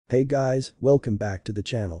Hey guys, welcome back to the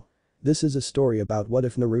channel. This is a story about what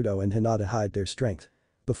if Naruto and Hinata hide their strength.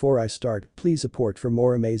 Before I start, please support for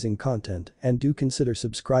more amazing content and do consider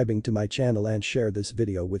subscribing to my channel and share this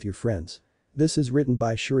video with your friends. This is written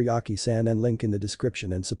by Shuriyaki-San and link in the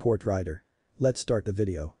description and support writer. Let's start the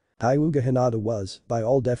video. Hyuga Hinata was, by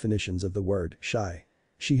all definitions of the word, shy.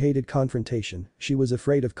 She hated confrontation, she was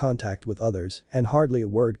afraid of contact with others, and hardly a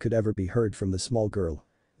word could ever be heard from the small girl.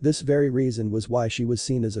 This very reason was why she was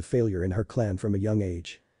seen as a failure in her clan from a young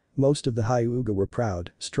age. Most of the Hyuga were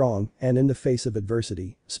proud, strong, and in the face of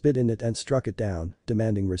adversity, spit in it and struck it down,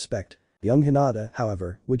 demanding respect. Young Hinata,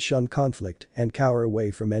 however, would shun conflict and cower away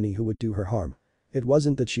from any who would do her harm. It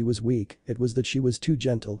wasn't that she was weak, it was that she was too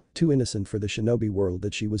gentle, too innocent for the shinobi world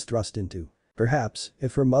that she was thrust into. Perhaps,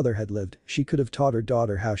 if her mother had lived, she could have taught her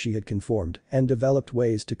daughter how she had conformed and developed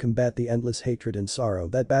ways to combat the endless hatred and sorrow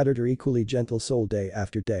that battered her equally gentle soul day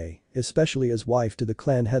after day, especially as wife to the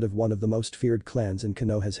clan head of one of the most feared clans in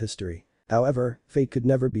Konoha's history. However, fate could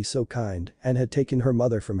never be so kind and had taken her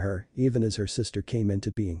mother from her even as her sister came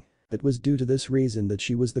into being. It was due to this reason that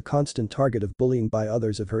she was the constant target of bullying by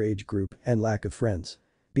others of her age group and lack of friends.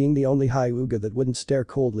 Being the only Hyuga that wouldn't stare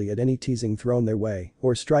coldly at any teasing thrown their way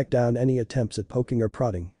or strike down any attempts at poking or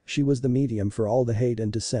prodding, she was the medium for all the hate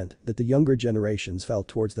and dissent that the younger generations felt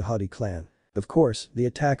towards the haughty clan. Of course, the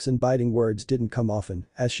attacks and biting words didn't come often,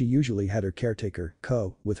 as she usually had her caretaker,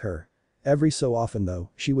 Ko, with her. Every so often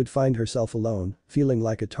though, she would find herself alone, feeling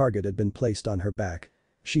like a target had been placed on her back.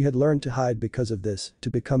 She had learned to hide because of this, to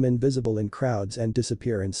become invisible in crowds and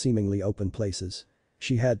disappear in seemingly open places.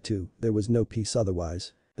 She had to, there was no peace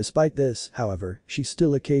otherwise. Despite this, however, she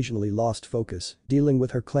still occasionally lost focus, dealing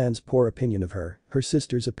with her clan's poor opinion of her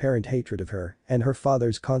sister's apparent hatred of her, and her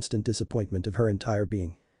father's constant disappointment of her entire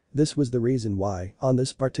being. This was the reason why, on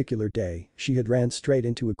this particular day, she had ran straight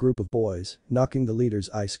into a group of boys, knocking the leader's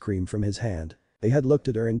ice cream from his hand. They had looked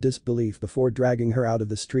at her in disbelief before dragging her out of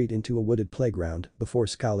the street into a wooded playground, before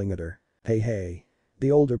scowling at her. Hey.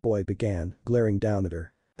 The older boy began, glaring down at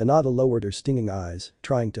her. Hinata lowered her stinging eyes,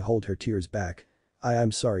 trying to hold her tears back.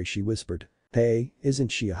 I'm sorry, she whispered. Hey, isn't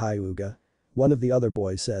she a Hyuga? One of the other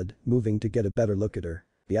boys said, moving to get a better look at her.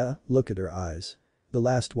 Yeah, look at her eyes. The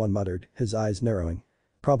last one muttered, his eyes narrowing.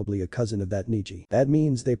 Probably a cousin of that Niji. That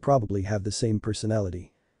means they probably have the same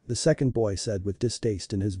personality. The second boy said with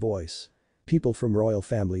distaste in his voice. People from royal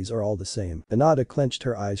families are all the same. Hinata clenched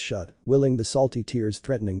her eyes shut, willing the salty tears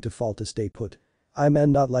threatening to fall to stay put. I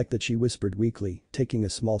meant not like that, she whispered weakly, taking a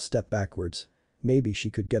small step backwards. Maybe she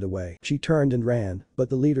could get away. She turned and ran, but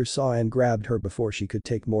the leader saw and grabbed her before she could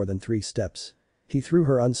take more than 3 steps. He threw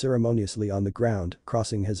her unceremoniously on the ground,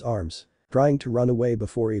 crossing his arms. Trying to run away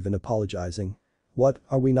before even apologizing. What,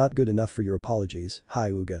 are we not good enough for your apologies,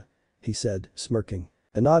 Hyuga? He said, smirking.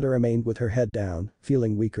 Hinata remained with her head down,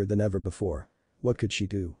 feeling weaker than ever before. What could she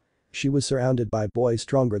do? She was surrounded by boys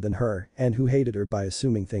stronger than her and who hated her by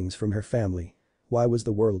assuming things from her family. Why was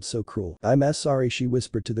the world so cruel? I'm sorry, she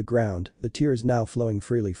whispered to the ground, the tears now flowing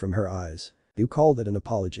freely from her eyes. You call that an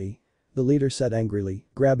apology? The leader said angrily,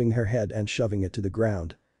 grabbing her head and shoving it to the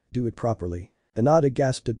ground. Do it properly. Hinata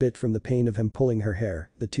gasped a bit from the pain of him pulling her hair,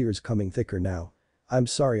 the tears coming thicker now. I'm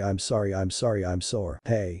sorry, I'm sore.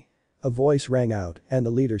 Hey. A voice rang out and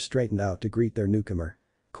the leader straightened out to greet their newcomer.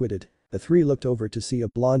 Quit it. The three looked over to see a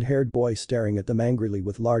blonde-haired boy staring at them angrily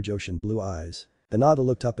with large ocean blue eyes. Hinata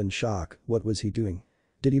looked up in shock, what was he doing?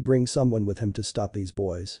 Did he bring someone with him to stop these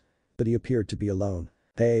boys? But he appeared to be alone.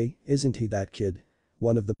 Hey, isn't he that kid?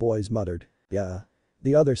 One of the boys muttered. Yeah.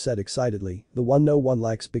 The other said excitedly, the one no one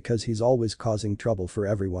likes because he's always causing trouble for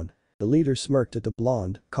everyone. The leader smirked at the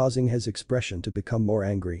blonde, causing his expression to become more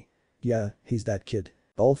angry. Yeah, he's that kid.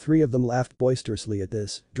 All 3 of them laughed boisterously at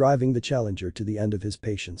this, driving the challenger to the end of his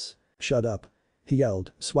patience. Shut up. He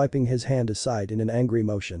yelled, swiping his hand aside in an angry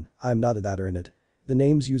motion, I'm not a that in it. The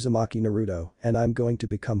name's Uzumaki Naruto, and I'm going to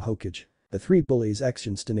become Hokage. The 3 bullies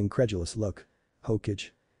exchanged an incredulous look.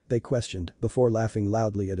 Hokage? They questioned, before laughing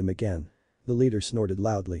loudly at him again. The leader snorted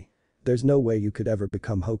loudly. There's no way you could ever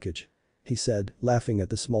become Hokage. He said, laughing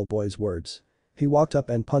at the small boy's words. He walked up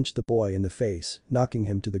and punched the boy in the face, knocking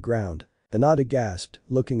him to the ground. Hinata gasped,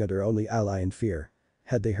 looking at her only ally in fear.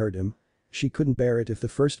 Had they hurt him? She couldn't bear it if the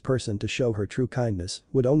first person to show her true kindness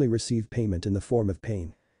would only receive payment in the form of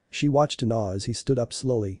pain. She watched in awe as he stood up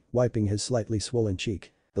slowly, wiping his slightly swollen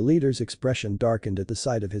cheek. The leader's expression darkened at the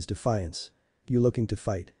sight of his defiance. You looking to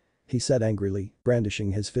fight? He said angrily,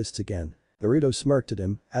 brandishing his fists again. Naruto smirked at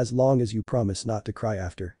him, as long as you promise not to cry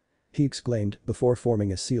after. He exclaimed, before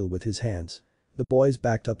forming a seal with his hands. The boys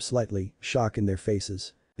backed up slightly, shock in their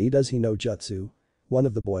faces. Does he know jutsu? One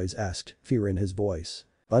of the boys asked, fear in his voice.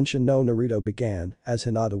 Bunshin no Naruto began as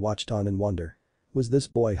Hinata watched on in wonder. Was this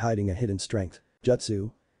boy hiding a hidden strength?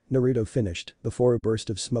 Jutsu? Naruto finished before a burst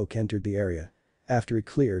of smoke entered the area. After it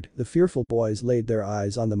cleared, the fearful boys laid their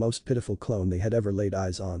eyes on the most pitiful clone they had ever laid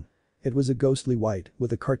eyes on. It was a ghostly white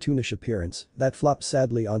with a cartoonish appearance that flopped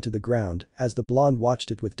sadly onto the ground as the blonde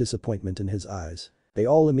watched it with disappointment in his eyes. They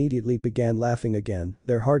all immediately began laughing again,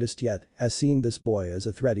 their hardest yet, as seeing this boy as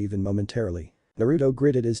a threat even momentarily. Naruto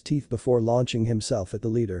gritted his teeth before launching himself at the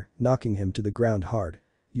leader, knocking him to the ground hard.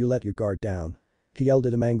 "You let your guard down." He yelled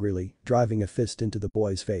at him angrily, driving a fist into the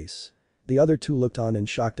boy's face. The other two looked on in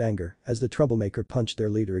shocked anger as the troublemaker punched their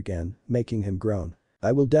leader again, making him groan.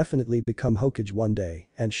 "I will definitely become Hokage one day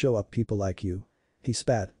and show up people like you." He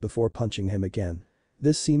spat before punching him again.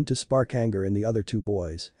 This seemed to spark anger in the other two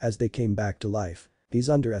boys as they came back to life. "He's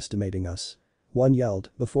underestimating us." One yelled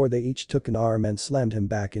before they each took an arm and slammed him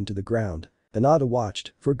back into the ground. Hinata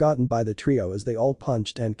watched, forgotten by the trio as they all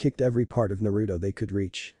punched and kicked every part of Naruto they could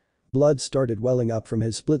reach. Blood started welling up from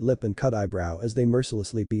his split lip and cut eyebrow as they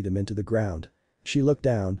mercilessly beat him into the ground. She looked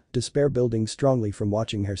down, despair building strongly from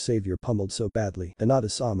watching her savior pummeled so badly.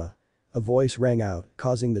 "Hinata-sama." A voice rang out,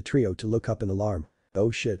 causing the trio to look up in alarm.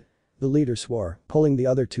 "Oh shit." The leader swore, pulling the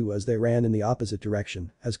other two as they ran in the opposite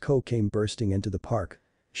direction as Ko came bursting into the park.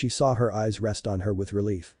 She saw her eyes rest on her with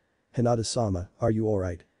relief. "Hinata-sama, are you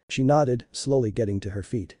alright?" She nodded, slowly getting to her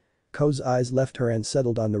feet. Ko's eyes left her and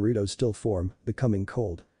settled on Naruto's still form, becoming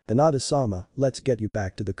cold. "Hinata-sama, let's get you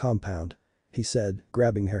back to the compound," he said,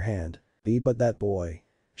 grabbing her hand. But that boy,"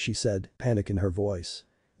 she said, panic in her voice.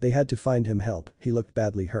 "They had to find him help, he looked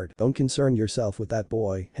badly hurt." "Don't concern yourself with that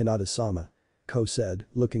boy, Hinata-sama," Ko said,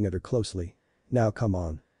 looking at her closely. "Now come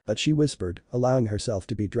on." But she whispered, allowing herself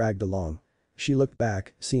to be dragged along. She looked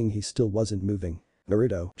back, seeing he still wasn't moving.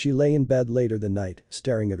 Naruto. She lay in bed later that night,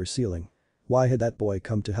 staring at her ceiling. Why had that boy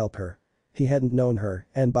come to help her? He hadn't known her,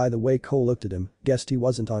 and by the way Ko looked at him, guessed he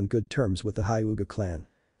wasn't on good terms with the Hyuga clan.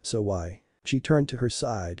 So why? She turned to her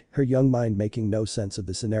side, her young mind making no sense of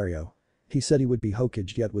the scenario. He said he would be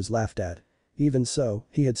Hokage yet was laughed at. Even so,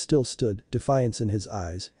 he had still stood, defiance in his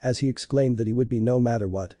eyes, as he exclaimed that he would be no matter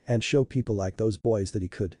what and show people like those boys that he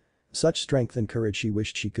could. Such strength and courage, she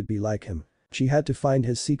wished she could be like him. She had to find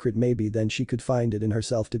his secret, maybe then she could find it in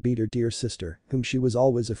herself to beat her dear sister, whom she was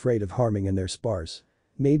always afraid of harming in their spars.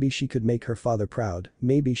 Maybe she could make her father proud,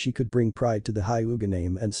 maybe she could bring pride to the Hyuga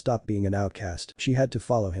name and stop being an outcast. She had to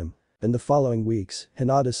follow him. In the following weeks,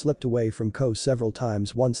 Hinata slipped away from Ko several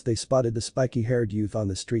times once they spotted the spiky-haired youth on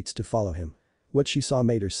the streets to follow him. What she saw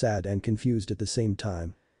made her sad and confused at the same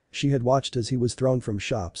time. She had watched as he was thrown from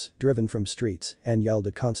shops, driven from streets, and yelled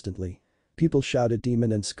at constantly. People shouted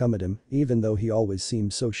demon and scum at him, even though he always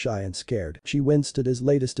seemed so shy and scared. She winced at his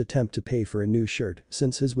latest attempt to pay for a new shirt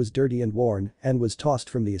since his was dirty and worn and was tossed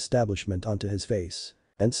from the establishment onto his face.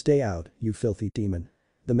 "And stay out, you filthy demon."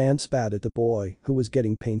 The man spat at the boy, who was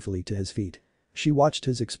getting painfully to his feet. She watched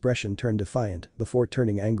his expression turn defiant before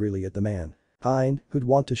turning angrily at the man. "Hein, who'd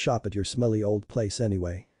want to shop at your smelly old place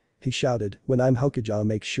anyway?" he shouted. "When I'm Hokage I'll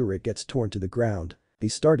make sure it gets torn to the ground." He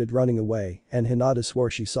started running away, and Hinata swore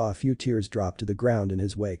she saw a few tears drop to the ground in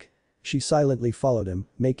his wake. She silently followed him,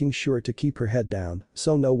 making sure to keep her head down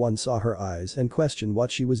so no one saw her eyes and questioned what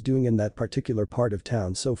she was doing in that particular part of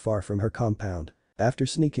town so far from her compound. After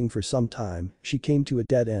sneaking for some time, she came to a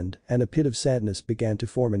dead end and a pit of sadness began to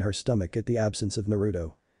form in her stomach at the absence of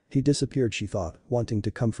Naruto. He disappeared, she thought, wanting to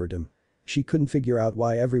comfort him. She couldn't figure out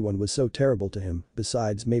why everyone was so terrible to him,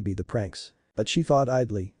 besides maybe the pranks. But she thought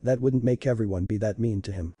idly, that wouldn't make everyone be that mean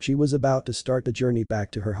to him. She was about to start the journey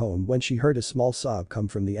back to her home when she heard a small sob come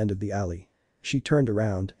from the end of the alley. She turned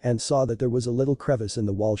around and saw that there was a little crevice in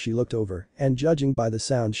the wall. She looked over, and judging by the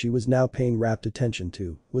sound she was now paying rapt attention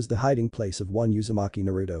to, was the hiding place of one Uzumaki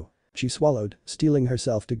Naruto. She swallowed, steeling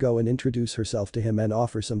herself to go and introduce herself to him and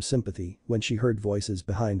offer some sympathy when she heard voices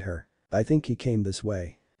behind her. "I think he came this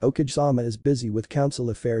way. Hokage-sama is busy with council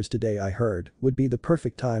affairs today. I heard would be the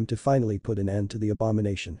perfect time to finally put an end to the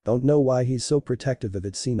abomination. Don't know why he's so protective of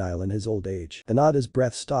it, senile in his old age." Hinata's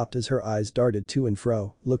breath stopped as her eyes darted to and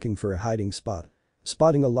fro, looking for a hiding spot.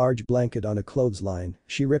 Spotting a large blanket on a clothesline,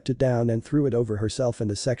 she ripped it down and threw it over herself and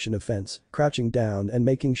a section of fence, crouching down and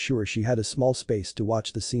making sure she had a small space to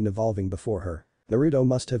watch the scene evolving before her. Naruto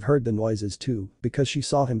must have heard the noises too, because she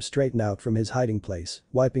saw him straighten out from his hiding place,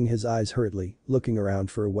 wiping his eyes hurriedly, looking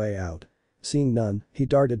around for a way out. Seeing none, he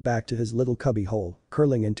darted back to his little cubby hole,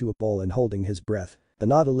 curling into a ball and holding his breath.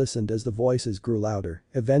 Hinata listened as the voices grew louder,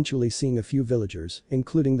 eventually seeing a few villagers,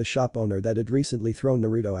 including the shop owner that had recently thrown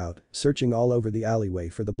Naruto out, searching all over the alleyway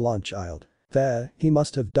for the blonde child. He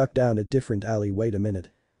must have ducked down a different alley. Wait a minute.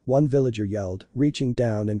 One villager yelled, reaching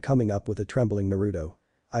down and coming up with a trembling Naruto.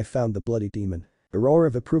 I found the bloody demon. A roar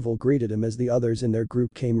of approval greeted him as the others in their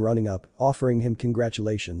group came running up, offering him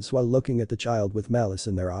congratulations while looking at the child with malice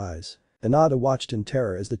in their eyes. Hinata watched in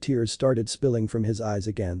terror as the tears started spilling from his eyes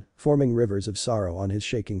again, forming rivers of sorrow on his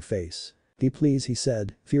shaking face. Please," he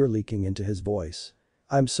said, fear leaking into his voice.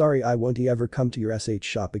 "I'm sorry, I won't ever come to your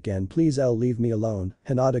shop again, please leave me alone."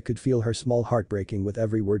 Hinata could feel her small heart breaking with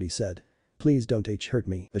every word he said. "Please don't hurt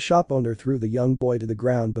me." The shop owner threw the young boy to the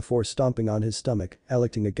ground before stomping on his stomach,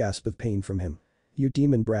 electing a gasp of pain from him. "You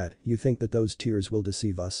demon brat, you think that those tears will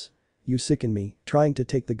deceive us? You sicken me, trying to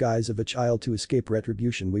take the guise of a child to escape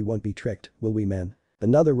retribution. We won't be tricked, will we, man?"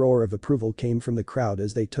 Another roar of approval came from the crowd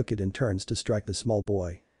as they took it in turns to strike the small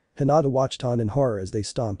boy. Hinata watched on in horror as they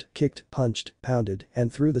stomped, kicked, punched, pounded,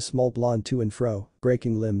 and threw the small blonde to and fro,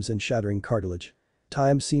 breaking limbs and shattering cartilage.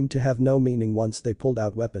 Time seemed to have no meaning once they pulled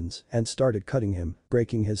out weapons and started cutting him,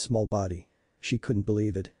 breaking his small body. She couldn't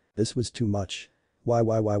believe it. This was too much.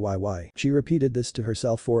 Why? She repeated this to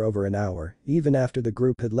herself for over an hour, even after the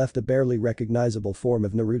group had left a barely recognizable form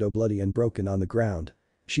of Naruto bloody and broken on the ground.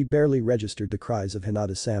 She barely registered the cries of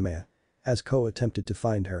Hinata-sama as Ko attempted to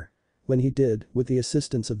find her. When he did, with the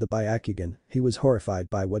assistance of the Byakugan, he was horrified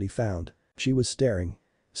by what he found. She was staring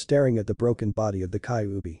at the broken body of the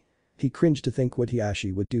Kyuubi. He cringed to think what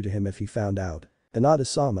Hiashi would do to him if he found out.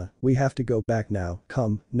 "Hinata-sama, we have to go back now,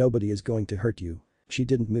 come, nobody is going to hurt you." She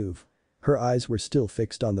didn't move. Her eyes were still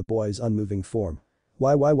fixed on the boy's unmoving form.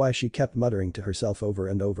 Why, she kept muttering to herself over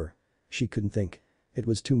and over. She couldn't think. It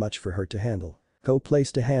was too much for her to handle. Ko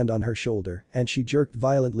placed a hand on her shoulder and she jerked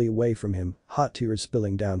violently away from him, hot tears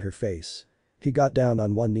spilling down her face. He got down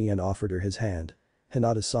on one knee and offered her his hand.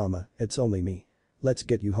 "Hinata-sama, it's only me. Let's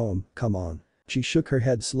get you home, come on." She shook her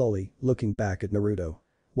head slowly, looking back at Naruto.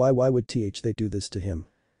 Why would they do this to him?"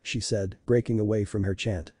 she said, breaking away from her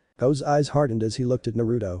chant. Ko's eyes hardened as he looked at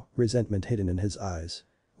Naruto, resentment hidden in his eyes.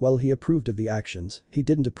 While he approved of the actions, he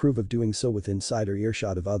didn't approve of doing so with insider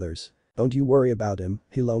earshot of others. "Don't you worry about him,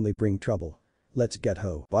 he'll only bring trouble. Let's get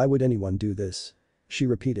Ho." "Why would anyone do this?" she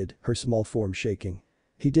repeated, her small form shaking.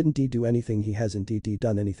 "He didn't do anything, he hasn't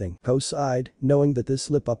done anything." Ko sighed, knowing that this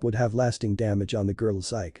slip-up would have lasting damage on the girl's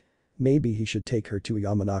psyche. Maybe he should take her to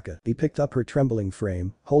Yamanaka. He picked up her trembling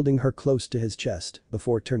frame, holding her close to his chest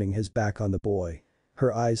before turning his back on the boy.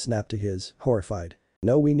 Her eyes snapped to his, horrified.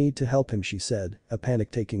 "No, we need to help him," she said, a panic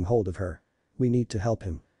taking hold of her. "We need to help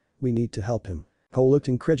him. We need to help him." Ko looked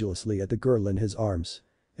incredulously at the girl in his arms.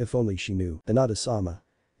 If only she knew. "Hinata-sama,"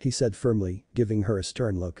 he said firmly, giving her a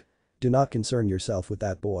stern look. "Do not concern yourself with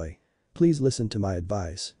that boy. Please listen to my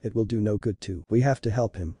advice, it will do no good to. We have to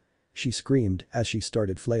help him." She screamed as she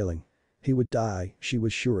started flailing. He would die, she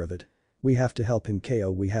was sure of it. "We have to help him, Ko,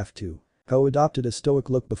 we have to." Ko adopted a stoic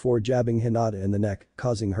look before jabbing Hinata in the neck,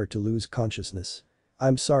 causing her to lose consciousness.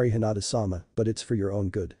 "I'm sorry, Hinata-sama, but it's for your own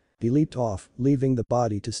good." He leaped off, leaving the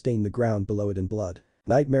body to stain the ground below it in blood.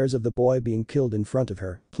 Nightmares of the boy being killed in front of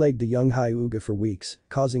her plagued the young Hyuga for weeks,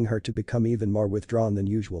 causing her to become even more withdrawn than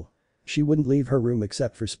usual. She wouldn't leave her room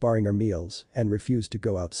except for sparring or meals and refused to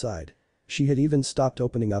go outside. She had even stopped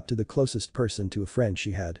opening up to the closest person to a friend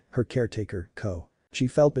she had, her caretaker, Ko. She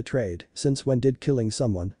felt betrayed, since when did killing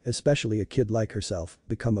someone, especially a kid like herself,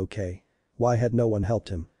 become okay? Why had no one helped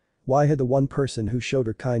him? Why had the one person who showed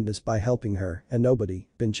her kindness by helping her and nobody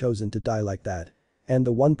been chosen to die like that? And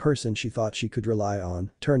the one person she thought she could rely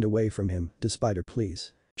on turned away from him despite her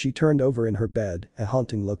pleas. She turned over in her bed, a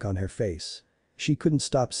haunting look on her face. She couldn't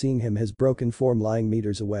stop seeing him, his broken form lying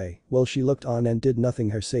meters away, while she looked on and did nothing.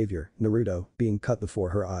 Her savior, Naruto, being cut before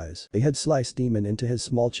her eyes. They had sliced demon into his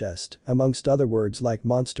small chest, amongst other words like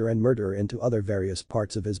monster and murderer into other various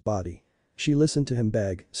parts of his body. She listened to him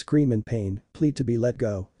beg, scream in pain, plead to be let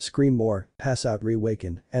go, scream more, pass out,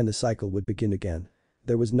 reawaken, and the cycle would begin again.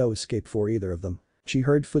 There was no escape for either of them. She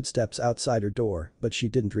heard footsteps outside her door, but she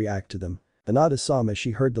didn't react to them. Hinata-sama,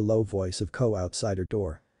 she heard the low voice of Ko outside her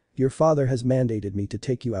door. "Your father has mandated me to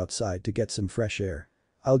take you outside to get some fresh air.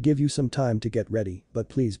 I'll give you some time to get ready, but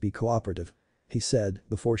please be cooperative," he said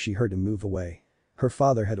before she heard him move away. Her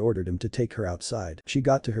father had ordered him to take her outside. She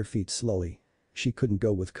got to her feet slowly. She couldn't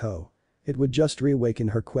go with Ko. It would just reawaken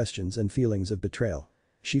her questions and feelings of betrayal.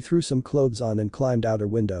 She threw some clothes on and climbed out her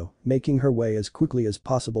window, making her way as quickly as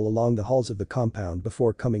possible along the halls of the compound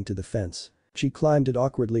before coming to the fence. She climbed it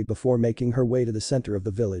awkwardly before making her way to the center of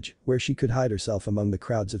the village, where she could hide herself among the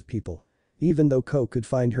crowds of people. Even though Ko could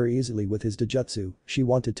find her easily with his Dojutsu, she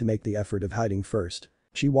wanted to make the effort of hiding first.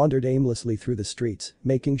 She wandered aimlessly through the streets,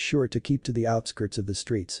 making sure to keep to the outskirts of the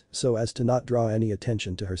streets so as to not draw any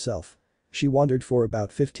attention to herself. She wandered for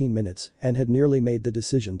about 15 minutes and had nearly made the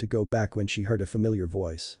decision to go back when she heard a familiar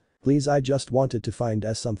voice. Please, I just wanted to find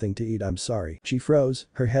something to eat, I'm sorry. She froze,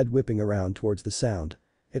 her head whipping around towards the sound.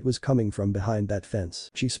 It was coming from behind that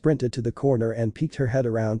fence. She sprinted to the corner and peeked her head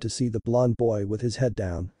around to see the blonde boy with his head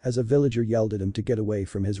down as a villager yelled at him to get away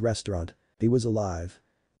from his restaurant. He was alive.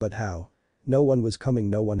 But how? No one was coming,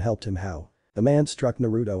 no one helped him. How? The man struck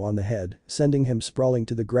Naruto on the head, sending him sprawling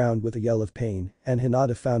to the ground with a yell of pain, and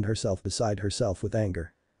Hinata found herself beside herself with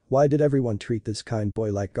anger. Why did everyone treat this kind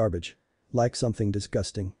boy like garbage? Like something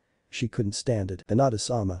disgusting. She couldn't stand it.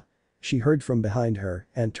 Hinata-sama. She heard from behind her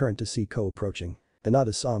and turned to see Ko approaching.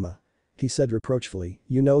 Hinata-sama. He said reproachfully,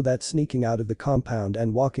 you know that sneaking out of the compound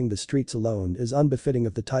and walking the streets alone is unbefitting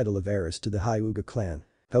of the title of heiress to the Hyuga clan.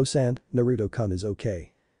 Ko-san, Naruto-kun is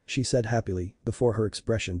okay. She said happily, before her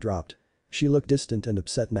expression dropped. She looked distant and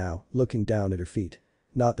upset now, looking down at her feet.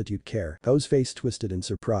 Not that you'd care. Ko's face twisted in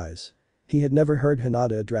surprise. He had never heard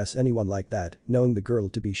Hinata address anyone like that, knowing the girl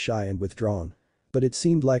to be shy and withdrawn. But it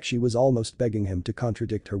seemed like she was almost begging him to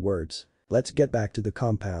contradict her words. Let's get back to the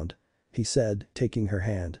compound. He said, taking her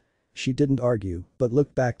hand. She didn't argue, but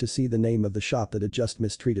looked back to see the name of the shop that had just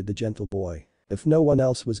mistreated the gentle boy. If no one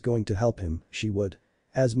else was going to help him, she would.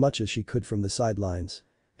 As much as she could from the sidelines.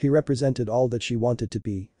 He represented all that she wanted to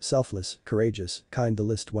be, selfless, courageous, kind, the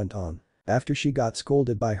list went on. After she got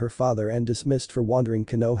scolded by her father and dismissed for wandering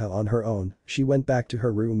Konoha on her own, she went back to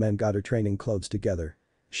her room and got her training clothes together.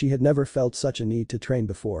 She had never felt such a need to train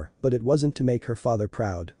before, but it wasn't to make her father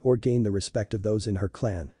proud or gain the respect of those in her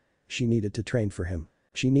clan. She needed to train for him.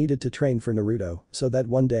 She needed to train for Naruto so that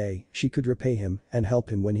one day she could repay him and help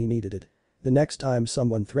him when he needed it. The next time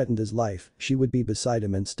someone threatened his life, she would be beside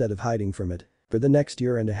him instead of hiding from it. For the next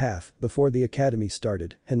year and a half, before the academy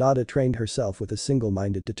started, Hinata trained herself with a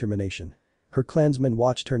single-minded determination. Her clansmen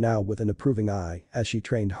watched her now with an approving eye as she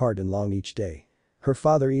trained hard and long each day. Her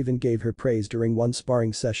father even gave her praise during one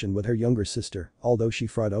sparring session with her younger sister, although she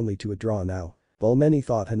fought only to a draw now. While many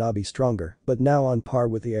thought Hanabi stronger, but now on par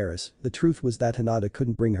with the heiress, the truth was that Hinata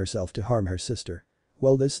couldn't bring herself to harm her sister.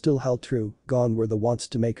 Well, this still held true, gone were the wants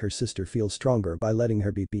to make her sister feel stronger by letting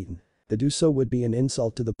her be beaten. To do so would be an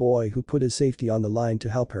insult to the boy who put his safety on the line to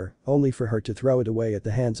help her, only for her to throw it away at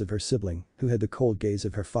the hands of her sibling, who had the cold gaze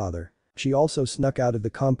of her father. She also snuck out of the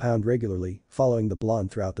compound regularly, following the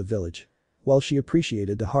blonde throughout the village. While she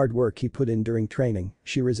appreciated the hard work he put in during training,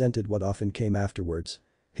 she resented what often came afterwards.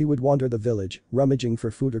 He would wander the village, rummaging for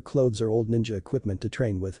food or clothes or old ninja equipment to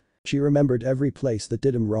train with. She remembered every place that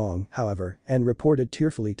did him wrong, however, and reported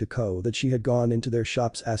tearfully to Ko that she had gone into their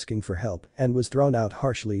shops asking for help and was thrown out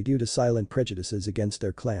harshly due to silent prejudices against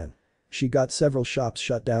their clan. She got several shops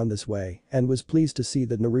shut down this way and was pleased to see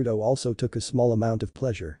that Naruto also took a small amount of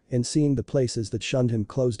pleasure in seeing the places that shunned him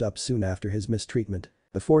closed up soon after his mistreatment.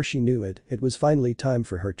 Before she knew it, it was finally time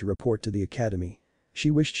for her to report to the academy.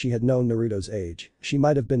 She wished she had known Naruto's age. She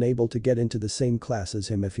might have been able to get into the same class as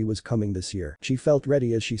him if he was coming this year. She felt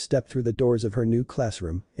ready as she stepped through the doors of her new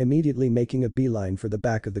classroom, immediately making a beeline for the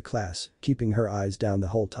back of the class, keeping her eyes down the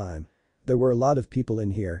whole time. There were a lot of people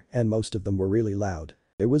in here and most of them were really loud.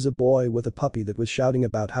 There was a boy with a puppy that was shouting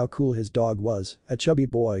about how cool his dog was, a chubby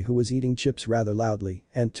boy who was eating chips rather loudly,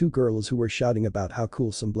 and two girls who were shouting about how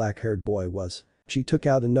cool some black-haired boy was. She took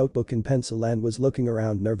out a notebook and pencil and was looking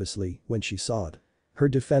around nervously when she saw it. Her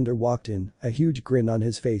defender walked in, a huge grin on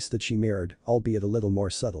his face that she mirrored, albeit a little more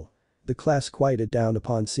subtle. The class quieted down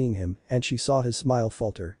upon seeing him and she saw his smile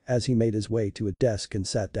falter as he made his way to a desk and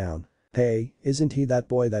sat down. Hey, isn't he that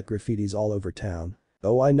boy that graffiti's all over town?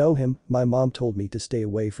 Oh, I know him, my mom told me to stay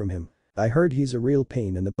away from him. I heard he's a real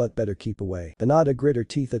pain in the butt, better keep away. Hinata grit her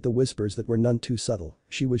teeth at the whispers that were none too subtle,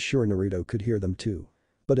 she was sure Naruto could hear them too.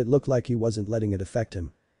 But it looked like he wasn't letting it affect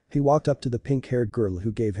him. He walked up to the pink-haired girl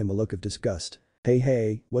who gave him a look of disgust.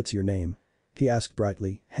 Hey, what's your name? He asked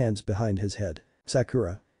brightly, hands behind his head.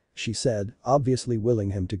 Sakura. She said, obviously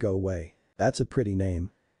willing him to go away. That's a pretty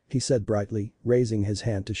name. He said brightly, raising his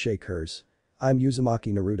hand to shake hers. I'm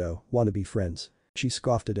Uzumaki Naruto, wanna be friends? She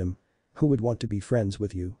scoffed at him. Who would want to be friends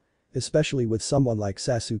with you? Especially with someone like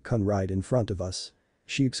Sasuke-kun right in front of us.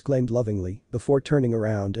 She exclaimed lovingly before turning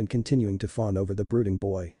around and continuing to fawn over the brooding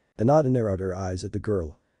boy. Hinata narrowed her eyes at the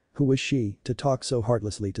girl. Who was she to talk so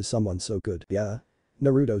heartlessly to someone so good? Yeah?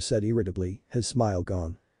 Naruto said irritably, his smile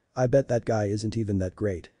gone. I bet that guy isn't even that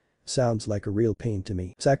great. Sounds like a real pain to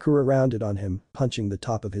me. Sakura rounded on him, punching the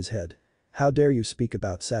top of his head. How dare you speak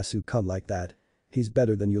about Sasuke-kun like that? He's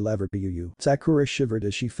better than you'll ever be, you. Sakura shivered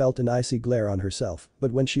as she felt an icy glare on herself,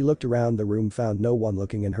 but when she looked around the room found no one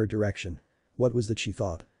looking in her direction. What was that she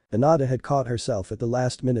thought? Hinata had caught herself at the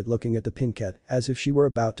last minute looking at the pinkette as if she were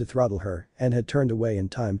about to throttle her and had turned away in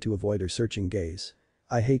time to avoid her searching gaze.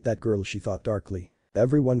 I hate that girl, she thought darkly.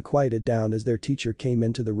 Everyone quieted down as their teacher came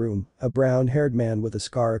into the room, a brown-haired man with a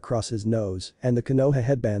scar across his nose and the Konoha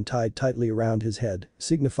headband tied tightly around his head,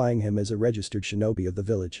 signifying him as a registered shinobi of the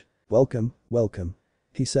village. "Welcome, welcome,"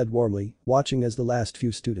 he said warmly, watching as the last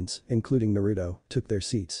few students, including Naruto, took their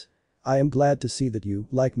seats. "I am glad to see that you,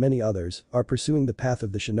 like many others, are pursuing the path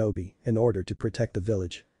of the shinobi in order to protect the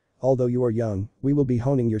village. Although you are young, we will be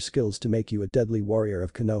honing your skills to make you a deadly warrior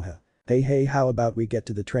of Konoha. Hey, how about we get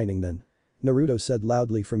to the training then?" Naruto said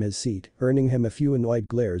loudly from his seat, earning him a few annoyed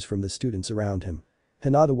glares from the students around him.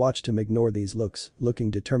 Hinata watched him ignore these looks, looking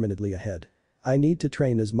determinedly ahead. "I need to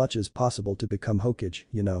train as much as possible to become Hokage,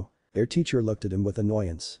 you know." Their teacher looked at him with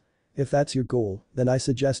annoyance. "If that's your goal, then I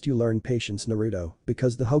suggest you learn patience, Naruto,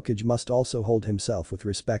 because the Hokage must also hold himself with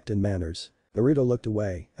respect and manners." Naruto looked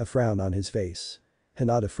away, a frown on his face.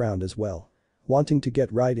 Hinata frowned as well. Wanting to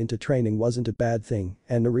get right into training wasn't a bad thing,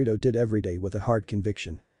 and Naruto did every day with a hard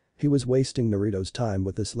conviction. He was wasting Naruto's time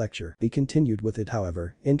with this lecture. He continued with it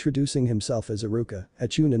however, introducing himself as Iruka, a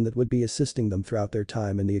chunin that would be assisting them throughout their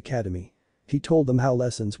time in the academy. He told them how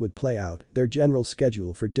lessons would play out, their general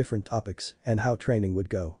schedule for different topics, and how training would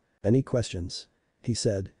go. "Any questions?" he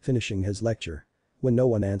said, finishing his lecture. When no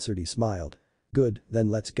one answered he smiled. "Good, then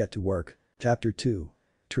let's get to work." Chapter 2.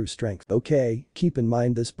 True Strength. Okay, keep in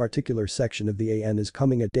mind this particular section of the AN is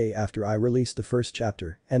coming a day after I released the first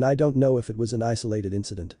chapter, and I don't know if it was an isolated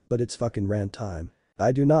incident, but it's fucking rant time.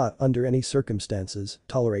 I do not, under any circumstances,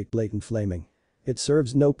 tolerate blatant flaming. It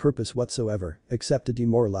serves no purpose whatsoever, except to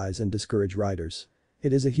demoralize and discourage writers.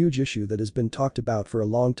 It is a huge issue that has been talked about for a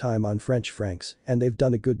long time on French Franks, and they've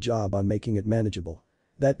done a good job on making it manageable.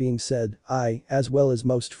 That being said, I, as well as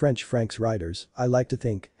most French Franks writers, I like to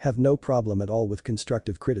think, have no problem at all with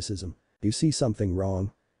constructive criticism. You see something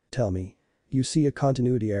wrong? Tell me. You see a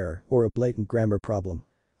continuity error or a blatant grammar problem?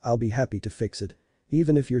 I'll be happy to fix it.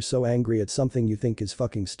 Even if you're so angry at something you think is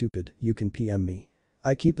fucking stupid, you can PM me.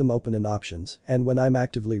 I keep them open in options, and when I'm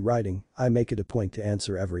actively writing, I make it a point to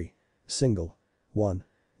answer every single one.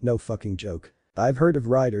 No fucking joke. I've heard of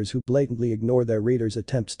writers who blatantly ignore their readers'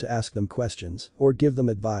 attempts to ask them questions, or give them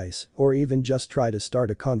advice, or even just try to start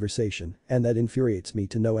a conversation, and that infuriates me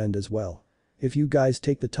to no end as well. If you guys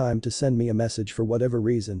take the time to send me a message for whatever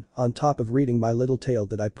reason, on top of reading my little tale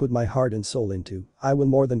that I put my heart and soul into, I will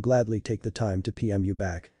more than gladly take the time to PM you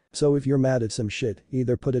back. So if you're mad at some shit,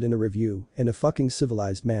 either put it in a review, in a fucking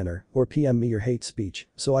civilized manner, or PM me your hate speech,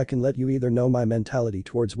 so I can let you either know my mentality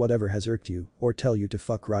towards whatever has irked you, or tell you to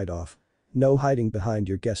fuck right off. No hiding behind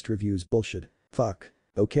your guest reviews bullshit. Fuck.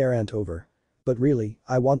 Okay, rant over. But really,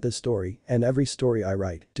 I want this story, and every story I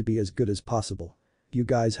write, to be as good as possible. You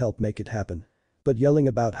guys help make it happen. But yelling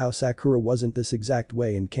about how Sakura wasn't this exact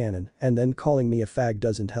way in canon, and then calling me a fag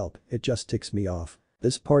doesn't help, it just ticks me off.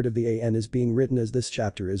 This part of the AN is being written as this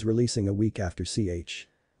chapter is releasing a week after ch.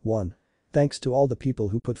 1. Thanks to all the people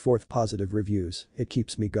who put forth positive reviews, it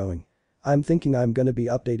keeps me going. I'm thinking I'm gonna be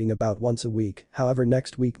updating about once a week, however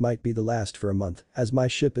next week might be the last for a month, as my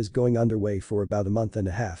ship is going underway for about a month and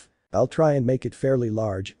a half. I'll try and make it fairly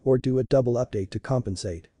large, or do a double update to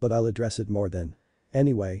compensate, but I'll address it more then.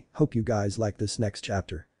 Anyway, hope you guys like this next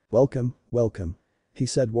chapter. Welcome, welcome. He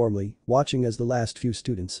said warmly, watching as the last few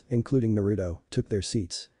students, including Naruto, took their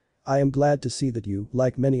seats. I am glad to see that you,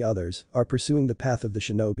 like many others, are pursuing the path of the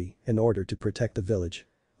shinobi in order to protect the village.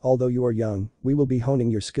 Although you are young, we will be honing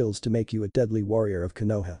your skills to make you a deadly warrior of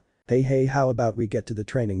Konoha. Hey, how about we get to the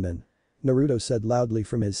training then? Naruto said loudly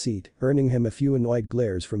from his seat, earning him a few annoyed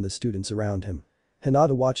glares from the students around him.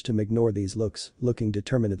 Hinata watched him ignore these looks, looking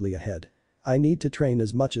determinedly ahead. I need to train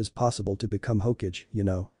as much as possible to become Hokage, you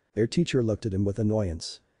know. Their teacher looked at him with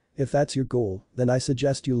annoyance. If that's your goal, then I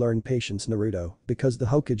suggest you learn patience, Naruto, because the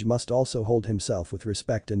Hokage must also hold himself with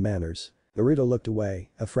respect and manners. Naruto looked away,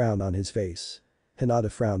 a frown on his face.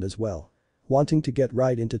 Hinata frowned as well. Wanting to get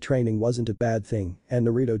right into training wasn't a bad thing, and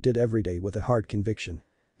Naruto did every day with a hard conviction.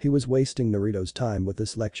 He was wasting Naruto's time with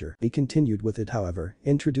this lecture. He continued with it however,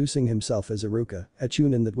 introducing himself as Iruka, a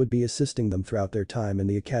chunin that would be assisting them throughout their time in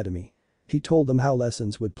the academy. He told them how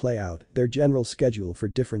lessons would play out, their general schedule for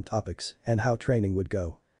different topics, and how training would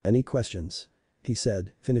go. Any questions? He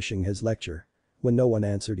said, finishing his lecture. When no one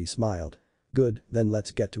answered he smiled. Good, then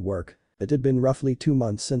let's get to work. It had been roughly 2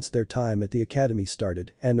 months since their time at the academy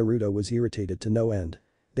started, and Naruto was irritated to no end.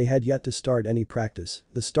 They had yet to start any practice.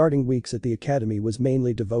 The starting weeks at the academy was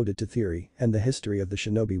mainly devoted to theory and the history of the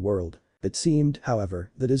shinobi world. It seemed,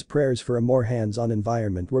 however, that his prayers for a more hands-on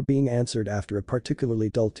environment were being answered after a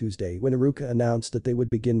particularly dull Tuesday when Iruka announced that they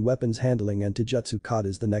would begin weapons handling and taijutsu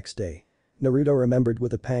katas the next day. Naruto remembered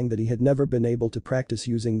with a pang that he had never been able to practice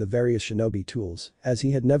using the various shinobi tools, as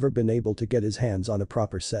he had never been able to get his hands on a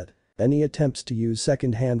proper set. Any attempts to use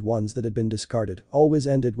second-hand ones that had been discarded always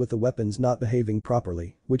ended with the weapons not behaving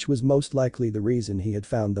properly, which was most likely the reason he had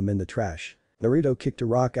found them in the trash. Naruto kicked a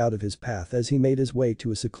rock out of his path as he made his way to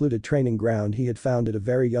a secluded training ground he had found at a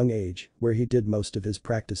very young age, where he did most of his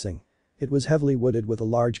practicing. It was heavily wooded with a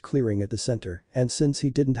large clearing at the center, and since he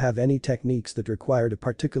didn't have any techniques that required a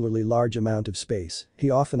particularly large amount of space, he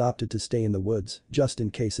often opted to stay in the woods, just in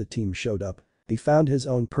case a team showed up. He found his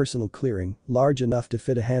own personal clearing, large enough to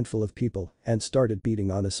fit a handful of people, and started beating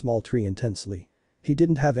on a small tree intensely. He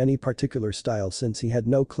didn't have any particular style since he had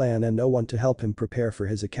no clan and no one to help him prepare for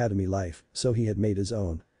his academy life, so he had made his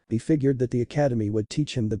own. He figured that the academy would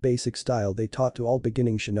teach him the basic style they taught to all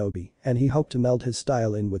beginning shinobi, and he hoped to meld his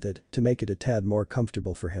style in with it to make it a tad more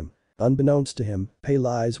comfortable for him. Unbeknownst to him, pale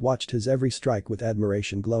eyes watched his every strike with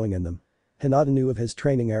admiration glowing in them. Hinata knew of his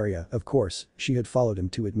training area, of course, she had followed him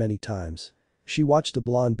to it many times. She watched the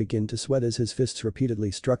blonde begin to sweat as his fists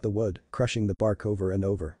repeatedly struck the wood, crushing the bark over and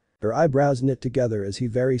over. Her eyebrows knit together as he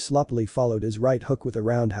very sloppily followed his right hook with a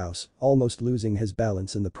roundhouse, almost losing his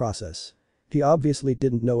balance in the process. He obviously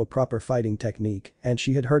didn't know a proper fighting technique, and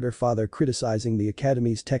she had heard her father criticizing the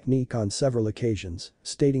academy's technique on several occasions,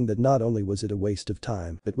 stating that not only was it a waste of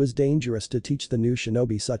time, it was dangerous to teach the new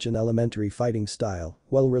shinobi such an elementary fighting style,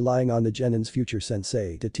 while relying on the genin's future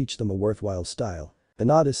sensei to teach them a worthwhile style.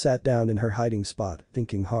 Hinata sat down in her hiding spot,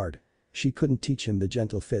 thinking hard. She couldn't teach him the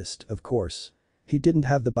gentle fist, of course. He didn't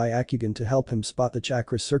have the Byakugan to help him spot the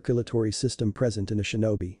chakra circulatory system present in a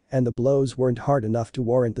shinobi, and the blows weren't hard enough to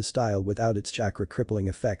warrant the style without its chakra crippling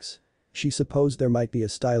effects. She supposed there might be a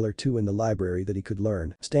style or two in the library that he could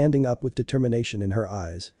learn. Standing up with determination in her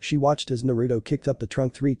eyes, she watched as Naruto kicked up the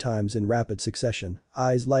trunk 3 times in rapid succession,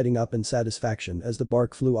 eyes lighting up in satisfaction as the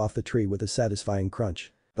bark flew off the tree with a satisfying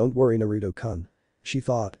crunch. "Don't worry, Naruto-kun," she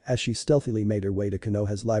thought as she stealthily made her way to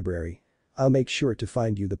Konoha's library. "I'll make sure to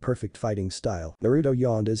find you the perfect fighting style." Naruto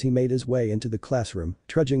yawned as he made his way into the classroom,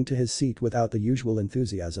 trudging to his seat without the usual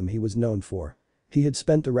enthusiasm he was known for. He had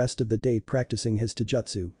spent the rest of the day practicing his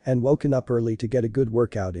taijutsu and woken up early to get a good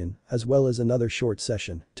workout in, as well as another short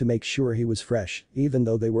session to make sure he was fresh, even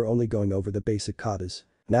though they were only going over the basic katas.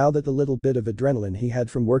 Now that the little bit of adrenaline he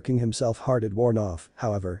had from working himself hard had worn off,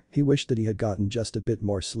 however, he wished that he had gotten just a bit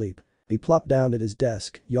more sleep. He plopped down at his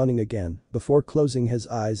desk, yawning again, before closing his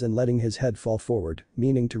eyes and letting his head fall forward,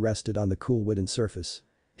 meaning to rest it on the cool wooden surface.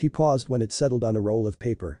 He paused when it settled on a roll of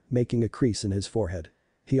paper, making a crease in his forehead.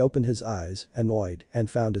 He opened his eyes, annoyed, and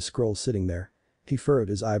found a scroll sitting there. He furrowed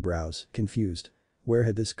his eyebrows, confused. Where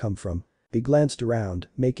had this come from? He glanced around,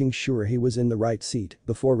 making sure he was in the right seat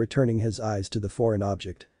before returning his eyes to the foreign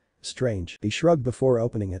object. Strange. He shrugged before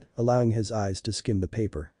opening it, allowing his eyes to skim the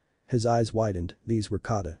paper. His eyes widened, these were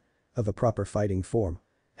kata. Of a proper fighting form.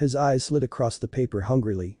 His eyes slid across the paper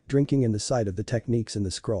hungrily, drinking in the sight of the techniques in the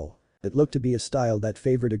scroll. It looked to be a style that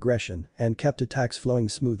favored aggression and kept attacks flowing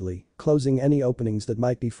smoothly, closing any openings that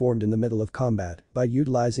might be formed in the middle of combat by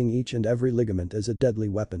utilizing each and every ligament as a deadly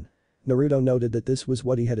weapon. Naruto noted that this was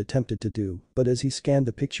what he had attempted to do, but as he scanned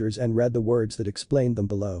the pictures and read the words that explained them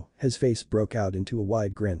below, his face broke out into a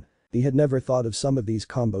wide grin. He had never thought of some of these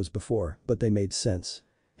combos before, but they made sense.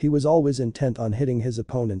 He was always intent on hitting his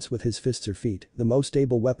opponents with his fists or feet, the most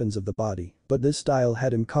able weapons of the body, but this style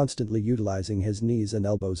had him constantly utilizing his knees and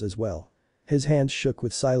elbows as well. His hands shook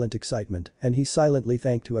with silent excitement, and he silently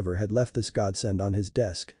thanked whoever had left this godsend on his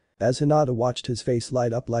desk. As Hinata watched his face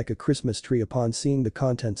light up like a Christmas tree upon seeing the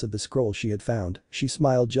contents of the scroll she had found, she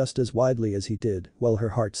smiled just as widely as he did, while her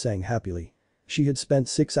heart sang happily. She had spent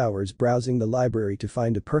 6 hours browsing the library to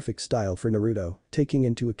find a perfect style for Naruto, taking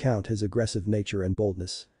into account his aggressive nature and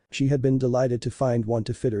boldness. She had been delighted to find one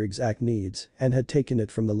to fit her exact needs and had taken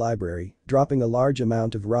it from the library, dropping a large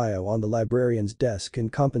amount of ryo on the librarian's desk in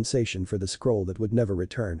compensation for the scroll that would never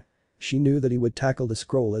return. She knew that he would tackle the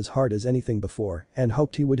scroll as hard as anything before and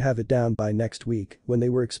hoped he would have it down by next week when they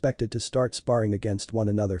were expected to start sparring against one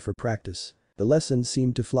another for practice. The lessons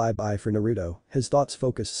seemed to fly by for Naruto, his thoughts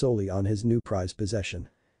focused solely on his new prized possession.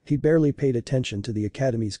 He barely paid attention to the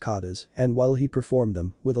academy's katas, and while he performed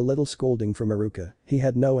them, with a little scolding from Iruka, he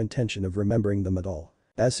had no intention of remembering them at all.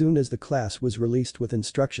 As soon as the class was released with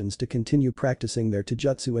instructions to continue practicing their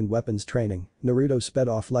taijutsu and weapons training, Naruto sped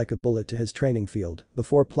off like a bullet to his training field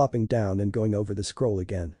before plopping down and going over the scroll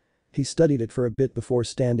again. He studied it for a bit before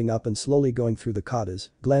standing up and slowly going through the katas,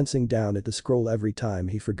 glancing down at the scroll every time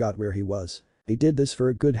he forgot where he was. He did this for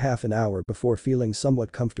a good half an hour before feeling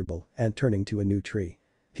somewhat comfortable and turning to a new tree.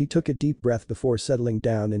 He took a deep breath before settling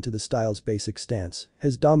down into the style's basic stance,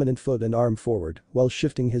 his dominant foot and arm forward while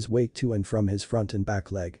shifting his weight to and from his front and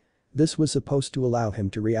back leg. This was supposed to allow him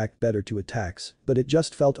to react better to attacks, but it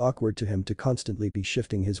just felt awkward to him to constantly be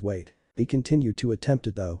shifting his weight. He continued to attempt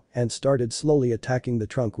it though, and started slowly attacking the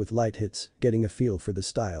trunk with light hits, getting a feel for the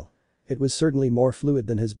style. It was certainly more fluid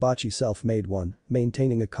than his botchy self-made one,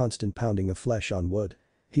 maintaining a constant pounding of flesh on wood.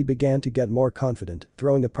 He began to get more confident,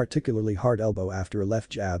 throwing a particularly hard elbow after a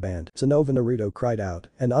left jab and Sonova Naruto cried out,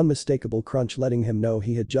 an unmistakable crunch letting him know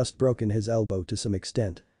he had just broken his elbow to some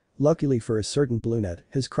extent. Luckily for a certain brunette,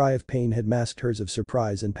 his cry of pain had masked hers of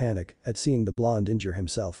surprise and panic at seeing the blonde injure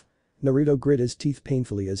himself. Naruto grit his teeth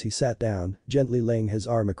painfully as he sat down, gently laying his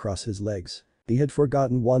arm across his legs. He had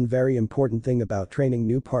forgotten one very important thing about training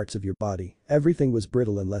new parts of your body: everything was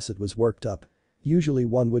brittle unless it was worked up. Usually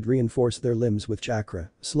one would reinforce their limbs with chakra,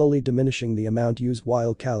 slowly diminishing the amount used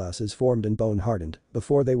while callus is formed and bone hardened,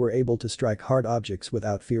 before they were able to strike hard objects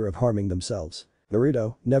without fear of harming themselves.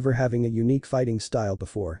 Naruto, never having a unique fighting style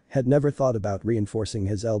before, had never thought about reinforcing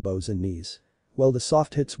his elbows and knees. While the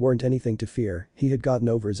soft hits weren't anything to fear, he had gotten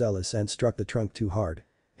overzealous and struck the trunk too hard.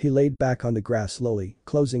 He laid back on the grass slowly,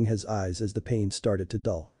 closing his eyes as the pain started to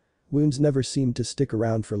dull. Wounds never seemed to stick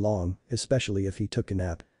around for long, especially if he took a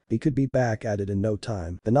nap. He could be back at it in no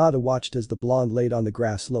time. Hinata watched as the blonde laid on the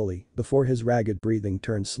grass slowly, before his ragged breathing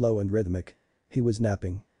turned slow and rhythmic. He was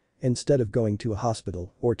napping. Instead of going to a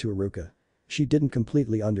hospital, or to Iruka. She didn't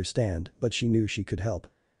completely understand, but she knew she could help.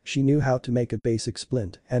 She knew how to make a basic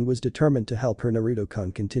splint and was determined to help her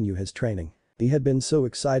Naruto-kun continue his training. He had been so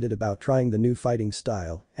excited about trying the new fighting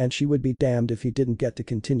style, and she would be damned if he didn't get to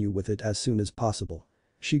continue with it as soon as possible.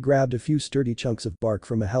 She grabbed a few sturdy chunks of bark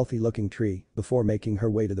from a healthy-looking tree before making her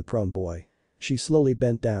way to the prone boy. She slowly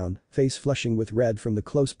bent down, face flushing with red from the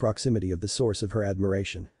close proximity of the source of her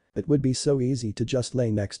admiration. It would be so easy to just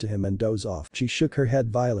lay next to him and doze off. She shook her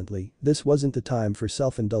head violently. This wasn't the time for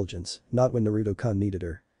self-indulgence, not when Naruto-kun needed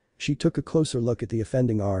her. She took a closer look at the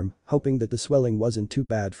offending arm, hoping that the swelling wasn't too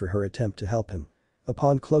bad for her attempt to help him.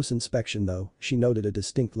 Upon close inspection though, she noted a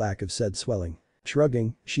distinct lack of said swelling.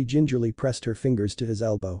 Shrugging, she gingerly pressed her fingers to his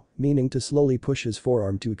elbow, meaning to slowly push his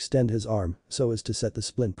forearm to extend his arm so as to set the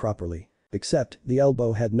splint properly. Except, the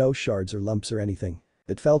elbow had no shards or lumps or anything.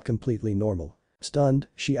 It felt completely normal. Stunned,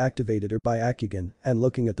 she activated her Byakugan and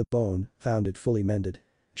looking at the bone, found it fully mended.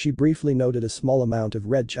 She briefly noted a small amount of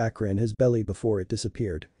red chakra in his belly before it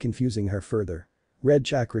disappeared, confusing her further. Red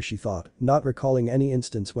chakra, she thought, not recalling any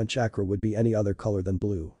instance when chakra would be any other color than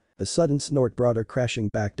blue. A sudden snort brought her crashing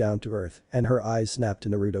back down to earth and her eyes snapped to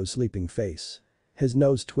Naruto's sleeping face. His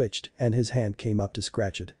nose twitched and his hand came up to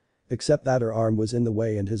scratch it. Except that her arm was in the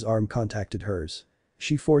way and his arm contacted hers.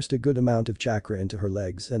 She forced a good amount of chakra into her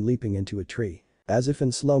legs and leaping into a tree. As if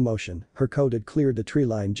in slow motion, her coat had cleared the tree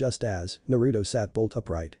line just as Naruto sat bolt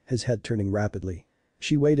upright, his head turning rapidly.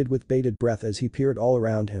 She waited with bated breath as he peered all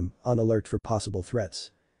around him, on alert for possible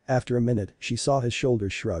threats. After a minute, she saw his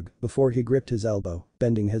shoulders shrug before he gripped his elbow,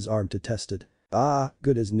 bending his arm to test it. "Ah,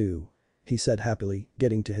 good as new," he said happily,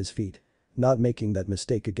 getting to his feet. Not making that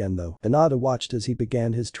mistake again though. Hinata watched as he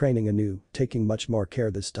began his training anew, taking much more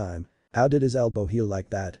care this time. How did his elbow heal like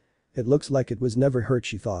that? It looks like it was never hurt,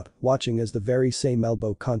 she thought, watching as the very same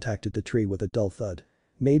elbow contacted the tree with a dull thud.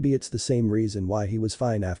 Maybe it's the same reason why he was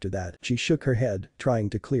fine after that. She shook her head, trying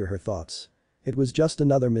to clear her thoughts. It was just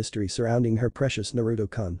another mystery surrounding her precious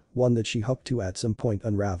Naruto-kun, one that she hoped to at some point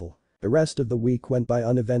unravel. The rest of the week went by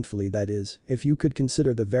uneventfully, that is, if you could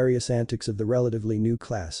consider the various antics of the relatively new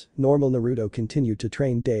class. Normal Naruto continued to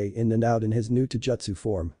train day in and out in his new Taijutsu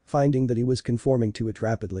form, finding that he was conforming to it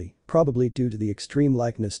rapidly, probably due to the extreme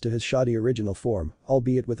likeness to his shoddy original form,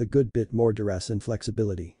 albeit with a good bit more duress and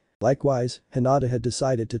flexibility. Likewise, Hinata had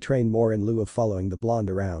decided to train more in lieu of following the blonde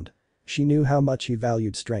around. She knew how much he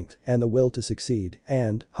valued strength and the will to succeed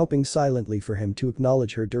and, hoping silently for him to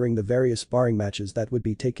acknowledge her during the various sparring matches that would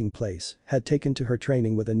be taking place, had taken to her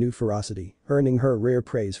training with a new ferocity, earning her rare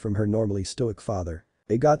praise from her normally stoic father.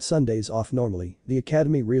 They got Sundays off normally, the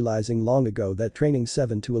academy realizing long ago that training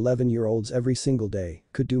 7 to 11-year-olds every single day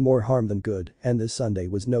could do more harm than good, and this Sunday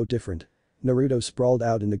was no different. Naruto sprawled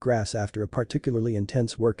out in the grass after a particularly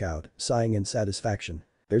intense workout, sighing in satisfaction.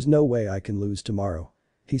 "There's no way I can lose tomorrow,"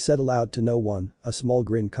 he said aloud to no one, a small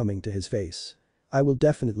grin coming to his face. "I will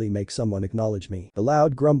definitely make someone acknowledge me." A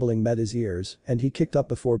loud grumbling met his ears and he kicked up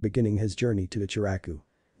before beginning his journey to Ichiraku.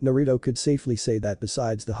 Naruto could safely say that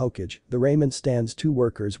besides the Hokage, the raiment stand's 2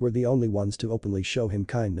 workers were the only ones to openly show him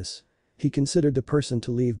kindness. He considered the person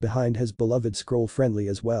to leave behind his beloved scroll friendly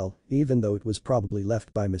as well, even though it was probably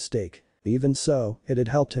left by mistake. Even so, it had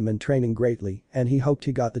helped him in training greatly and he hoped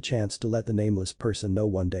he got the chance to let the nameless person know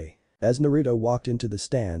one day. As Naruto walked into the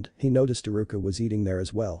stand, he noticed Iruka was eating there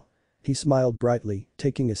as well. He smiled brightly,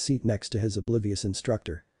 taking a seat next to his oblivious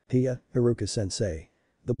instructor. Hiya, Haruka-sensei.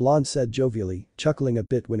 The blonde said jovially, chuckling a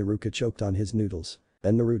bit when Haruka choked on his noodles.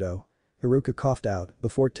 And Naruto. Haruka coughed out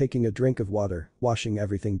before taking a drink of water, washing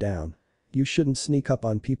everything down. You shouldn't sneak up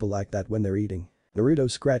on people like that when they're eating.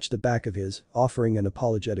 Naruto scratched the back of his, offering an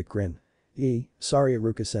apologetic grin. Sorry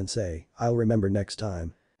Haruka-sensei, I'll remember next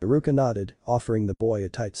time. Haruka nodded, offering the boy a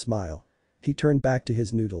tight smile. He turned back to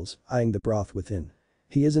his noodles, eyeing the broth within.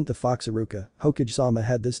 He isn't the fox Haruka, Hokage-sama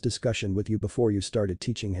had this discussion with you before you started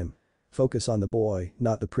teaching him. Focus on the boy,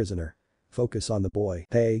 not the prisoner. Focus on the boy.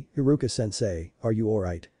 Hey, Haruka-sensei, are you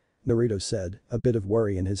alright? Naruto said, a bit of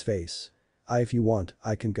worry in his face. If you want,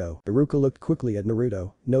 I can go. Haruka looked quickly at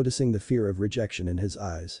Naruto, noticing the fear of rejection in his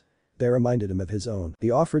eyes. They reminded him of his own.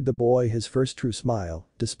 He offered the boy his first true smile,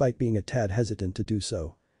 despite being a tad hesitant to do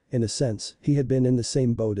so. In a sense, he had been in the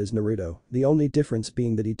same boat as Naruto, the only difference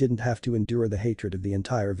being that he didn't have to endure the hatred of the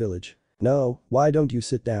entire village. No, why don't you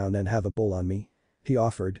sit down and have a bowl on me? He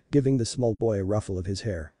offered, giving the small boy a ruffle of his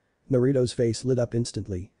hair. Naruto's face lit up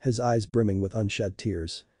instantly, his eyes brimming with unshed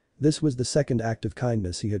tears. This was the second act of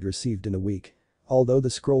kindness he had received in a week. Although the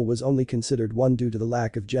scroll was only considered one due to the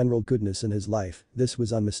lack of general goodness in his life, this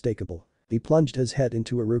was unmistakable. He plunged his head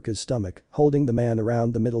into Haruka's stomach, holding the man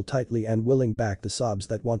around the middle tightly and willing back the sobs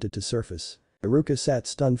that wanted to surface. Haruka sat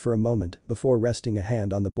stunned for a moment before resting a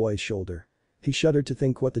hand on the boy's shoulder. He shuddered to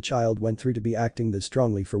think what the child went through to be acting this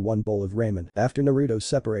strongly for one bowl of ramen. After Naruto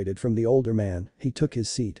separated from the older man, he took his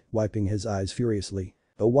seat, wiping his eyes furiously.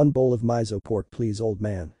 "Oh, one bowl of miso pork please old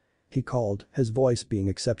man," he called, his voice being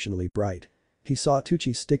exceptionally bright. He saw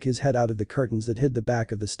Tucci stick his head out of the curtains that hid the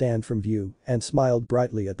back of the stand from view and smiled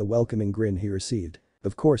brightly at the welcoming grin he received.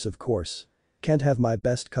 Of course. Can't have my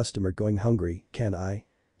best customer going hungry, can I?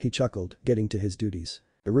 He chuckled, getting to his duties.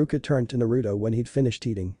 Haruka turned to Naruto when he'd finished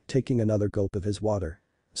eating, taking another gulp of his water.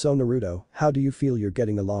 So Naruto, how do you feel you're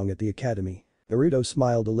getting along at the academy? Naruto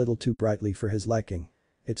smiled a little too brightly for his liking.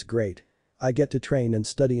 It's great. I get to train and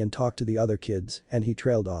study and talk to the other kids, and he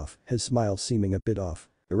trailed off, his smile seeming a bit off.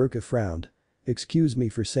 Haruka frowned. Excuse me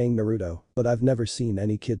for saying Naruto, but I've never seen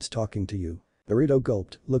any kids talking to you. Naruto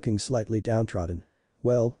gulped, looking slightly downtrodden.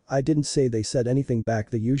 Well, I didn't say they said anything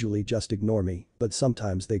back, they usually just ignore me, but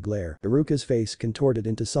sometimes they glare. Haruka's face contorted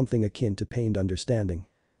into something akin to pained understanding.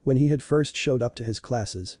 When he had first showed up to his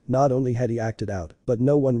classes, not only had he acted out, but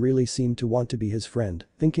no one really seemed to want to be his friend,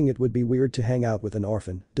 thinking it would be weird to hang out with an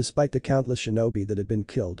orphan, despite the countless shinobi that had been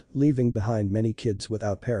killed, leaving behind many kids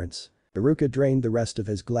without parents. Haruka drained the rest of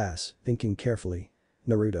his glass, thinking carefully.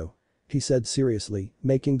 Naruto. He said seriously,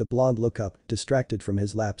 making the blonde look up, distracted from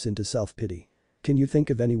his lapse into self-pity. Can you think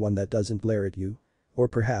of anyone that doesn't glare at you? Or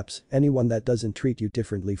perhaps, anyone that doesn't treat you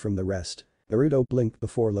differently from the rest? Naruto blinked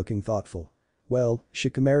before looking thoughtful. Well,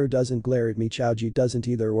 Shikamaru doesn't glare at me, Choji doesn't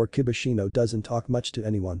either, or Kibashino doesn't talk much to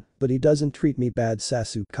anyone, but he doesn't treat me bad.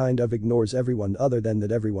 Sasuke kind of ignores everyone other than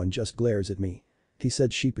that everyone just glares at me. He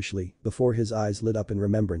said sheepishly, before his eyes lit up in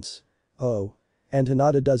remembrance. Oh. And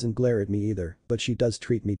Hinata doesn't glare at me either, but she does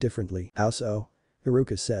treat me differently. How so?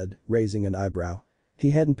 Haruka said, raising an eyebrow.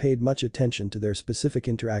 He hadn't paid much attention to their specific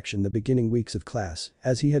interaction the beginning weeks of class,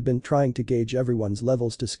 as he had been trying to gauge everyone's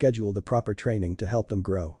levels to schedule the proper training to help them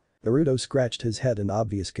grow. Naruto scratched his head in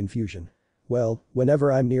obvious confusion. Well,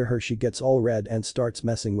 whenever I'm near her she gets all red and starts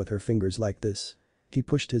messing with her fingers like this. He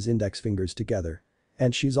pushed his index fingers together.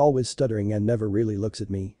 And she's always stuttering and never really looks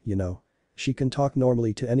at me, you know. She can talk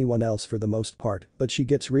normally to anyone else for the most part, but she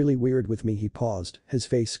gets really weird with me. He paused, his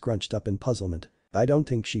face scrunched up in puzzlement. I don't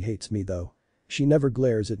think she hates me though. She never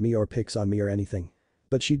glares at me or picks on me or anything.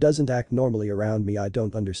 But she doesn't act normally around me. I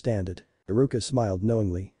don't understand it. Haruka smiled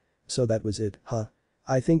knowingly. So that was it, huh?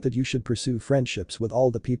 I think that you should pursue friendships with all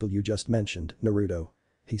the people you just mentioned, Naruto.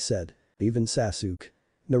 He said. Even Sasuke.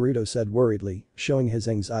 Naruto said worriedly, showing his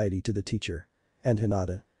anxiety to the teacher. And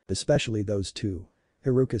Hinata. Especially those two.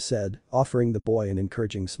 Haruka said, offering the boy an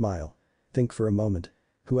encouraging smile. Think for a moment.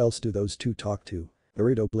 Who else do those two talk to?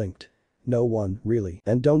 Naruto blinked. No one, really.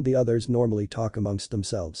 And don't the others normally talk amongst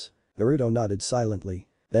themselves? Naruto nodded silently.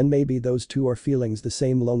 Then maybe those two are feeling the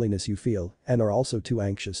same loneliness you feel and are also too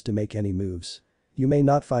anxious to make any moves. You may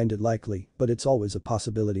not find it likely, but it's always a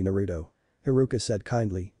possibility, Naruto. Haruka said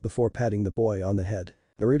kindly, before patting the boy on the head.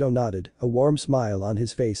 Naruto nodded, a warm smile on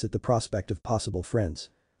his face at the prospect of possible friends.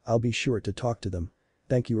 I'll be sure to talk to them.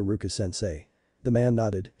 Thank you, Haruka-sensei. The man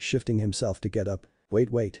nodded, shifting himself to get up.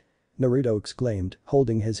 Wait. Naruto exclaimed,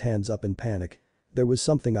 holding his hands up in panic. There was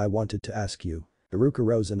something I wanted to ask you. Haruka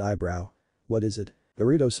rose an eyebrow. What is it?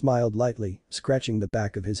 Naruto smiled lightly, scratching the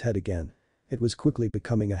back of his head again. It was quickly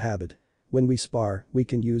becoming a habit. When we spar, we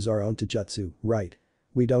can use our own taijutsu, right?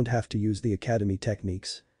 We don't have to use the academy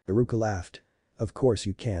techniques. Haruka laughed. Of course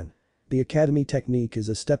you can. The academy technique is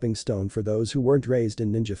a stepping stone for those who weren't raised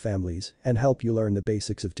in ninja families and help you learn the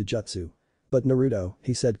basics of taijutsu. But Naruto,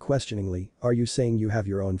 he said questioningly, are you saying you have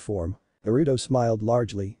your own form? Naruto smiled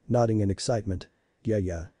largely, nodding in excitement.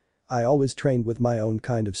 Yeah. I always trained with my own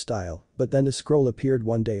kind of style, but then a scroll appeared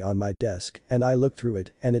one day on my desk and I looked through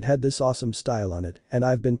it and it had this awesome style on it and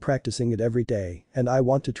I've been practicing it every day and I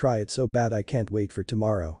want to try it so bad I can't wait for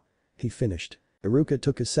tomorrow. He finished. Iruka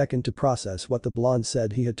took a second to process what the blonde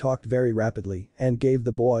said. He had talked very rapidly and gave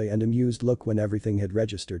the boy an amused look when everything had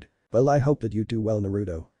registered. Well, I hope that you do well,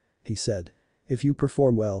 Naruto. He said. If you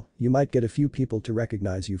perform well, you might get a few people to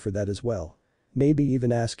recognize you for that as well. Maybe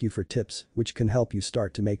even ask you for tips, which can help you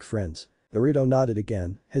start to make friends. Naruto nodded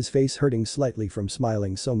again, his face hurting slightly from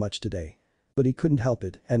smiling so much today. But he couldn't help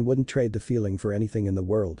it and wouldn't trade the feeling for anything in the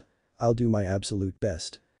world. I'll do my absolute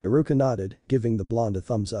best. Iruka nodded, giving the blonde a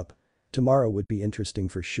thumbs up. Tomorrow would be interesting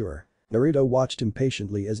for sure. Naruto watched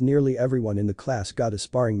impatiently as nearly everyone in the class got a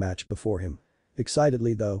sparring match before him.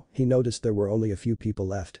 Excitedly though, he noticed there were only a few people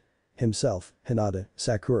left. Himself, Hinata,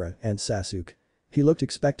 Sakura, and Sasuke. He looked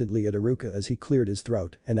expectantly at Iruka as he cleared his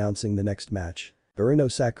throat, announcing the next match.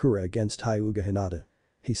 Naruto Sakura against Hyuga Hinata.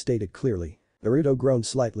 He stated clearly. Naruto groaned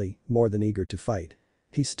slightly, more than eager to fight.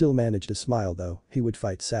 He still managed to smile though, he would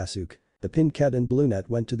fight Sasuke. The pink cat and blue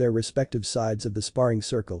net went to their respective sides of the sparring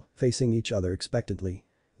circle, facing each other expectantly.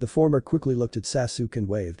 The former quickly looked at Sasuke and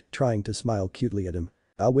waved, trying to smile cutely at him.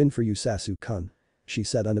 I'll win for you, Sasuke-kun. She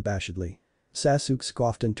said unabashedly. Sasuke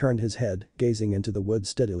scoffed and turned his head, gazing into the woods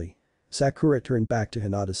steadily. Sakura turned back to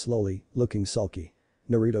Hinata slowly, looking sulky.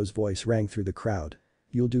 Naruto's voice rang through the crowd.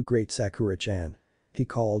 You'll do great, Sakura-chan. He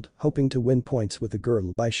called, hoping to win points with the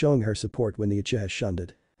girl by showing her support when the Uchiha shunned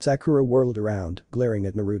it. Sakura whirled around, glaring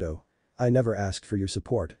at Naruto. I never asked for your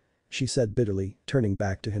support. She said bitterly, turning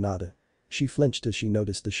back to Hinata. She flinched as she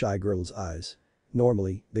noticed the shy girl's eyes.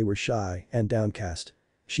 Normally, they were shy and downcast.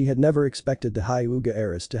 She had never expected the Hyuga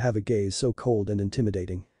heiress to have a gaze so cold and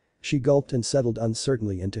intimidating. She gulped and settled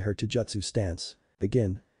uncertainly into her taijutsu stance.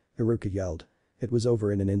 Begin. Iruka yelled. It was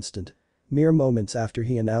over in an instant. Mere moments after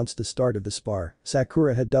he announced the start of the spar,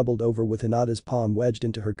 Sakura had doubled over with Hinata's palm wedged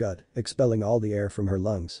into her gut, expelling all the air from her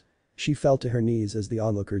lungs. She fell to her knees as the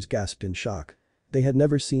onlookers gasped in shock. They had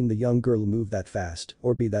never seen the young girl move that fast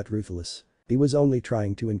or be that ruthless. He was only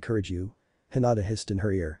trying to encourage you. Hinata hissed in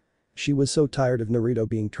her ear. She was so tired of Naruto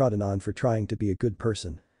being trodden on for trying to be a good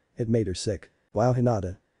person. It made her sick. Wow,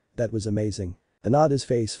 Hinata. That was amazing. Hinata's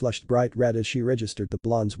face flushed bright red as she registered the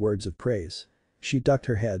blonde's words of praise. She ducked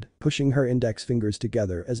her head, pushing her index fingers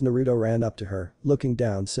together as Naruto ran up to her, looking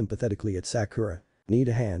down sympathetically at Sakura. Need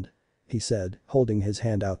a hand? He said, holding his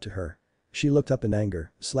hand out to her. She looked up in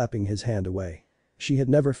anger, slapping his hand away. She had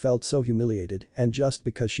never felt so humiliated and just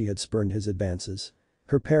because she had spurned his advances.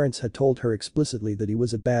 Her parents had told her explicitly that he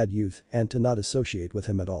was a bad youth and to not associate with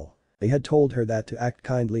him at all. They had told her that to act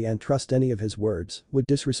kindly and trust any of his words would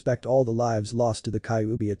disrespect all the lives lost to the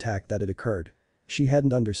Kyuubi attack that had occurred. She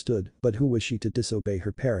hadn't understood, but who was she to disobey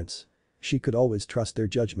her parents? She could always trust their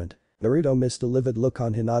judgment. Naruto missed the livid look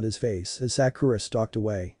on Hinata's face as Sakura stalked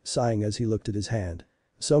away, sighing as he looked at his hand.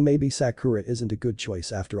 So maybe Sakura isn't a good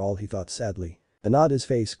choice after all, he thought sadly. Hinata's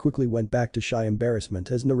face quickly went back to shy embarrassment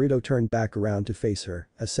as Naruto turned back around to face her,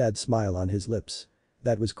 a sad smile on his lips.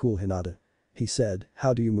 That was cool, Hinata. He said,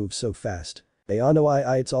 how do you move so fast?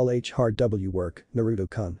 Ayano it's all hard W work,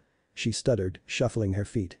 Naruto-kun. She stuttered, shuffling her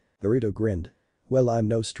feet. Naruto grinned. Well, I'm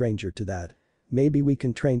no stranger to that. Maybe we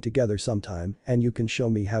can train together sometime and you can show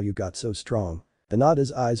me how you got so strong.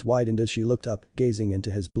 Hinata's eyes widened as she looked up, gazing into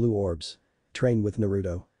his blue orbs. Train with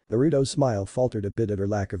Naruto. Naruto's smile faltered a bit at her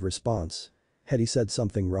lack of response. Had he said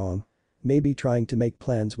something wrong? Maybe trying to make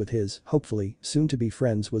plans with his, hopefully, soon-to-be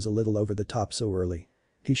friends was a little over the top so early.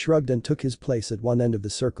 He shrugged and took his place at one end of the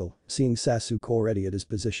circle, seeing Sasuke already at his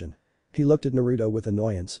position. He looked at Naruto with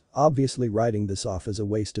annoyance, obviously writing this off as a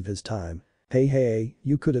waste of his time. Hey,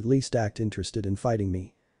 you could at least act interested in fighting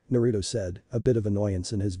me. Naruto said, a bit of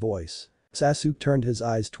annoyance in his voice. Sasuke turned his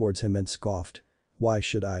eyes towards him and scoffed. Why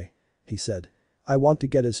should I? He said. I want to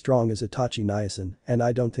get as strong as Itachi Nyasan and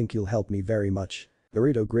I don't think you'll help me very much.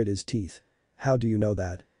 Naruto grit his teeth. How do you know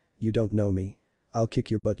that? You don't know me. I'll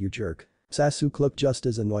kick your butt, you jerk. Sasuke looked just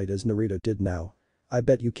as annoyed as Naruto did now. I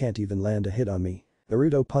bet you can't even land a hit on me.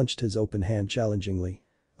 Naruto punched his open hand challengingly.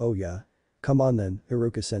 Oh yeah? Come on then,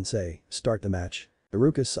 Iruka-sensei, start the match.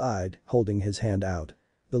 Iruka sighed, holding his hand out.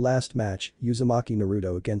 The last match, Uzumaki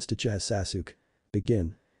Naruto against Uchiha Sasuke.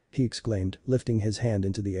 Begin. He exclaimed, lifting his hand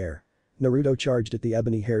into the air. Naruto charged at the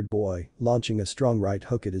ebony-haired boy, launching a strong right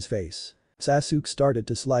hook at his face. Sasuke started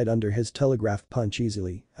to slide under his telegraphed punch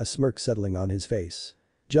easily, a smirk settling on his face.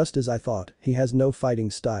 Just as I thought, he has no fighting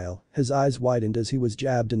style. His eyes widened as he was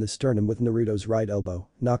jabbed in the sternum with Naruto's right elbow,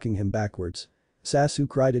 knocking him backwards.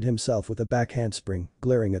 Sasuke righted himself with a back handspring,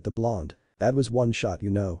 glaring at the blonde. That was one shot, you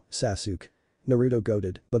know, Sasuke. Naruto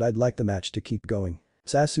goaded, but I'd like the match to keep going.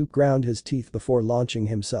 Sasuke ground his teeth before launching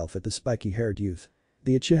himself at the spiky-haired youth.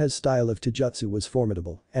 The Uchiha's style of taijutsu was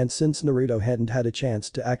formidable, and since Naruto hadn't had a chance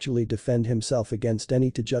to actually defend himself against any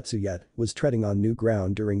taijutsu yet, was treading on new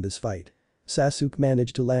ground during this fight. Sasuke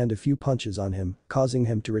managed to land a few punches on him, causing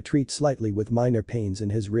him to retreat slightly with minor pains in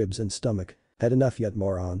his ribs and stomach. Had enough yet,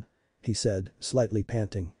 moron? He said, slightly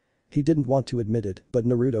panting. He didn't want to admit it, but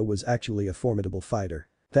Naruto was actually a formidable fighter.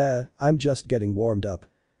 I'm just getting warmed up,"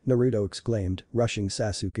 Naruto exclaimed, rushing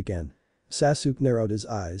Sasuke again. Sasuke narrowed his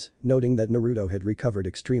eyes, noting that Naruto had recovered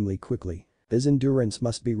extremely quickly. His endurance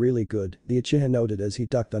must be really good, the Uchiha noted as he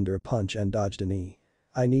ducked under a punch and dodged a knee.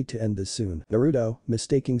 "I need to end this soon." Naruto,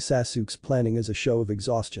 mistaking Sasuke's planning as a show of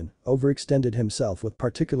exhaustion, overextended himself with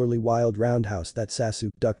particularly wild roundhouse that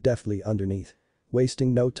Sasuke ducked deftly underneath.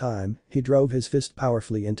 Wasting no time, he drove his fist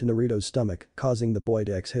powerfully into Naruto's stomach, causing the boy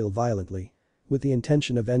to exhale violently. With the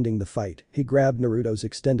intention of ending the fight, he grabbed Naruto's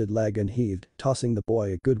extended leg and heaved, tossing the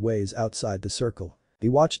boy a good ways outside the circle. He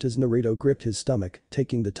watched as Naruto gripped his stomach,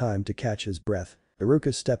 taking the time to catch his breath.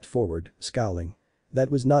 Iruka stepped forward, scowling. "That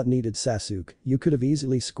was not needed, Sasuke. You could have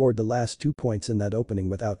easily scored the last 2 points in that opening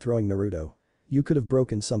without throwing Naruto. You could have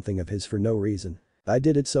broken something of his for no reason. I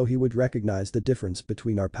did it so he would recognize the difference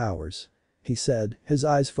between our powers," he said, his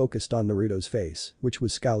eyes focused on Naruto's face, which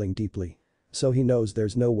was scowling deeply. "So he knows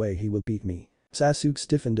there's no way he will beat me." Sasuke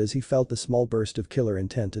stiffened as he felt the small burst of killer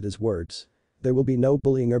intent at his words. "There will be no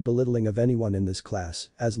bullying or belittling of anyone in this class,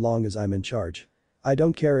 as long as I'm in charge. I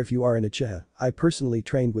don't care if you are an Uchiha, I personally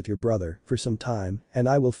trained with your brother for some time, and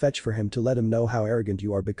I will fetch for him to let him know how arrogant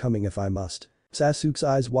you are becoming if I must." Sasuke's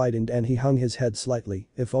eyes widened and he hung his head slightly,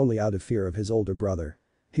 if only out of fear of his older brother.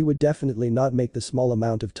 He would definitely not make the small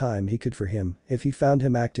amount of time he could for him if he found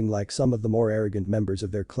him acting like some of the more arrogant members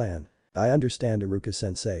of their clan. "I understand,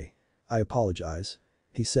 Iruka-sensei. I apologize,"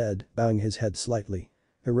 he said, bowing his head slightly.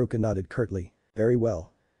 Iruka nodded curtly. "Very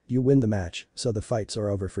well. You win the match, so the fights are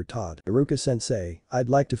over for Todd." "Iruka-sensei, I'd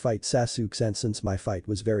like to fight Sasuke-san since my fight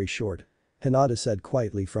was very short," Hinata said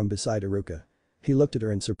quietly from beside Iruka. He looked at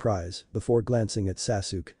her in surprise, before glancing at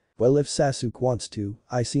Sasuke. "Well, if Sasuke wants to,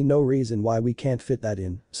 I see no reason why we can't fit that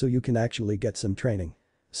in, so you can actually get some training."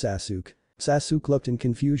 "Sasuke." Sasuke looked in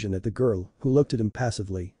confusion at the girl, who looked at him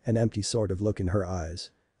passively, an empty sort of look in her eyes.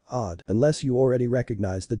 "Odd, unless you already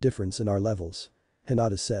recognize the difference in our levels,"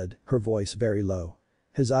 Hinata said, her voice very low.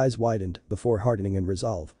 His eyes widened, before hardening in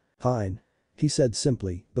resolve. "Fine," he said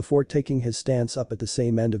simply, before taking his stance up at the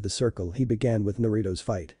same end of the circle he began with Naruto's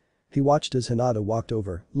fight. He watched as Hinata walked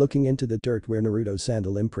over, looking into the dirt where Naruto's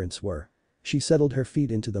sandal imprints were. She settled her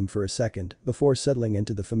feet into them for a second, before settling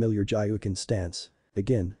into the familiar Gyuukin stance.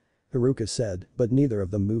 "Begin," Iruka said, but neither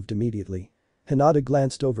of them moved immediately. Hinata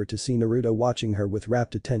glanced over to see Naruto watching her with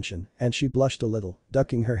rapt attention, and she blushed a little,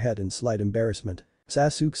 ducking her head in slight embarrassment.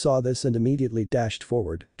 Sasuke saw this and immediately dashed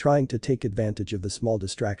forward, trying to take advantage of the small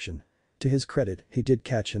distraction. To his credit, he did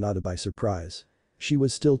catch Hinata by surprise. She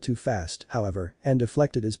was still too fast, however, and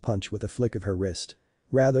deflected his punch with a flick of her wrist.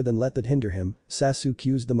 Rather than let that hinder him, Sasuke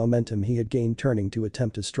used the momentum he had gained turning to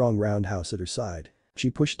attempt a strong roundhouse at her side. She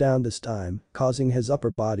pushed down this time, causing his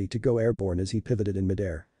upper body to go airborne as he pivoted in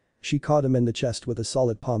midair. She caught him in the chest with a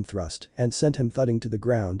solid palm thrust and sent him thudding to the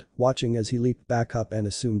ground, watching as he leaped back up and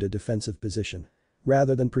assumed a defensive position.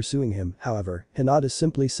 Rather than pursuing him, however, Hinata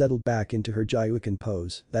simply settled back into her Gyuukin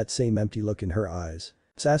pose, that same empty look in her eyes.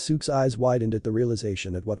 Sasuke's eyes widened at the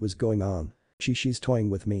realization at what was going on. She's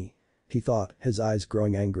toying with me," he thought, his eyes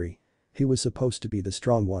growing angry. He was supposed to be the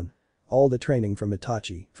strong one. All the training from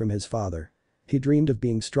Itachi, from his father. He dreamed of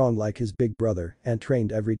being strong like his big brother and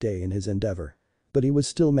trained every day in his endeavor. But he was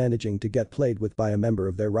still managing to get played with by a member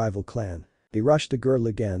of their rival clan. He rushed the girl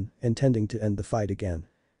again, intending to end the fight again.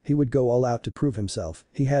 He would go all out to prove himself,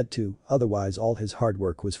 he had to, otherwise all his hard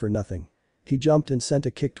work was for nothing. He jumped and sent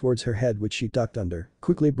a kick towards her head which she ducked under,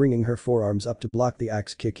 quickly bringing her forearms up to block the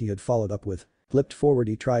axe kick he had followed up with. Flipped forward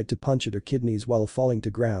he tried to punch at her kidneys while falling to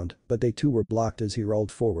ground, but they too were blocked as he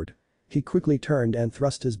rolled forward. He quickly turned and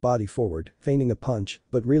thrust his body forward, feigning a punch,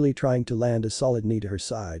 but really trying to land a solid knee to her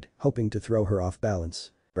side, hoping to throw her off balance.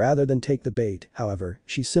 Rather than take the bait, however,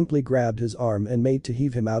 she simply grabbed his arm and made to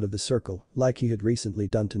heave him out of the circle, like he had recently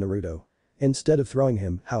done to Naruto. Instead of throwing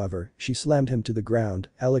him, however, she slammed him to the ground,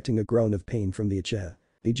 elicting a groan of pain from the Uchiha.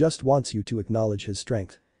 "He just wants you to acknowledge his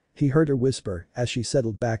strength," he heard her whisper as she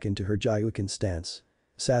settled back into her Gyuukin stance.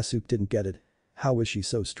 Sasuke didn't get it. How was she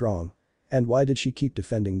so strong? And why did she keep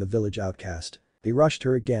defending the village outcast? He rushed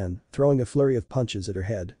her again, throwing a flurry of punches at her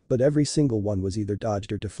head, but every single one was either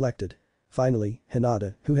dodged or deflected. Finally,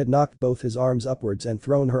 Hinata, who had knocked both his arms upwards and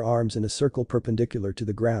thrown her arms in a circle perpendicular to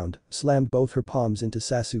the ground, slammed both her palms into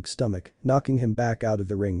Sasuke's stomach, knocking him back out of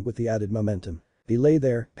the ring with the added momentum. He lay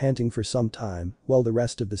there, panting for some time, while the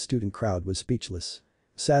rest of the student crowd was speechless.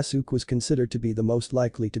 Sasuke was considered to be the most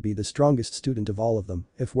likely to be the strongest student of all of them,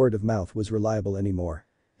 if word of mouth was reliable anymore.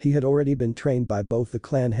 He had already been trained by both the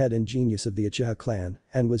clan head and genius of the Uchiha clan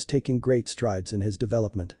and was taking great strides in his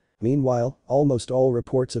development. Meanwhile, almost all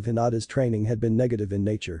reports of Hinata's training had been negative in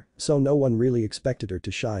nature, so no one really expected her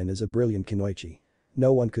to shine as a brilliant kunoichi.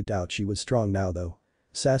 No one could doubt she was strong now though.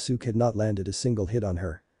 Sasuke had not landed a single hit on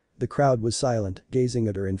her. The crowd was silent, gazing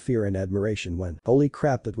at her in fear and admiration when, holy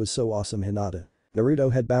crap, that was so awesome. Hinata.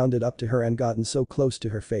 Naruto had bounded up to her and gotten so close to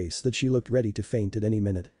her face that she looked ready to faint at any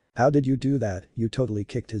minute. How did you do that? You totally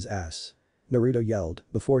kicked his ass. Naruto yelled,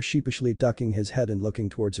 before sheepishly ducking his head and looking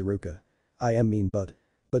towards Iruka. I am mean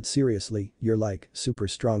but seriously, you're like, super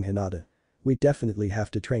strong. Hinata. We definitely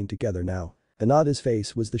have to train together now. Hinata's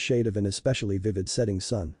face was the shade of an especially vivid setting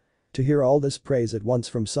sun. To hear all this praise at once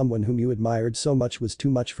from someone whom you admired so much was too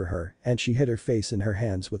much for her, and she hid her face in her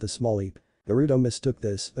hands with a small heap. Naruto mistook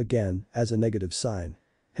this, again, as a negative sign.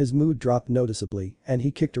 His mood dropped noticeably, and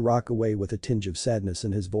he kicked a rock away with a tinge of sadness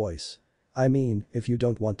in his voice. I mean, if you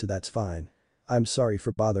don't want to, that's fine. I'm sorry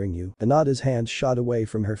for bothering you. Hinata's hands shot away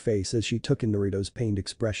from her face as she took in Naruto's pained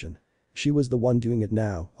expression. She was the one doing it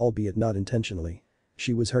now, albeit not intentionally.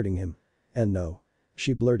 She was hurting him. And no.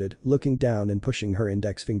 She blurted, looking down and pushing her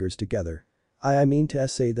index fingers together. I mean to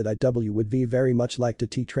say that I would be very much like to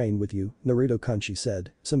train with you, Naruto-kun, she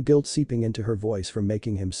said, some guilt seeping into her voice from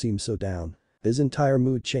making him seem so down. His entire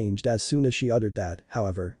mood changed as soon as she uttered that,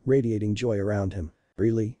 however, radiating joy around him.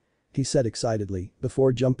 Really? He said excitedly,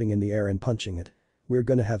 before jumping in the air and punching it. We're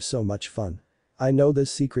gonna have so much fun. I know this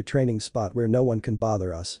secret training spot where no one can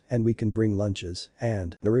bother us, and we can bring lunches,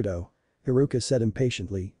 and Naruto. Iruka said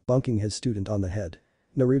impatiently, bunking his student on the head.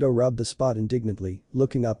 Naruto rubbed the spot indignantly,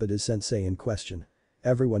 looking up at his sensei in question.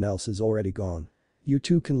 Everyone else is already gone. You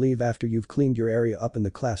two can leave after you've cleaned your area up in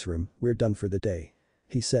the classroom, we're done for the day.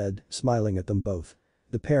 He said, smiling at them both.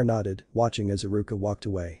 The pair nodded, watching as Iruka walked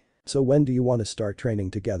away. So when do you want to start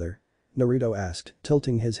training together? Naruto asked,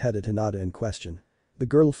 tilting his head at Hinata in question. The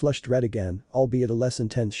girl flushed red again, albeit a less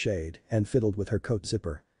intense shade, and fiddled with her coat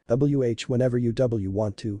zipper. Whenever you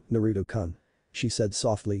want to, Naruto-kun. She said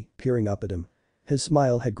softly, peering up at him. His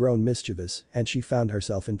smile had grown mischievous, and she found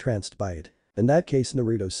herself entranced by it. In that case,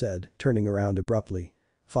 Naruto said, turning around abruptly.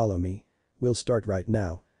 Follow me. We'll start right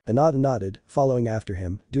now. Hinata nodded, following after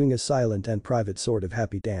him, doing a silent and private sort of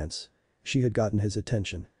happy dance. She had gotten his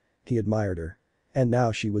attention. He admired her. And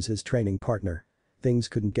now she was his training partner. Things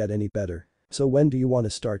couldn't get any better. So when do you want to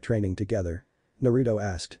start training together? Naruto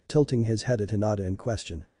asked, tilting his head at Hinata in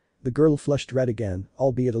question. The girl flushed red again,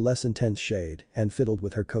 albeit a less intense shade, and fiddled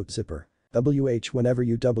with her coat zipper. Whenever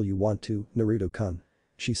you want to, Naruto-kun.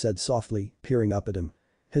 She said softly, peering up at him.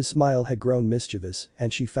 His smile had grown mischievous,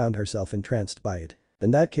 and she found herself entranced by it.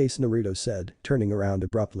 In that case, Naruto said, turning around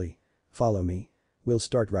abruptly. Follow me. We'll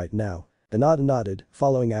start right now. Hinata nodded,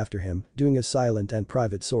 following after him, doing a silent and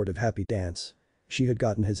private sort of happy dance. She had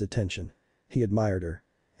gotten his attention. He admired her.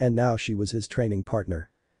 And now she was his training partner.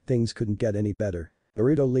 Things couldn't get any better.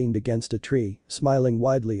 Naruto leaned against a tree, smiling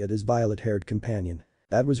widely at his violet-haired companion.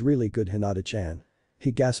 That was really good, Hinata-chan.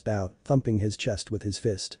 He gasped out, thumping his chest with his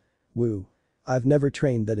fist. Woo. I've never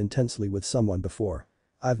trained that intensely with someone before.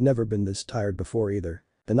 I've never been this tired before either.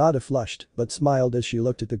 Hinata flushed, but smiled as she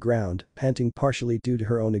looked at the ground, panting partially due to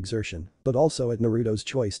her own exertion, but also at Naruto's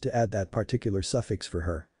choice to add that particular suffix for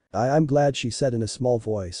her. I'm glad, she said in a small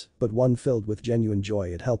voice, but one filled with genuine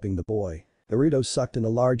joy at helping the boy. Naruto sucked in a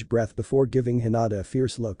large breath before giving Hinata a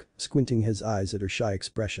fierce look, squinting his eyes at her shy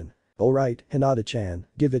expression. Alright, Hinata-chan,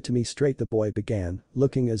 give it to me straight, the boy began,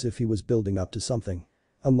 looking as if he was building up to something.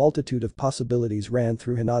 A multitude of possibilities ran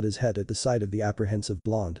through Hinata's head at the sight of the apprehensive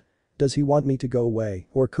blonde. Does he want me to go away,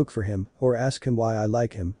 or cook for him, or ask him why I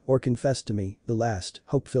like him, or confess to me? The last,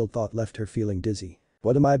 hope-filled thought left her feeling dizzy.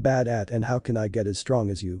 What am I bad at and how can I get as strong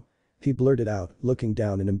as you? He blurted out, looking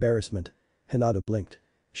down in embarrassment. Hinata blinked.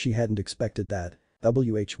 She hadn't expected that.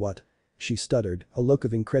 What? She stuttered, a look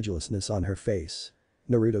of incredulousness on her face.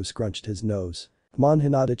 Naruto scrunched his nose. Come on,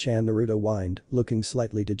 Hinata-chan, Naruto whined, looking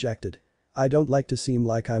slightly dejected. I don't like to seem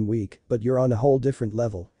like I'm weak, but you're on a whole different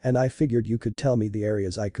level, and I figured you could tell me the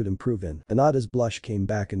areas I could improve in. Hinata's blush came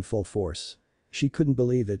back in full force. She couldn't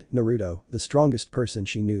believe it, Naruto, the strongest person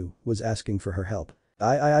she knew, was asking for her help.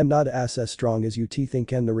 I'm not as strong as you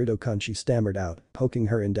think, and Naruto-kun, she stammered out, poking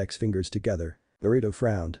her index fingers together. Naruto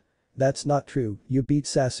frowned. That's not true, you beat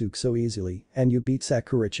Sasuke so easily, and you beat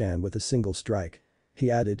Sakura-chan with a single strike. He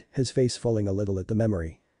added, his face falling a little at the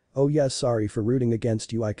memory. Oh yeah, sorry for rooting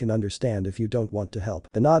against you, I can understand if you don't want to help.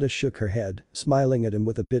 Hinata shook her head, smiling at him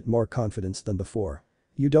with a bit more confidence than before.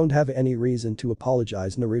 You don't have any reason to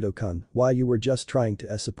apologize, Naruto-kun, why you were just trying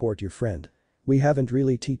to support your friend. We haven't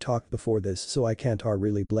really talked before this, so I can't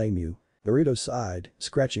really blame you. Naruto sighed,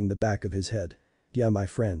 scratching the back of his head. Yeah, my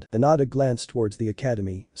friend. Hinata glanced towards the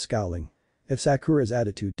academy, scowling. If Sakura's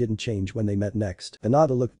attitude didn't change when they met next,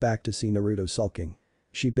 Hinata looked back to see Naruto sulking.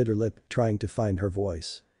 She bit her lip, trying to find her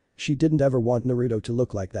voice. She didn't ever want Naruto to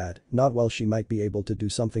look like that, not while she might be able to do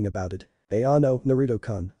something about it. No,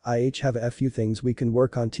 Naruto-kun, I have a few things we can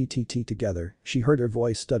work on together. She heard her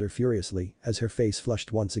voice stutter furiously as her face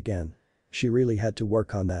flushed once again. She really had to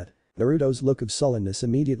work on that. Naruto's look of sullenness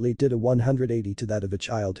immediately did a 180 to that of a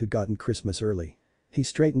child who'd gotten Christmas early. He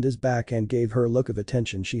straightened his back and gave her a look of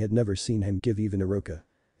attention she had never seen him give even Iruka.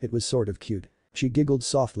 It was sort of cute. She giggled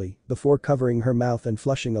softly before covering her mouth and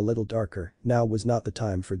flushing a little darker. Now was not the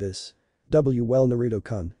time for this. Well,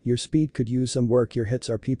 Naruto-kun, your speed could use some work, your hits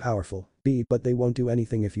are powerful, but they won't do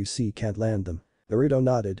anything if you can't land them. Naruto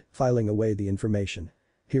nodded, filing away the information.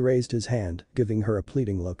 He raised his hand, giving her a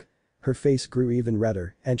pleading look. Her face grew even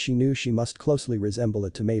redder and she knew she must closely resemble a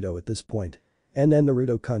tomato at this point. And then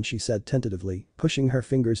Naruto-kun, she said tentatively, pushing her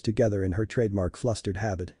fingers together in her trademark flustered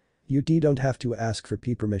habit. You don't have to ask for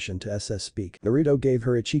permission to speak. Naruto gave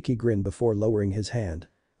her a cheeky grin before lowering his hand.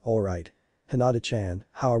 Alright. Hinata-chan,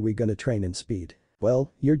 how are we gonna train in speed?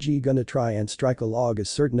 Well, you're gonna try and strike a log a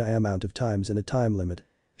certain amount of times in a time limit.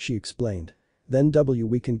 She explained. Then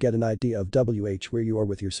we can get an idea of where you are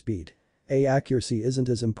with your speed. Accuracy isn't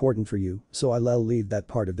as important for you, so I'll leave that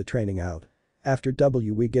part of the training out. After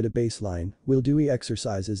we get a baseline, we'll do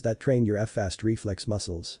exercises that train your fast reflex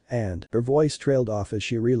muscles, and her voice trailed off as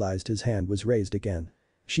she realized his hand was raised again.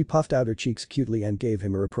 She puffed out her cheeks cutely and gave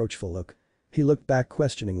him a reproachful look. He looked back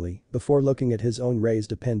questioningly before looking at his own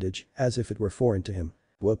raised appendage as if it were foreign to him.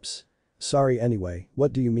 Whoops. Sorry anyway,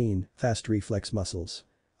 what do you mean, fast reflex muscles?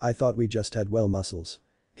 I thought we just had muscles.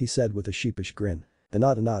 He said with a sheepish grin.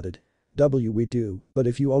 Hinata nodded. We do, but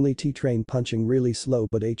if you only train punching really slow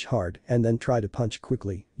but hard and then try to punch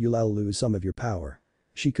quickly, you'll lose some of your power.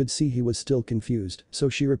 She could see he was still confused, so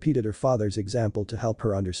she repeated her father's example to help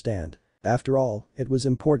her understand. After all, it was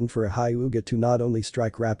important for a Hyuga to not only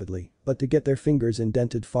strike rapidly, but to get their fingers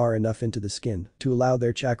indented far enough into the skin to allow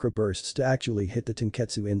their chakra bursts to actually hit the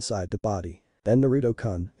tenketsu inside the body. Then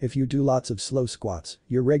Naruto-kun, if you do lots of slow squats,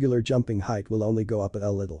 your regular jumping height will only go up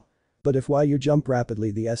a little. But if while you jump rapidly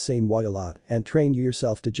the same way a lot and train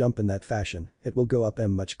yourself to jump in that fashion, it will go up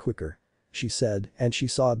much quicker. She said, and she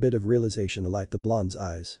saw a bit of realization alight the blonde's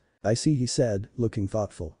eyes. I see, he said, looking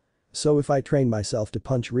thoughtful. So if I train myself to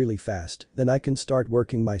punch really fast, then I can start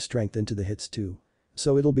working my strength into the hits too.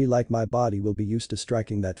 So it'll be like my body will be used to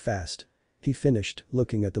striking that fast. He finished,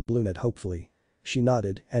 looking at the brunette hopefully. She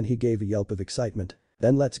nodded and he gave a yelp of excitement.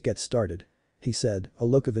 Then let's get started. He said, a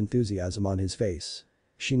look of enthusiasm on his face.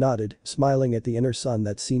 She nodded, smiling at the inner sun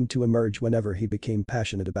that seemed to emerge whenever he became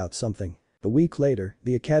passionate about something. A week later,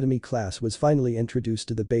 the academy class was finally introduced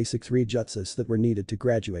to the basic 3 jutsus that were needed to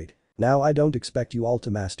graduate. Now I don't expect you all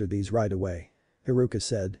to master these right away. Iruka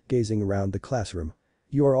said, gazing around the classroom.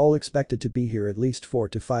 You are all expected to be here at least 4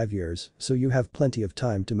 to 5 years, so you have plenty of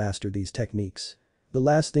time to master these techniques. The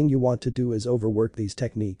last thing you want to do is overwork these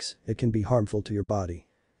techniques, it can be harmful to your body.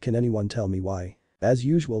 Can anyone tell me why? As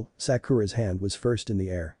usual, Sakura's hand was first in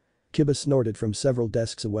the air. Kiba snorted from several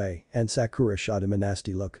desks away and Sakura shot him a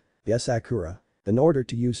nasty look. Yes, Sakura. In order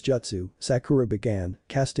to use jutsu, Sakura began,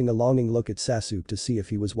 casting a longing look at Sasuke to see if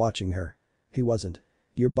he was watching her. He wasn't.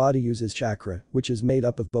 Your body uses chakra, which is made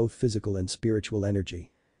up of both physical and spiritual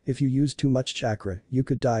energy. If you use too much chakra, you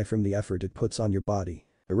could die from the effort it puts on your body.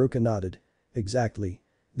 Iruka nodded. Exactly.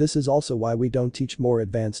 This is also why we don't teach more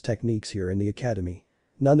advanced techniques here in the academy.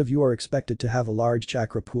 None of you are expected to have a large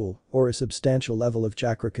chakra pool or a substantial level of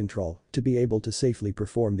chakra control to be able to safely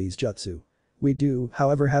perform these jutsu. We do,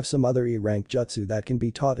 however, have some other E-rank jutsu that can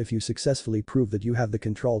be taught if you successfully prove that you have the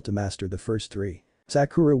control to master the first 3.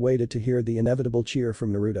 Sakura waited to hear the inevitable cheer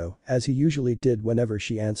from Naruto, as he usually did whenever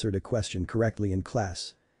she answered a question correctly in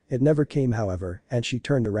class. It never came, however, and she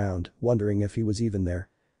turned around, wondering if he was even there.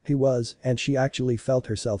 He was, and she actually felt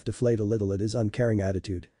herself deflate a little at his uncaring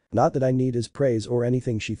attitude. Not that I need his praise or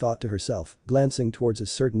anything, she thought to herself, glancing towards a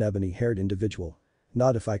certain ebony-haired individual.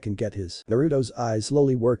 Not if I can get his. Naruto's eyes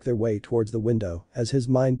slowly worked their way towards the window as his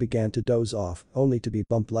mind began to doze off, only to be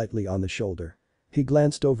bumped lightly on the shoulder. He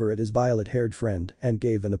glanced over at his violet-haired friend and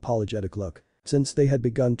gave an apologetic look. Since they had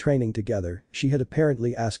begun training together, she had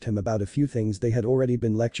apparently asked him about a few things they had already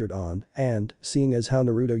been lectured on and, seeing as how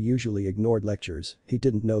Naruto usually ignored lectures, he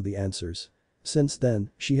didn't know the answers. Since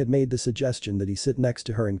then, she had made the suggestion that he sit next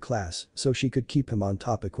to her in class so she could keep him on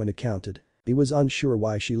topic when it counted. He was unsure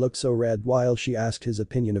why she looked so red while she asked his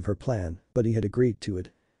opinion of her plan, but he had agreed to it.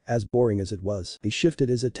 As boring as it was, he shifted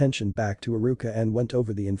his attention back to Iruka and went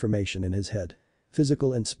over the information in his head.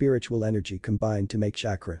 Physical and spiritual energy combined to make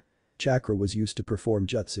chakra. Chakra was used to perform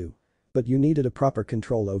jutsu. But you needed a proper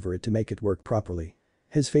control over it to make it work properly.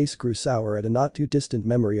 His face grew sour at a not too distant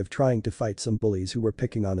memory of trying to fight some bullies who were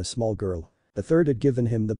picking on a small girl. The third had given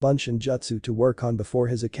him the bunshin jutsu to work on before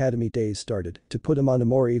his academy days started, to put him on a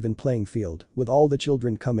more even playing field, with all the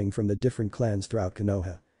children coming from the different clans throughout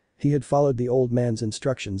Konoha. He had followed the old man's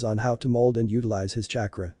instructions on how to mold and utilize his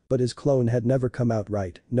chakra, but his clone had never come out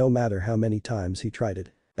right, no matter how many times he tried it.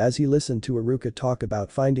 As he listened to Iruka talk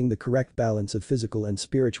about finding the correct balance of physical and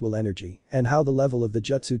spiritual energy, and how the level of the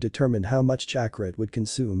jutsu determined how much chakra it would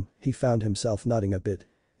consume, he found himself nodding a bit.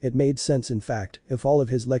 It made sense in fact, if all of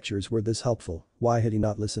his lectures were this helpful, why had he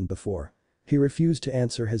not listened before? He refused to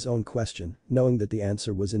answer his own question, knowing that the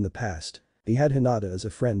answer was in the past. He had Hinata as a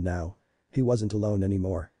friend now. He wasn't alone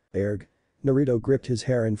anymore. Erg. Naruto gripped his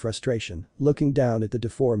hair in frustration, looking down at the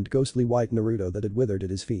deformed ghostly white Naruto that had withered at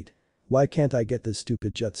his feet. Why can't I get this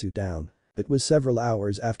stupid jutsu down? It was several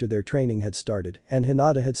hours after their training had started and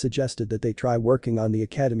Hinata had suggested that they try working on the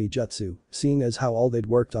academy jutsu, seeing as how all they'd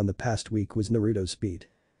worked on the past week was Naruto's speed.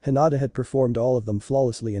 Hinata had performed all of them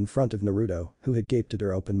flawlessly in front of Naruto, who had gaped at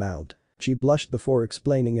her open-mouthed. She blushed before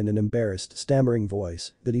explaining in an embarrassed, stammering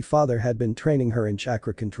voice that her father had been training her in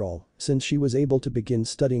chakra control since she was able to begin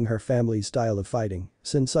studying her family's style of fighting,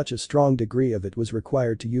 since such a strong degree of it was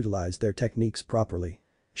required to utilize their techniques properly.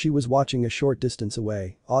 She was watching a short distance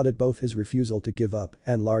away, awed at both his refusal to give up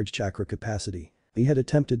and large chakra capacity. He had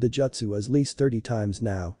attempted the jutsu at least 30 times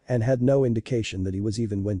now and had no indication that he was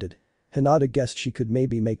even winded. Hinata guessed she could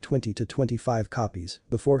maybe make 20 to 25 copies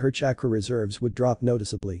before her chakra reserves would drop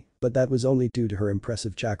noticeably, but that was only due to her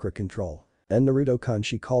impressive chakra control. Then Naruto-kun,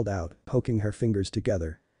 she called out, poking her fingers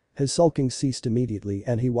together. His sulking ceased immediately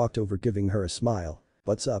and he walked over giving her a smile.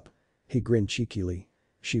 "What's up?" He grinned cheekily.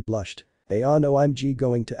 She blushed. "No, I'm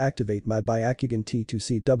going to activate my Byakugan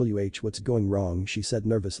T2CWH. What's going wrong?" she said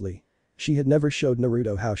nervously. She had never showed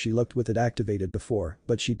Naruto how she looked with it activated before,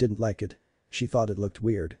 but she didn't like it. She thought it looked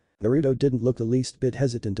weird. Naruto didn't look the least bit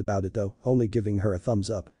hesitant about it though, only giving her a thumbs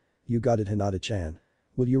up. "You got it, Hinata-chan.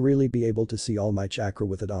 Will you really be able to see all my chakra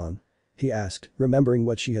with it on?" he asked, remembering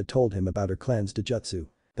what she had told him about her clan's Dojutsu.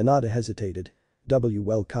 Hinata hesitated.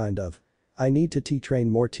 Well, kind of. I need to T-train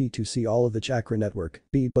more T to see all of the chakra network,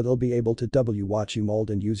 but I'll be able to watch you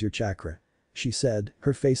mold and use your chakra," she said,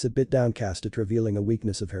 her face a bit downcast at revealing a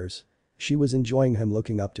weakness of hers. She was enjoying him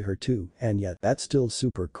looking up to her too, and yet, "That's still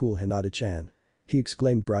super cool, Hinata-chan," he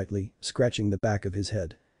exclaimed brightly, scratching the back of his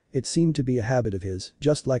head. It seemed to be a habit of his,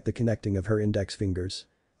 just like the connecting of her index fingers.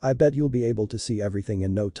 "I bet you'll be able to see everything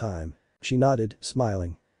in no time." She nodded,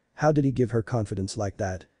 smiling. How did he give her confidence like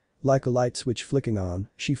that? Like a light switch flicking on,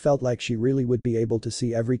 she felt like she really would be able to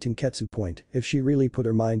see every Tenketsu point if she really put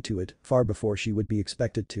her mind to it, far before she would be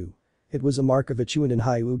expected to. It was a mark of a Chunin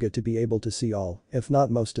Hyuga to be able to see all, if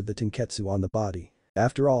not most of the Tenketsu on the body.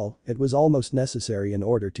 After all, it was almost necessary in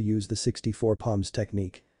order to use the 64 palms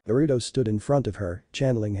technique. Naruto stood in front of her,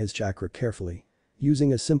 channeling his chakra carefully.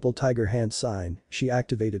 Using a simple tiger hand sign, she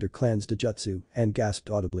activated her clan's Dojutsu and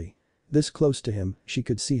gasped audibly. This close to him, she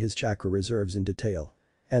could see his chakra reserves in detail.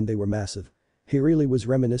 And they were massive. He really was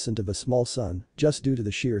reminiscent of a small sun, just due to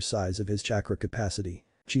the sheer size of his chakra capacity.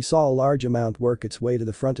 She saw a large amount work its way to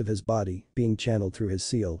the front of his body, being channeled through his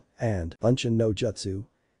seal, and "Bunshin no Jutsu,"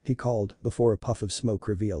 he called, before a puff of smoke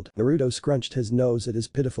revealed. Naruto scrunched his nose at his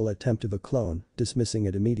pitiful attempt of a clone, dismissing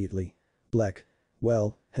it immediately. "Blek.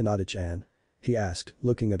 Well, Hinata-chan?" he asked,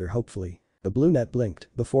 looking at her hopefully. The blue net blinked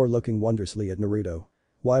before looking wondrously at Naruto.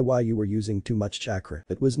 Why you were using too much chakra?"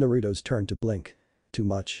 It was Naruto's turn to blink. "Too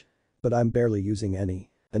much? But I'm barely using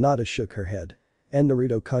any." Hinata shook her head. "And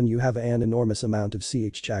Naruto-kun, you have an enormous amount of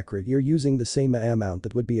CH chakra. You're using the same amount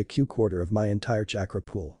that would be a Q-quarter of my entire chakra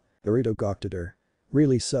pool." Naruto gawked at her.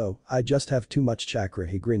 "Really so, I just have too much chakra,"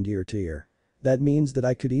 he grinned ear to ear. "That means that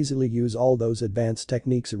I could easily use all those advanced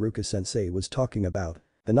techniques Iruka-sensei was talking about."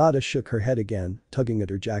 Hinata shook her head again, tugging at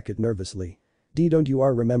her jacket nervously. Don't you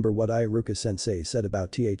remember what Iruka-sensei said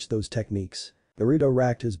about those techniques?" Naruto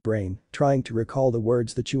racked his brain, trying to recall the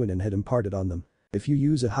words the Chunin had imparted on them. "If you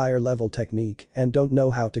use a higher level technique and don't know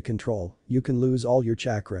how to control, you can lose all your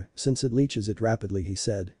chakra since it leaches it rapidly," he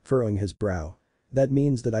said, furrowing his brow. "That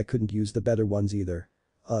means that I couldn't use the better ones either."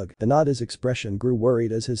 Ugh. Hinata's expression grew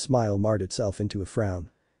worried as his smile marred itself into a frown.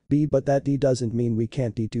 But that doesn't mean we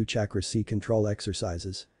can't do chakra C control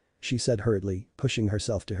exercises. She said hurriedly, pushing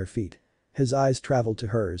herself to her feet. His eyes traveled to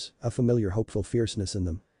hers, a familiar hopeful fierceness in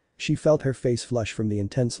them. She felt her face flush from the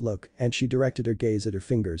intense look and she directed her gaze at her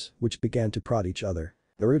fingers, which began to prod each other.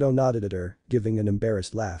 Naruto nodded at her, giving an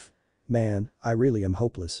embarrassed laugh. Man, I really am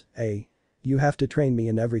hopeless, eh? You have to train me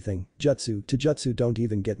in everything, jutsu to jutsu, don't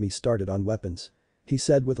even get me started on weapons. He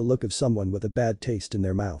said with a look of someone with a bad taste in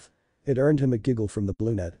their mouth. It earned him a giggle from the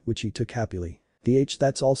brunette, which he took happily.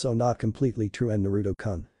 That's also not completely true and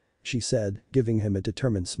Naruto-kun. She said, giving him a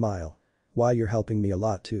determined smile. Why, you're helping me a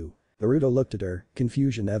lot too. Naruto looked at her,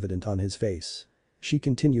 confusion evident on his face. She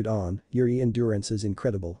continued on, your endurance is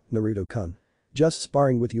incredible, Naruto-kun. Just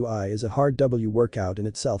sparring with you is a hard workout in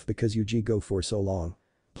itself because you go for so long.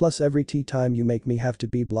 Plus every time you make me have to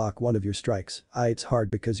block one of your strikes, it's hard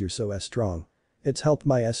because you're so strong. It's helped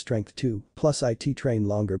my strength too, plus I train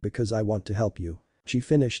longer because I want to help you. She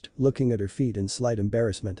finished, looking at her feet in slight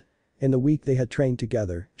embarrassment. In the week they had trained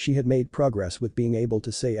together, she had made progress with being able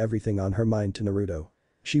to say everything on her mind to Naruto.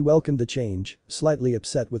 She welcomed the change, slightly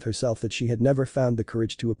upset with herself that she had never found the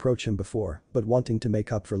courage to approach him before, but wanting to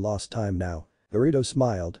make up for lost time now. Naruto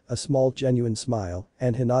smiled, a small genuine smile,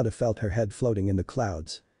 and Hinata felt her head floating in the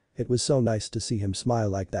clouds. It was so nice to see him smile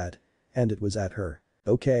like that. And it was at her.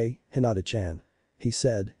 Okay, Hinata-chan. He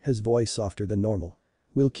said, his voice softer than normal.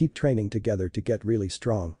 We'll keep training together to get really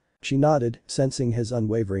strong. She nodded, sensing his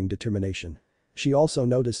unwavering determination. She also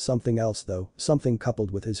noticed something else though, something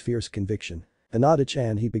coupled with his fierce conviction.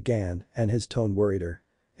 Hinata-chan, he began, and his tone worried her.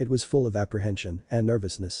 It was full of apprehension and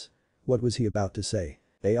nervousness. What was he about to say?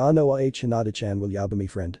 Ano Hinata-chan will yabu me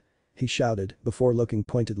friend? He shouted, before looking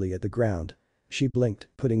pointedly at the ground. She blinked,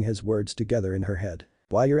 putting his words together in her head.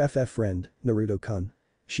 Why your friend, Naruto-kun?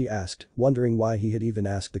 She asked, wondering why he had even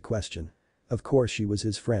asked the question. Of course she was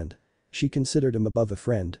his friend. She considered him above a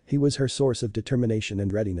friend, he was her source of determination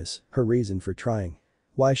and readiness, her reason for trying.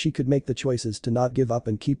 Why she could make the choices to not give up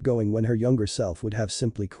and keep going when her younger self would have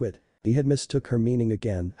simply quit. He had mistook her meaning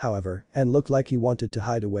again, however, and looked like he wanted to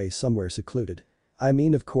hide away somewhere secluded. I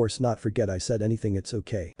mean of course not forget I said anything, it's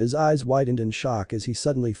okay. His eyes widened in shock as he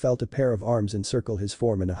suddenly felt a pair of arms encircle his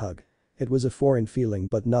form in a hug. It was a foreign feeling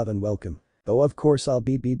but not unwelcome. Oh of course I'll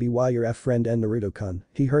be your friend and Naruto-kun.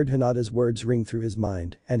 He heard Hinata's words ring through his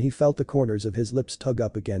mind and he felt the corners of his lips tug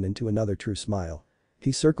up again into another true smile.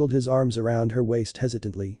 He circled his arms around her waist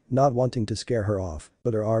hesitantly, not wanting to scare her off,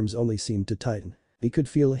 but her arms only seemed to tighten. He could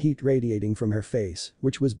feel heat radiating from her face,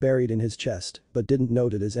 which was buried in his chest, but didn't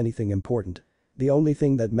note it as anything important. The only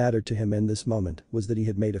thing that mattered to him in this moment was that he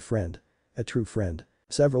had made a friend. A true friend.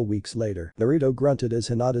 Several weeks later, Naruto grunted as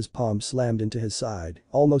Hinata's palm slammed into his side,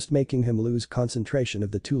 almost making him lose concentration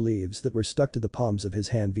of the two leaves that were stuck to the palms of his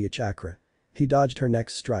hand via chakra. He dodged her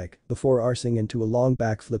next strike, before arsing into a long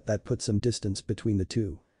backflip that put some distance between the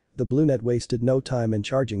two. The brunette wasted no time in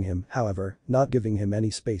charging him, however, not giving him any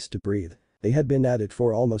space to breathe. They had been at it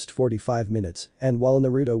for almost 45 minutes, and while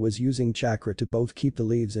Naruto was using chakra to both keep the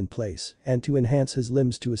leaves in place and to enhance his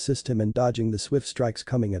limbs to assist him in dodging the swift strikes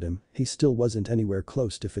coming at him, he still wasn't anywhere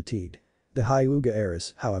close to fatigued. The Hyuga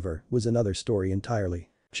heiress, however, was another story entirely.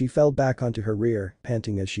 She fell back onto her rear,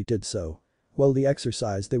 panting as she did so. While the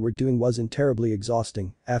exercise they were doing wasn't terribly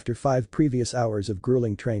exhausting, after 5 previous hours of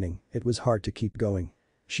grueling training, it was hard to keep going.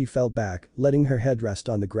 She fell back, letting her head rest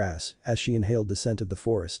on the grass as she inhaled the scent of the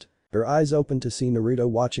forest. Her eyes opened to see Naruto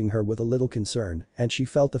watching her with a little concern, and she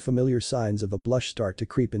felt the familiar signs of a blush start to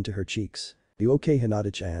creep into her cheeks. You okay,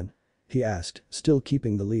 Hinata-chan? He asked, still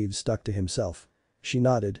keeping the leaves stuck to himself. She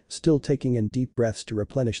nodded, still taking in deep breaths to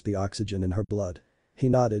replenish the oxygen in her blood. He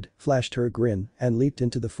nodded, flashed her a grin, and leaped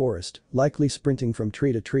into the forest, likely sprinting from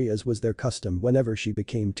tree to tree as was their custom whenever she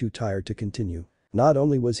became too tired to continue. Not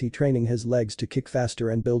only was he training his legs to kick faster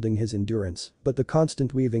and building his endurance, but the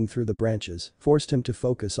constant weaving through the branches forced him to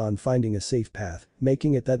focus on finding a safe path,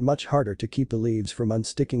 making it that much harder to keep the leaves from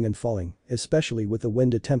unsticking and falling, especially with the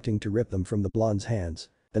wind attempting to rip them from the blonde's hands.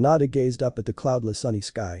 Hinata gazed up at the cloudless sunny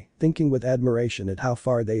sky, thinking with admiration at how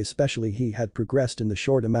far they, especially he, had progressed in the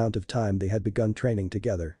short amount of time they had begun training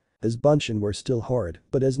together. His Bunshin were still horrid,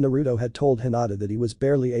 but as Naruto had told Hinata that he was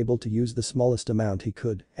barely able to use the smallest amount he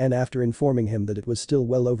could, and after informing him that it was still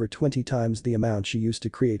well over 20 times the amount she used to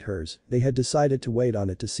create hers, they had decided to wait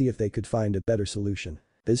on it to see if they could find a better solution.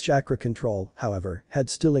 His chakra control, however,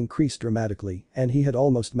 had still increased dramatically, and he had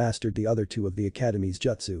almost mastered the other two of the academy's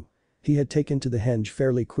jutsu. He had taken to the henge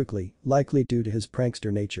fairly quickly, likely due to his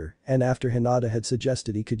prankster nature, and after Hinata had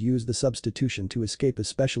suggested he could use the substitution to escape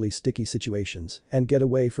especially sticky situations and get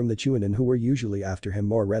away from the Chunin who were usually after him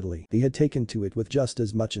more readily, he had taken to it with just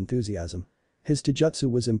as much enthusiasm. His taijutsu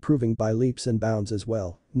was improving by leaps and bounds as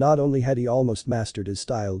well, not only had he almost mastered his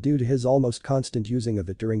style due to his almost constant using of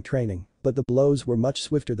it during training, but the blows were much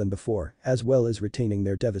swifter than before, as well as retaining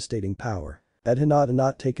their devastating power. Had Hinata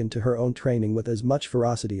not taken to her own training with as much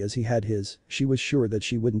ferocity as he had his, she was sure that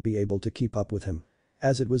she wouldn't be able to keep up with him.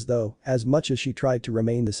 As it was though, as much as she tried to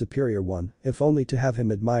remain the superior one, if only to have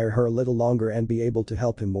him admire her a little longer and be able to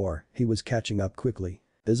help him more, he was catching up quickly.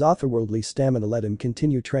 His otherworldly stamina let him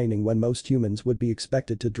continue training when most humans would be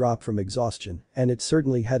expected to drop from exhaustion, and it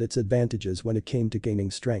certainly had its advantages when it came to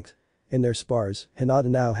gaining strength. In their spars, Hinata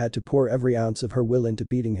now had to pour every ounce of her will into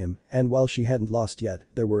beating him, and while she hadn't lost yet,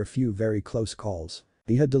 there were a few very close calls.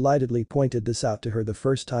 He had delightedly pointed this out to her the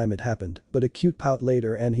first time it happened, but a cute pout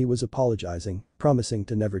later and he was apologizing, promising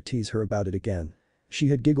to never tease her about it again. She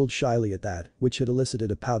had giggled shyly at that, which had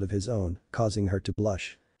elicited a pout of his own, causing her to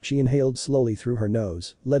blush. She inhaled slowly through her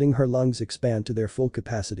nose, letting her lungs expand to their full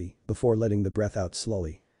capacity before letting the breath out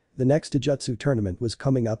slowly. The next taijutsu tournament was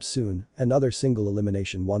coming up soon, another single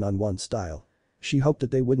elimination one-on-one style. She hoped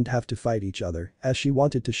that they wouldn't have to fight each other, as she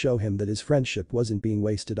wanted to show him that his friendship wasn't being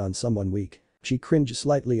wasted on someone weak. She cringed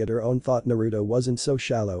slightly at her own thought Naruto wasn't so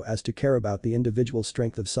shallow as to care about the individual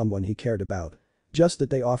strength of someone he cared about. Just that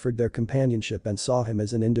they offered their companionship and saw him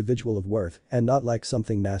as an individual of worth and not like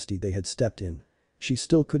something nasty they had stepped in. She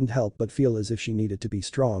still couldn't help but feel as if she needed to be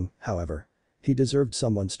strong, however. He deserved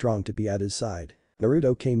someone strong to be at his side.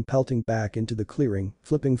 Naruto came pelting back into the clearing,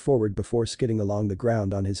 flipping forward before skidding along the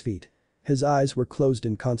ground on his feet. His eyes were closed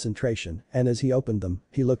in concentration, and as he opened them,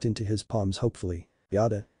 he looked into his palms hopefully.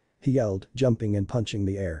 "Yada!" he yelled, jumping and punching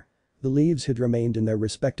the air. The leaves had remained in their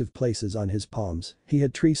respective places on his palms, he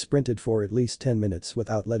had tree sprinted for at least 10 minutes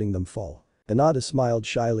without letting them fall. Hinata smiled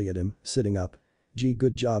shyly at him, sitting up. "Gee,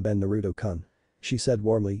 good job and Naruto-kun," she said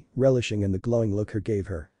warmly, relishing in the glowing look her gave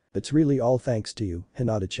her. "It's really all thanks to you,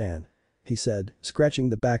 Hinata-chan," he said, scratching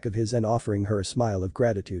the back of his and offering her a smile of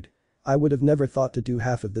gratitude. "I would have never thought to do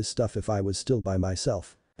half of this stuff if I was still by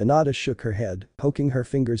myself." Hinata shook her head, poking her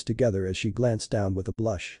fingers together as she glanced down with a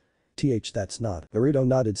blush. That's not." Naruto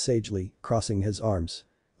nodded sagely, crossing his arms.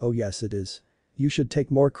 "Oh yes it is. You should take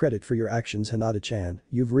more credit for your actions Hinata-chan,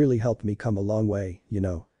 you've really helped me come a long way, you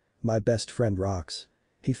know. My best friend rocks."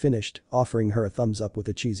 He finished, offering her a thumbs up with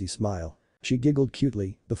a cheesy smile. She giggled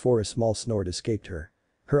cutely before a small snort escaped her.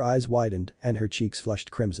 Her eyes widened and her cheeks flushed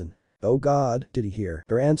crimson. "Oh god, did he hear?"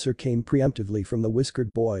 Her answer came preemptively from the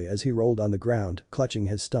whiskered boy as he rolled on the ground, clutching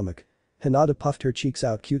his stomach. Hinata puffed her cheeks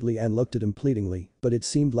out cutely and looked at him pleadingly, but it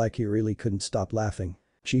seemed like he really couldn't stop laughing.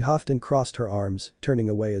 She huffed and crossed her arms, turning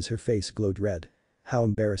away as her face glowed red. How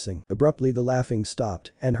embarrassing. Abruptly the laughing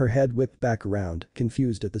stopped and her head whipped back around,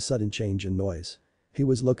 confused at the sudden change in noise. He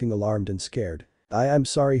was looking alarmed and scared. I'm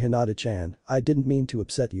sorry Hinata-chan, I didn't mean to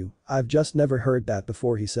upset you, I've just never heard that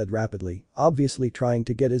before he said rapidly, obviously trying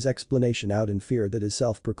to get his explanation out in fear that his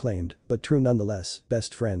self-proclaimed, but true nonetheless,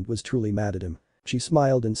 best friend was truly mad at him. She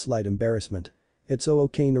smiled in slight embarrassment. "It's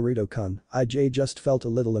okay Naruto-kun, I just felt a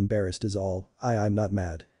little embarrassed is all, I'm not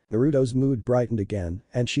mad." Naruto's mood brightened again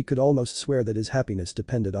and she could almost swear that his happiness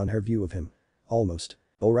depended on her view of him. Almost.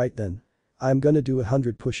 "Alright then. I'm gonna do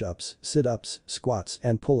 100 push-ups, sit-ups, squats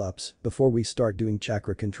and pull-ups before we start doing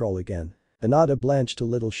chakra control again." Hinata blanched a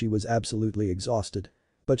little she was absolutely exhausted.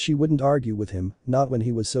 But she wouldn't argue with him, not when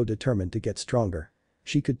he was so determined to get stronger.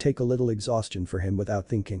 She could take a little exhaustion for him without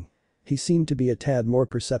thinking. He seemed to be a tad more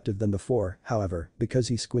perceptive than before, however, because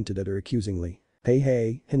he squinted at her accusingly.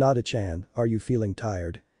 Hey, Hinata-chan, are you feeling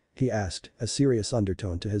tired?" he asked, a serious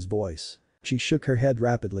undertone to his voice. She shook her head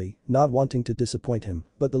rapidly, not wanting to disappoint him,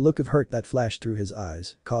 but the look of hurt that flashed through his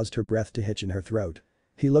eyes caused her breath to hitch in her throat.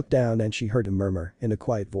 He looked down and she heard him murmur in a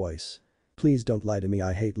quiet voice. "Please don't lie to me,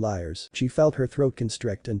 I hate liars." She felt her throat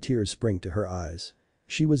constrict and tears spring to her eyes.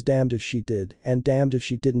 She was damned if she did and damned if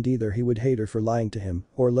she didn't, either he would hate her for lying to him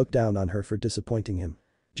or look down on her for disappointing him.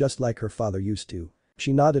 Just like her father used to.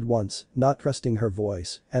 She nodded once, not trusting her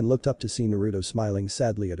voice, and looked up to see Naruto smiling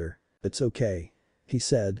sadly at her. "It's okay," he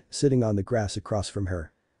said, sitting on the grass across from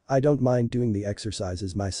her. "I don't mind doing the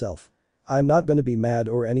exercises myself. I'm not gonna be mad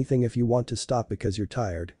or anything if you want to stop because you're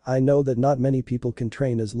tired. I know that not many people can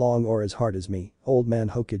train as long or as hard as me, old man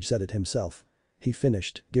Hokage said it himself." He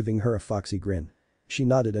finished, giving her a foxy grin. She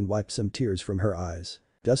nodded and wiped some tears from her eyes.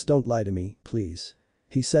 "Just don't lie to me, please,"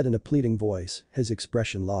 he said in a pleading voice, his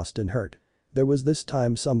expression lost in hurt. "There was this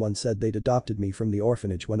time someone said they'd adopted me from the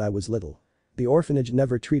orphanage when I was little. The orphanage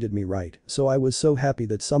never treated me right, so I was so happy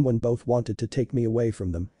that someone both wanted to take me away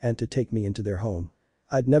from them and to take me into their home.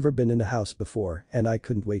 I'd never been in a house before and I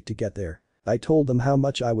couldn't wait to get there. I told them how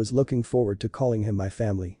much I was looking forward to calling him my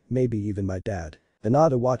family, maybe even my dad.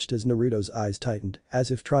 Hinata watched as Naruto's eyes tightened,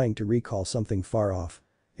 as if trying to recall something far off.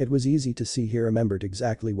 It was easy to see he remembered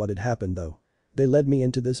exactly what had happened though. They led me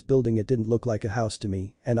into this building, it didn't look like a house to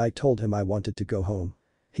me, and I told him I wanted to go home.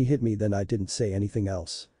 He hit me, then I didn't say anything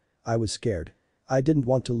else. I was scared. I didn't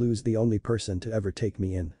want to lose the only person to ever take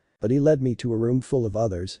me in. But he led me to a room full of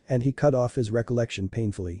others and he cut off his recollection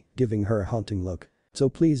painfully, giving her a haunting look. So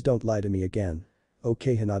please don't lie to me again.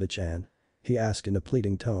 Okay, Hinata-chan? He asked in a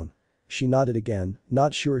pleading tone. She nodded again,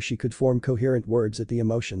 not sure she could form coherent words at the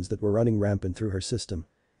emotions that were running rampant through her system.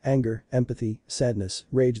 Anger, empathy, sadness,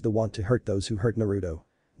 rage, the want to hurt those who hurt Naruto.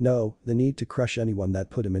 No, the need to crush anyone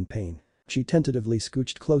that put him in pain. She tentatively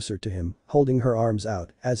scooched closer to him, holding her arms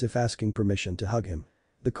out as if asking permission to hug him.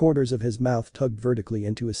 The corners of his mouth tugged vertically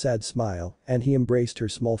into a sad smile and he embraced her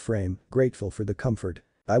small frame, grateful for the comfort.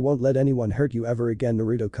 I won't let anyone hurt you ever again,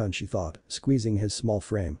 Naruto-kun, she thought, squeezing his small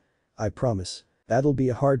frame. I promise. That'll be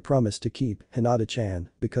a hard promise to keep, Hinata-chan,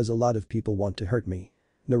 because a lot of people want to hurt me.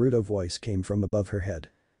 Naruto's voice came from above her head.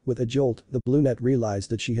 With a jolt, the brunette realized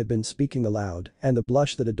that she had been speaking aloud and the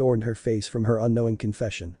blush that adorned her face from her unknowing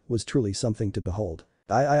confession was truly something to behold.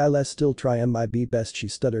 I'll still try my best, she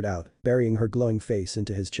stuttered out, burying her glowing face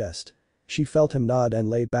into his chest. She felt him nod and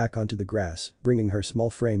lay back onto the grass, bringing her small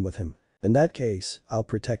frame with him. In that case, I'll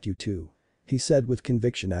protect you too. He said with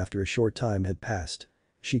conviction after a short time had passed.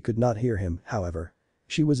 She could not hear him, however.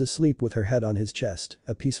 She was asleep with her head on his chest,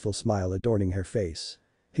 a peaceful smile adorning her face.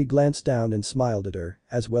 He glanced down and smiled at her,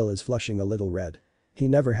 as well as flushing a little red. He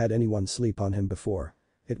never had anyone sleep on him before.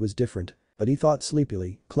 It was different, but he thought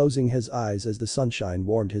sleepily, closing his eyes as the sunshine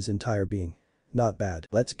warmed his entire being. Not bad,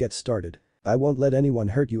 let's get started. I won't let anyone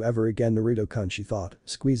hurt you ever again, Naruto-kun, she thought,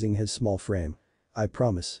 squeezing his small frame. I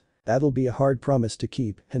promise. That'll be a hard promise to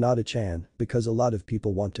keep, Hinata-chan, because a lot of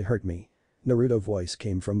people want to hurt me. Naruto's voice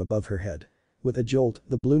came from above her head. With a jolt,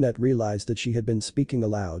 the brunette realized that she had been speaking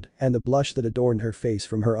aloud and the blush that adorned her face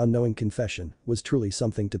from her unknowing confession was truly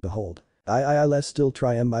something to behold. I'll still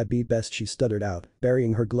try my best, she stuttered out,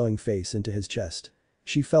 burying her glowing face into his chest.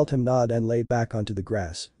 She felt him nod and lay back onto the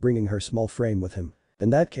grass, bringing her small frame with him.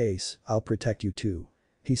 In that case, I'll protect you too.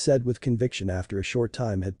 He said with conviction after a short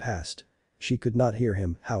time had passed. She could not hear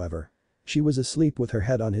him, however. She was asleep with her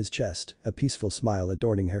head on his chest, a peaceful smile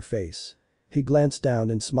adorning her face. He glanced down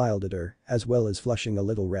and smiled at her, as well as flushing a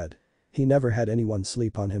little red. He never had anyone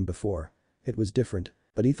sleep on him before. It was different,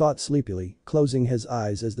 but he thought sleepily, closing his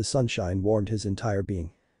eyes as the sunshine warmed his entire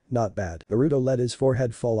being. Not bad. Naruto let his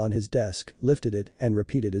forehead fall on his desk, lifted it, and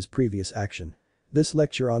repeated his previous action. This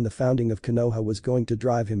lecture on the founding of Konoha was going to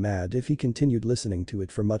drive him mad if he continued listening to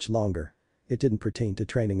it for much longer. It didn't pertain to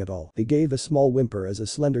training at all. He gave a small whimper as a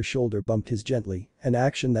slender shoulder bumped his gently, an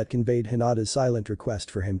action that conveyed Hinata's silent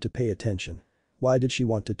request for him to pay attention. Why did she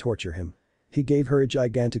want to torture him? He gave her a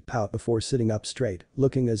gigantic pout before sitting up straight,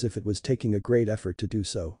 looking as if it was taking a great effort to do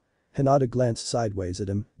so. Hinata glanced sideways at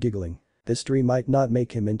him, giggling. History might not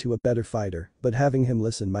make him into a better fighter, but having him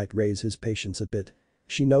listen might raise his patience a bit.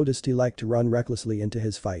 She noticed he liked to run recklessly into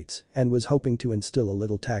his fights and was hoping to instill a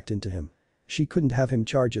little tact into him. She couldn't have him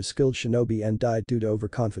charge a skilled shinobi and die due to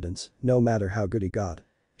overconfidence, no matter how good he got.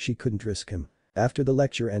 She couldn't risk him. After the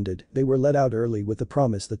lecture ended, they were let out early with the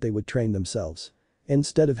promise that they would train themselves.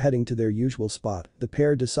 Instead of heading to their usual spot, the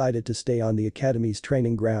pair decided to stay on the academy's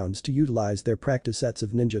training grounds to utilize their practice sets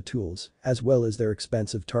of ninja tools, as well as their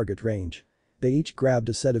expensive target range. They each grabbed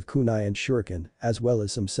a set of kunai and shuriken, as well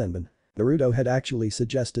as some senbon. Naruto had actually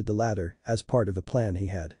suggested the latter as part of a plan he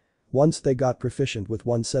had. Once they got proficient with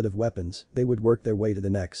one set of weapons, they would work their way to the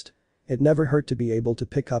next. It never hurt to be able to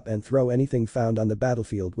pick up and throw anything found on the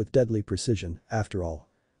battlefield with deadly precision, after all.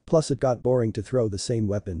 Plus it got boring to throw the same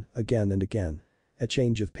weapon again and again. A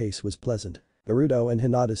change of pace was pleasant. Naruto and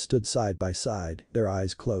Hinata stood side by side, their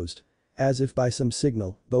eyes closed. As if by some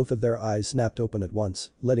signal, both of their eyes snapped open at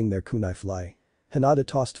once, letting their kunai fly. Hinata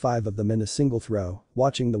tossed 5 of them in a single throw,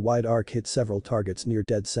 watching the wide arc hit several targets near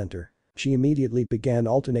dead center. She immediately began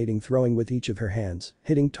alternating throwing with each of her hands,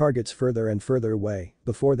 hitting targets further and further away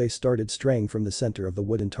before they started straying from the center of the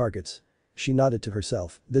wooden targets. She nodded to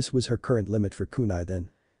herself, this was her current limit for kunai then.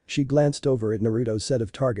 She glanced over at Naruto's set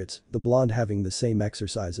of targets, the blonde having the same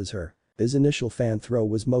exercise as her. His initial fan throw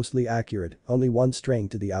was mostly accurate, only one straying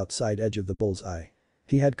to the outside edge of the bull's eye.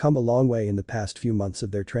 He had come a long way in the past few months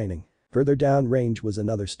of their training. Further down range was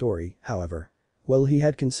another story, however. Well, he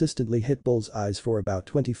had consistently hit bull's eyes for about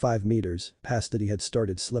 25 meters, past that he had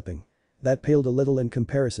started slipping. That paled a little in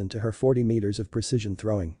comparison to her 40 meters of precision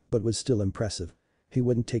throwing, but was still impressive. He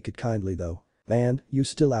wouldn't take it kindly though. "Man, you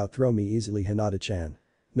still outthrow me easily, Hinata-chan."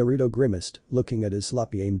 Naruto grimaced, looking at his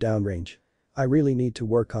sloppy aim downrange. "I really need to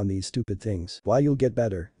work on these stupid things." "Why, you'll get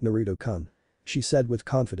better, Naruto-kun," she said with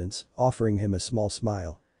confidence, offering him a small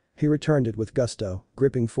smile. He returned it with gusto,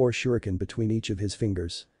 gripping 4 shuriken between each of his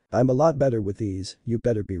fingers. "I'm a lot better with these, you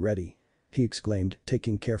better be ready," he exclaimed,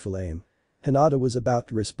 taking careful aim. Hinata was about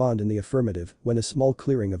to respond in the affirmative when a small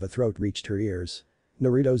clearing of a throat reached her ears.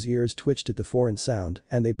 Naruto's ears twitched at the foreign sound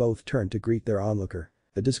and they both turned to greet their onlooker.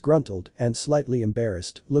 A disgruntled and slightly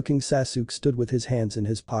embarrassed-looking Sasuke stood with his hands in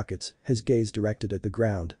his pockets, his gaze directed at the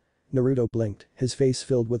ground. Naruto blinked, his face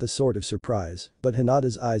filled with a sort of surprise, but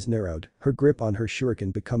Hinata's eyes narrowed, her grip on her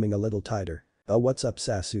shuriken becoming a little tighter. "Oh, what's up,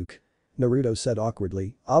 Sasuke?" Naruto said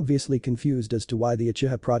awkwardly, obviously confused as to why the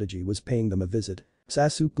Uchiha prodigy was paying them a visit.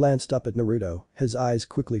 Sasuke glanced up at Naruto, his eyes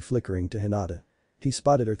quickly flickering to Hinata. He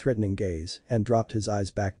spotted her threatening gaze and dropped his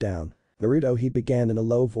eyes back down. "Naruto," he began in a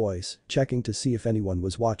low voice, checking to see if anyone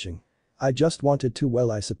was watching. "I just wanted to,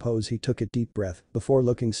 well, I suppose." He took a deep breath before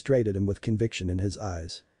looking straight at him with conviction in his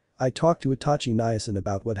eyes. "I talked to Itachi Nyasan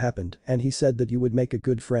about what happened and he said that you would make a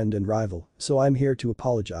good friend and rival, so I'm here to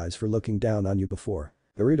apologize for looking down on you before."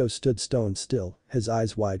 Naruto stood stone still, his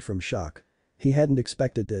eyes wide from shock. He hadn't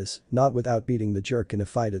expected this, not without beating the jerk in a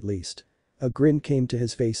fight at least. A grin came to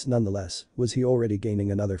his face nonetheless, was he already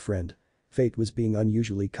gaining another friend? Fate was being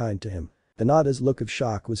unusually kind to him. Hinata's look of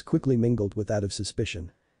shock was quickly mingled with that of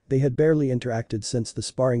suspicion. They had barely interacted since the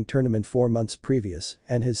sparring tournament 4 months previous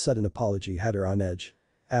and his sudden apology had her on edge.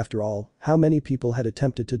 After all, how many people had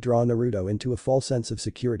attempted to draw Naruto into a false sense of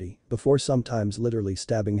security before sometimes literally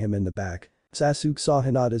stabbing him in the back? Sasuke saw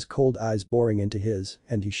Hinata's cold eyes boring into his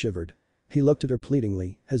and he shivered. He looked at her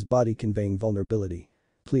pleadingly, his body conveying vulnerability.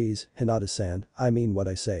 "Please, Hinata-san, I mean what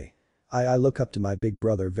I say. I look up to my big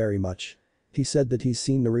brother very much. He said that he's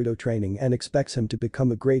seen Naruto training and expects him to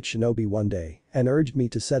become a great shinobi one day and urged me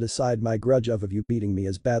to set aside my grudge of you beating me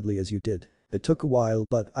as badly as you did. It took a while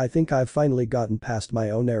but I think I've finally gotten past my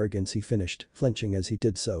own arrogance," he finished, flinching as he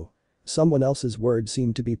did so. Someone else's words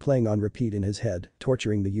seemed to be playing on repeat in his head,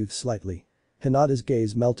 torturing the youth slightly. Hinata's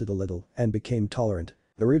gaze melted a little and became tolerant.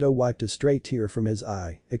 Naruto wiped a stray tear from his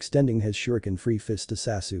eye, extending his shuriken-free fist to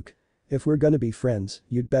Sasuke. "If we're gonna be friends,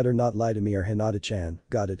 you'd better not lie to me or Hinata-chan,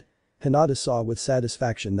 got it?" Hinata saw with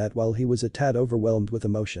satisfaction that while he was a tad overwhelmed with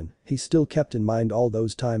emotion, he still kept in mind all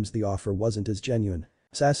those times the offer wasn't as genuine.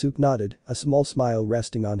 Sasuke nodded, a small smile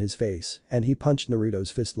resting on his face, and he punched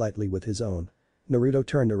Naruto's fist lightly with his own. Naruto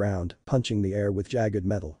turned around, punching the air with jagged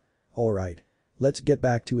metal. "Alright. Let's get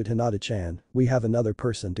back to it, Hinata-chan, we have another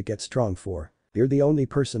person to get strong for." "You're the only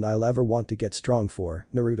person I'll ever want to get strong for,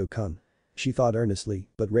 Naruto-kun." She thought earnestly,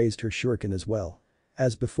 but raised her shuriken as well.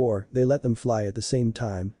 As before, they let them fly at the same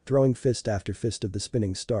time, throwing fist after fist of the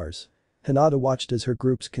spinning stars. Hinata watched as her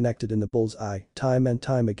groups connected in the bull's eye, time and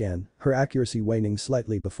time again, her accuracy waning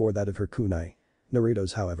slightly before that of her kunai.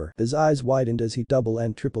 Naruto's, however, his eyes widened as he double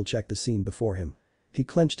and triple checked the scene before him. He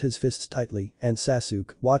clenched his fists tightly and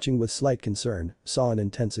Sasuke, watching with slight concern, saw an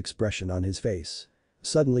intense expression on his face.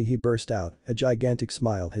 Suddenly he burst out, a gigantic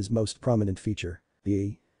smile his most prominent feature.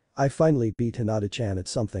 I finally beat Hinata-chan at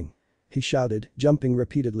something," he shouted, jumping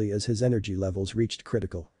repeatedly as his energy levels reached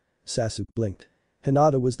critical. Sasuke blinked.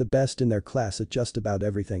 Hinata was the best in their class at just about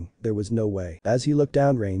everything, there was no way. As he looked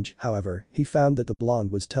downrange, however, he found that the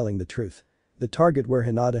blonde was telling the truth. The target where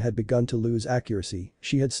Hinata had begun to lose accuracy,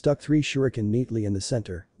 she had stuck 3 shuriken neatly in the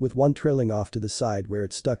center, with one trailing off to the side where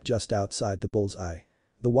it stuck just outside the bull's eye.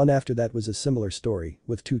 The one after that was a similar story,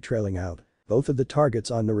 with 2 trailing out. Both of the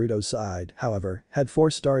targets on Naruto's side, however, had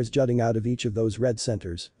 4 stars jutting out of each of those red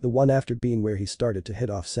centers, the one after being where he started to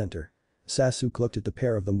hit off center. Sasuke looked at the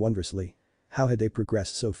pair of them wondrously. How had they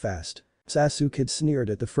progressed so fast? Sasuke had sneered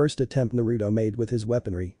at the first attempt Naruto made with his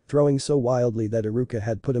weaponry, throwing so wildly that Iruka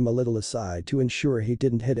had put him a little aside to ensure he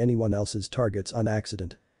didn't hit anyone else's targets on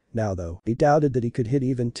accident. Now though, he doubted that he could hit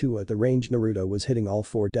even 2 at the range Naruto was hitting, all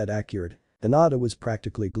 4 dead accurate. Hinata was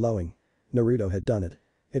practically glowing. Naruto had done it.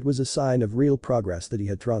 It was a sign of real progress that he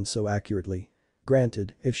had thrown so accurately.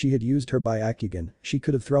 Granted, if she had used her Byakugan, she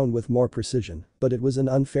could have thrown with more precision, but it was an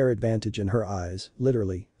unfair advantage in her eyes,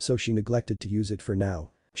 literally, so she neglected to use it for now.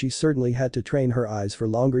 She certainly had to train her eyes for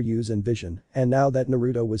longer use and vision, and now that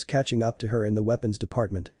Naruto was catching up to her in the weapons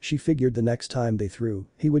department, she figured the next time they threw,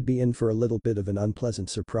 he would be in for a little bit of an unpleasant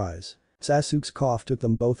surprise. Sasuke's cough took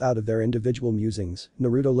them both out of their individual musings,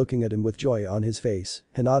 Naruto looking at him with joy on his face,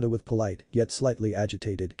 Hinata with polite, yet slightly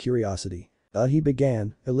agitated, curiosity. He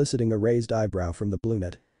began, eliciting a raised eyebrow from the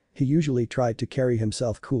brunette. He usually tried to carry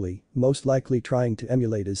himself coolly, most likely trying to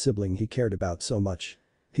emulate his sibling he cared about so much.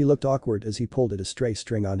 He looked awkward as he pulled at a stray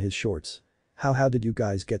string on his shorts. How did you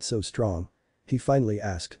guys get so strong?" he finally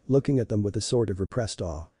asked, looking at them with a sort of repressed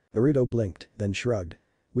awe. Naruto blinked, then shrugged.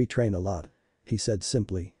 "We train a lot," he said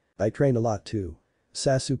simply. "I train a lot too,"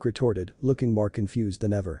 Sasuke retorted, looking more confused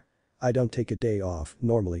than ever. "I don't take a day off,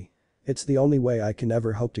 normally. It's the only way I can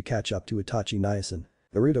ever hope to catch up to Itachi Naisen."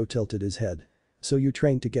 Naruto tilted his head. "So you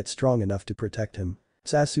train to get strong enough to protect him?"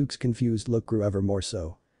 Sasuke's confused look grew ever more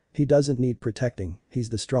so. "He doesn't need protecting, he's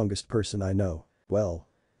the strongest person I know." "Well,"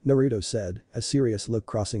 Naruto said, a serious look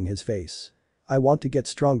crossing his face. "I want to get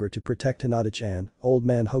stronger to protect Hinata-chan, Old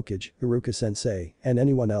Man Hokage, Iruka-sensei, and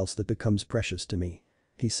anyone else that becomes precious to me,"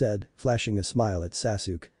 he said, flashing a smile at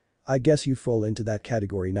Sasuke. "I guess you fall into that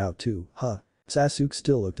category now too, huh?" Sasuke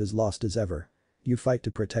still looked as lost as ever. "You fight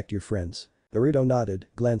to protect your friends?" Naruto nodded,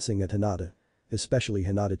 glancing at Hinata. "Especially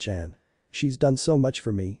Hinata-chan. She's done so much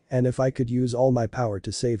for me, and if I could use all my power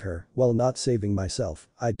to save her, while not saving myself,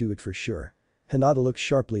 I'd do it for sure." Hinata looked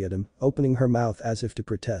sharply at him, opening her mouth as if to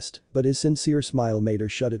protest, but his sincere smile made her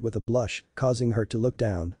shut it with a blush, causing her to look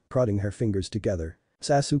down, prodding her fingers together.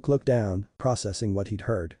 Sasuke looked down, processing what he'd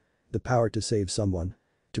heard. "The power to save someone.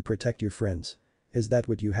 To protect your friends. Is that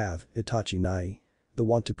what you have, Itachi Nai? The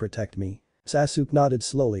want to protect me?" Sasuke nodded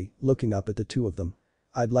slowly, looking up at the two of them.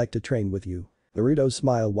 "I'd like to train with you." Naruto's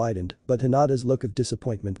smile widened, but Hinata's look of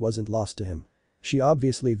disappointment wasn't lost to him. She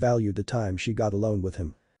obviously valued the time she got alone with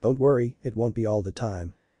him. "Don't worry, it won't be all the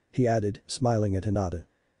time," he added, smiling at Hinata.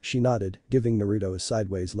 She nodded, giving Naruto a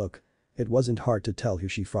sideways look. It wasn't hard to tell who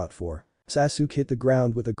she fought for. Sasuke hit the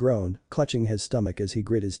ground with a groan, clutching his stomach as he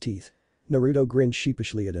grit his teeth. Naruto grinned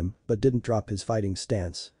sheepishly at him, but didn't drop his fighting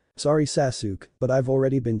stance. "Sorry Sasuke, but I've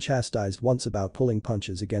already been chastised once about pulling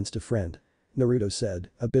punches against a friend," Naruto said,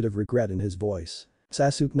 a bit of regret in his voice.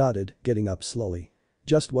 Sasuke nodded, getting up slowly.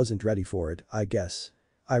 "Just wasn't ready for it, I guess.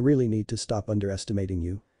 I really need to stop underestimating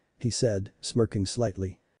you," he said, smirking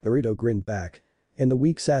slightly. Naruto grinned back. In the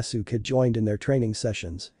week Sasuke had joined in their training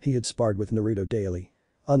sessions, he had sparred with Naruto daily.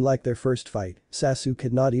 Unlike their first fight, Sasuke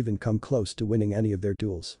had not even come close to winning any of their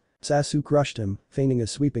duels. Sasuke rushed him, feigning a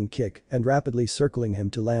sweeping kick and rapidly circling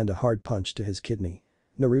him to land a hard punch to his kidney.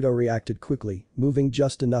 Naruto reacted quickly, moving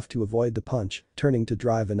just enough to avoid the punch, turning to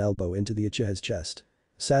drive an elbow into the Uchiha's chest.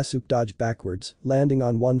 Sasuke dodged backwards, landing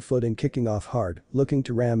on one foot and kicking off hard, looking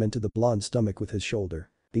to ram into the blonde's stomach with his shoulder.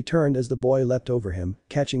 He turned as the boy leapt over him,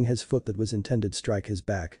 catching his foot that was intended to strike his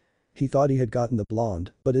back. He thought he had gotten the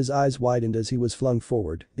blonde, but his eyes widened as he was flung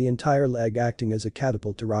forward, the entire leg acting as a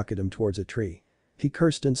catapult to rocket him towards a tree. He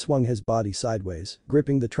cursed and swung his body sideways,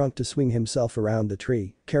 gripping the trunk to swing himself around the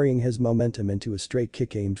tree, carrying his momentum into a straight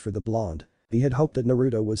kick aimed for the blonde. He had hoped that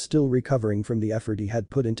Naruto was still recovering from the effort he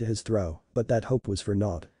had put into his throw, but that hope was for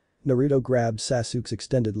naught. Naruto grabbed Sasuke's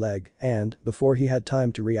extended leg and, before he had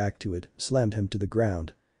time to react to it, slammed him to the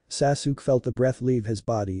ground. Sasuke felt the breath leave his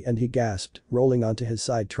body and he gasped, rolling onto his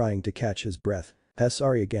side trying to catch his breath.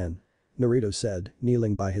 Sorry again," Naruto said,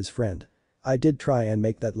 kneeling by his friend. "I did try and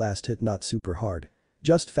make that last hit not super hard.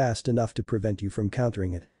 Just fast enough to prevent you from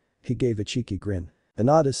countering it." He gave a cheeky grin.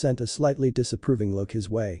 Hinata sent a slightly disapproving look his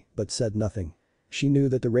way, but said nothing. She knew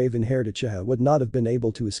that the raven-haired Uchiha would not have been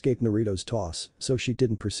able to escape Naruto's toss, so she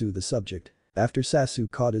didn't pursue the subject. After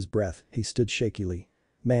Sasuke caught his breath, he stood shakily.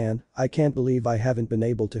 "Man, I can't believe I haven't been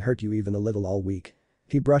able to hurt you even a little all week."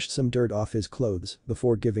 He brushed some dirt off his clothes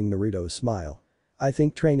before giving Naruto a smile. "I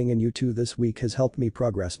think training in you two this week has helped me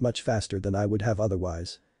progress much faster than I would have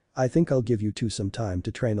otherwise. I think I'll give you two some time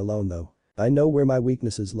to train alone though. I know where my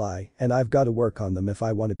weaknesses lie and I've got to work on them if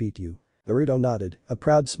I want to beat you." Naruto nodded, a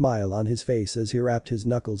proud smile on his face as he rapped his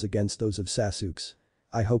knuckles against those of Sasuke's.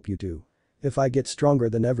 "I hope you do. If I get stronger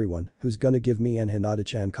than everyone, who's gonna give me and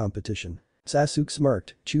Hinata-chan competition?" Sasuke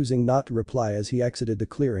smirked, choosing not to reply as he exited the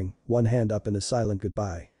clearing, one hand up in a silent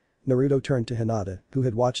goodbye. Naruto turned to Hinata, who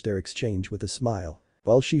had watched their exchange with a smile.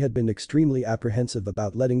 While she had been extremely apprehensive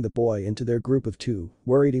about letting the boy into their group of two,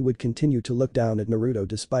 worried he would continue to look down at Naruto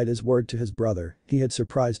despite his word to his brother, he had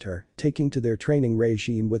surprised her, taking to their training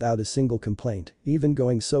regime without a single complaint, even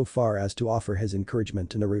going so far as to offer his encouragement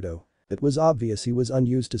to Naruto. It was obvious he was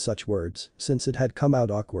unused to such words, since it had come out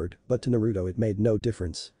awkward, but to Naruto it made no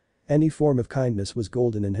difference. Any form of kindness was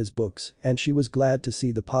golden in his books, and she was glad to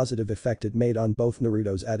see the positive effect it made on both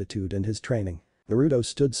Naruto's attitude and his training. Naruto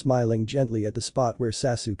stood smiling gently at the spot where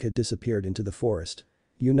Sasuke had disappeared into the forest.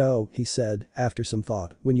 "You know," he said, after some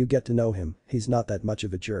thought, "when you get to know him, he's not that much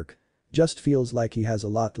of a jerk. Just feels like he has a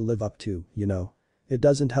lot to live up to, you know. It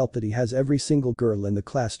doesn't help that he has every single girl in the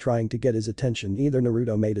class trying to get his attention." Either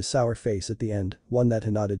Naruto made a sour face at the end, one that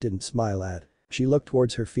Hinata didn't smile at. She looked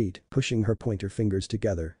towards her feet, pushing her pointer fingers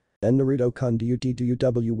together. And Naruto-kun, do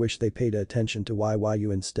you wish they paid attention to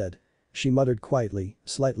YYU instead? She muttered quietly,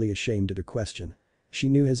 slightly ashamed at her question. She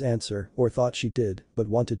knew his answer, or thought she did, but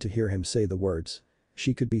wanted to hear him say the words.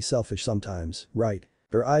 She could be selfish sometimes, right?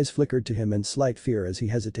 Her eyes flickered to him in slight fear as he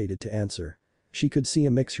hesitated to answer. She could see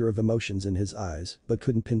a mixture of emotions in his eyes, but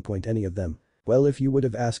couldn't pinpoint any of them. Well, if you would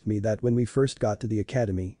have asked me that when we first got to the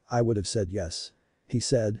academy, I would have said yes. He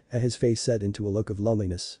said, and his face set into a look of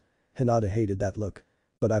loneliness. Hinata hated that look.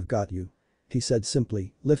 But I've got you. He said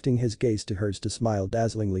simply, lifting his gaze to hers to smile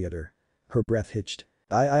dazzlingly at her. Her breath hitched.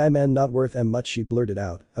 I am not worth much, she blurted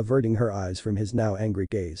out, averting her eyes from his now angry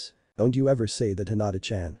gaze. Don't you ever say that,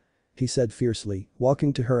 Hinata-chan. He said fiercely,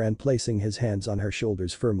 walking to her and placing his hands on her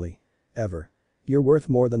shoulders firmly. Ever. You're worth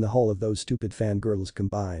more than the whole of those stupid fangirls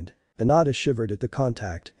combined. Hinata shivered at the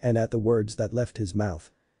contact and at the words that left his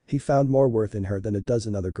mouth. He found more worth in her than a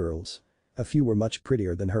dozen other girls. A few were much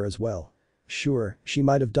prettier than her as well. Sure, she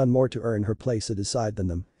might have done more to earn her place at his side than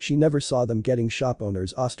them, she never saw them getting shop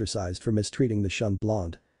owners ostracized for mistreating the shunned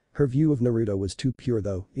blonde. Her view of Naruto was too pure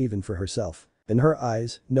though, even for herself. In her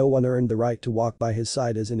eyes, no one earned the right to walk by his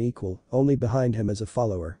side as an equal, only behind him as a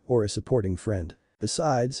follower or a supporting friend.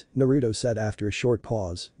 Besides, Naruto said after a short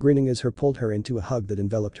pause, grinning as her pulled her into a hug that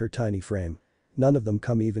enveloped her tiny frame. None of them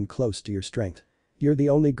come even close to your strength. You're the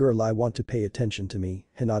only girl I want to pay attention to me,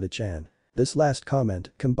 Hinata-chan. This last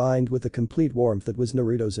comment, combined with the complete warmth that was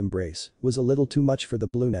Naruto's embrace, was a little too much for the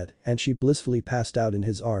brunette and she blissfully passed out in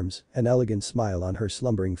his arms, an elegant smile on her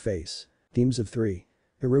slumbering face. Teams of 3.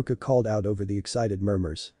 Iruka called out over the excited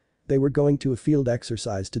murmurs. They were going to a field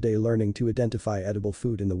exercise today learning to identify edible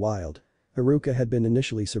food in the wild. Iruka had been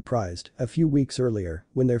initially surprised a few weeks earlier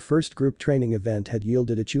when their first group training event had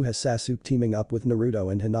yielded Uchiha Sasuke teaming up with Naruto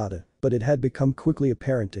and Hinata, but it had become quickly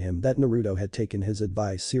apparent to him that Naruto had taken his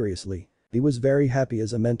advice seriously. He was very happy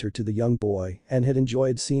as a mentor to the young boy and had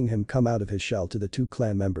enjoyed seeing him come out of his shell to the two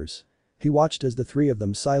clan members. He watched as the three of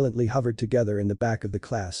them silently hovered together in the back of the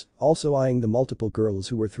class, also eyeing the multiple girls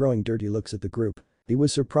who were throwing dirty looks at the group. He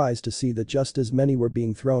was surprised to see that just as many were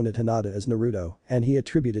being thrown at Hinata as Naruto, and he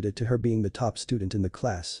attributed it to her being the top student in the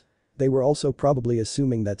class. They were also probably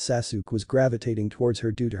assuming that Sasuke was gravitating towards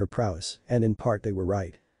her due to her prowess, and in part they were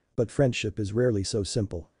right. But friendship is rarely so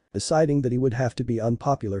simple. Deciding that he would have to be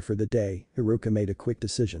unpopular for the day, Iruka made a quick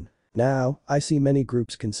decision. Now, I see many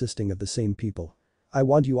groups consisting of the same people. I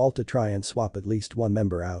want you all to try and swap at least one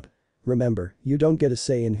member out. Remember, you don't get a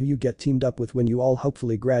say in who you get teamed up with when you all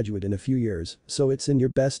hopefully graduate in a few years, so it's in your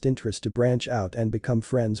best interest to branch out and become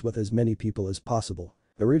friends with as many people as possible.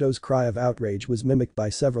 Naruto's cry of outrage was mimicked by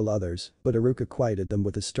several others, but Iruka quieted them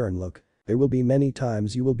with a stern look. There will be many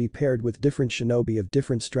times you will be paired with different shinobi of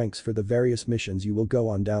different strengths for the various missions you will go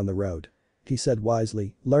on down the road. He said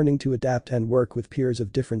wisely, learning to adapt and work with peers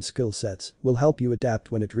of different skill sets will help you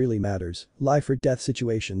adapt when it really matters. Life or death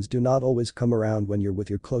situations do not always come around when you're with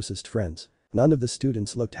your closest friends. None of the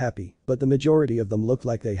students looked happy, but the majority of them looked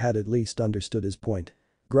like they had at least understood his point.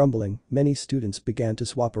 Grumbling, many students began to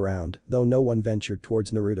swap around, though no one ventured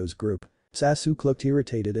towards Naruto's group. Sasuke looked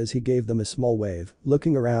irritated as he gave them a small wave,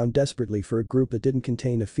 looking around desperately for a group that didn't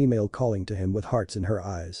contain a female calling to him with hearts in her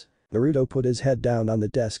eyes. Naruto put his head down on the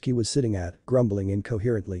desk he was sitting at, grumbling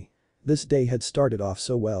incoherently. This day had started off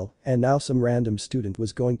so well, and now some random student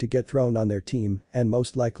was going to get thrown on their team and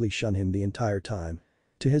most likely shun him the entire time.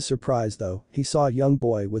 To his surprise though, he saw a young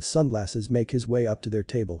boy with sunglasses make his way up to their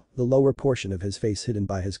table, the lower portion of his face hidden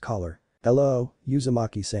by his collar. Hello,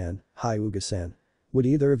 Uzumaki-san, hi Uga-san. Would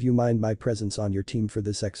either of you mind my presence on your team for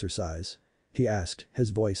this exercise? He asked,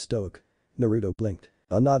 his voice stoic. Naruto blinked.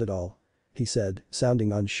 Not at all. He said,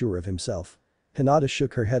 sounding unsure of himself. Hinata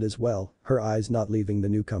shook her head as well, her eyes not leaving the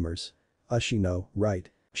newcomers. Shino, right.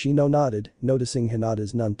 Shino nodded, noticing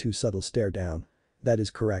Hinata's none too subtle stare down. That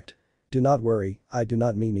is correct. Do not worry, I do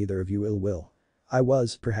not mean either of you ill will. I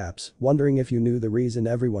was, perhaps, wondering if you knew the reason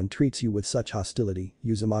everyone treats you with such hostility,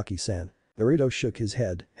 Uzumaki-san. Naruto shook his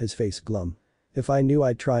head, his face glum. If I knew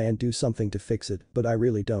I'd try and do something to fix it, but I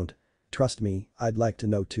really don't. Trust me, I'd like to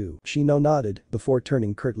know too. Shino nodded before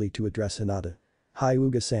turning curtly to address Hinata. Hi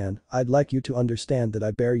Uga-san, I'd like you to understand that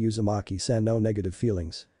I bear Uzumaki-san no negative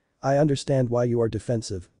feelings. I understand why you are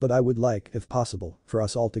defensive, but I would like, if possible, for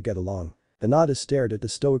us all to get along. Hinata stared at the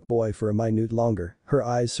stoic boy for a minute longer, her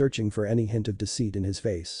eyes searching for any hint of deceit in his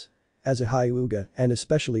face. As a Hyuga, and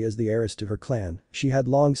especially as the heiress to her clan, she had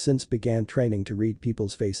long since began training to read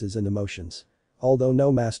people's faces and emotions. Although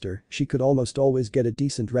no master, she could almost always get a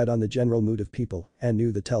decent read on the general mood of people and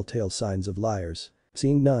knew the telltale signs of liars.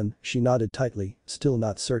 Seeing none, she nodded tightly, still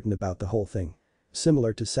not certain about the whole thing.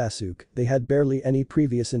 Similar to Sasuke, they had barely any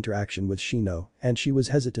previous interaction with Shino, and she was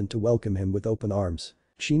hesitant to welcome him with open arms.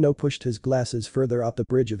 Shino pushed his glasses further up the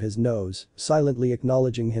bridge of his nose, silently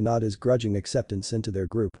acknowledging Hinata's grudging acceptance into their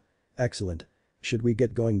group. Excellent. Should we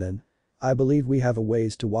get going then? I believe we have a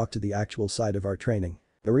ways to walk to the actual site of our training.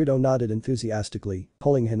 Naruto nodded enthusiastically,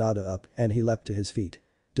 pulling Hinata up, and he leapt to his feet.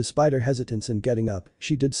 Despite her hesitance in getting up,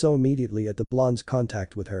 she did so immediately at the blonde's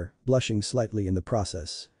contact with her, blushing slightly in the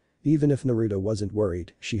process. Even if Naruto wasn't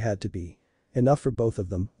worried, she had to be. Enough for both of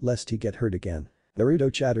them, lest he get hurt again.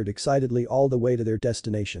 Naruto chattered excitedly all the way to their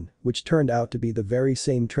destination, which turned out to be the very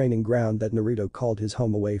same training ground that Naruto called his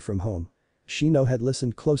home away from home. Shino had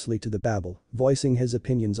listened closely to the babble, voicing his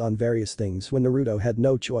opinions on various things when Naruto had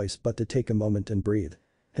no choice but to take a moment and breathe.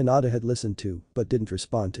 Hinata had listened too, but didn't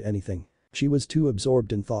respond to anything. She was too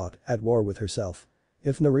absorbed in thought, at war with herself.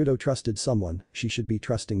 If Naruto trusted someone, she should be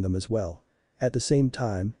trusting them as well. At the same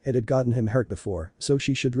time, it had gotten him hurt before, so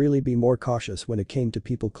she should really be more cautious when it came to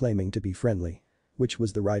people claiming to be friendly. Which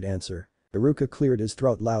was the right answer. Iruka cleared his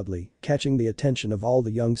throat loudly, catching the attention of all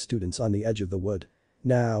the young students on the edge of the wood.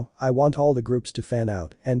 Now, I want all the groups to fan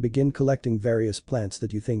out and begin collecting various plants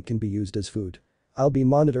that you think can be used as food. I'll be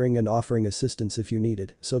monitoring and offering assistance if you need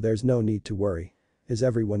it, so there's no need to worry. Is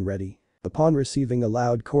everyone ready? Upon receiving a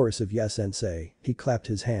loud chorus of yes sensei, he clapped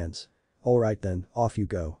his hands. Alright then, off you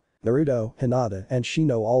go. Naruto, Hinata and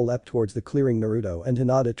Shino all leapt towards the clearing. Naruto and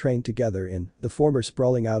Hinata trained together in, the former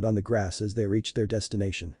sprawling out on the grass as they reached their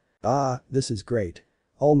destination. Ah, this is great.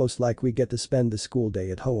 Almost like we get to spend the school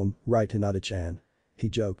day at home, right Hinata-chan? He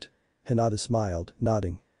joked. Hinata smiled,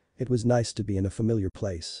 nodding. It was nice to be in a familiar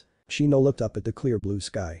place. Shino looked up at the clear blue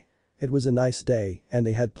sky. It was a nice day and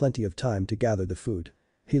they had plenty of time to gather the food.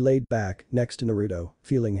 He laid back, next to Naruto,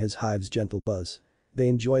 feeling his hive's gentle buzz. They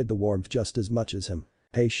enjoyed the warmth just as much as him.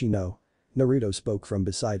 Hey Shino. Naruto spoke from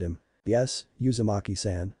beside him. Yes,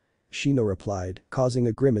 Uzumaki-san. Shino replied, causing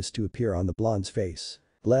a grimace to appear on the blonde's face.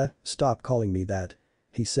 Stop calling me that.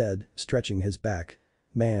 He said, stretching his back.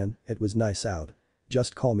 Man, it was nice out.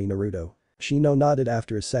 Just call me Naruto. Shino nodded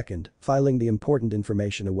after a second, filing the important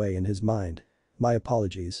information away in his mind. My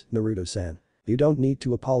apologies, Naruto-san. You don't need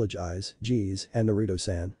to apologize, geez, and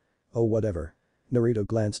Naruto-san. Oh whatever. Naruto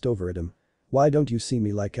glanced over at him. Why don't you see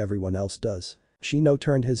me like everyone else does? Shino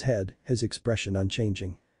turned his head, his expression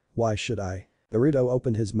unchanging. Why should I? Naruto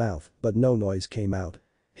opened his mouth, but no noise came out.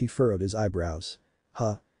 He furrowed his eyebrows.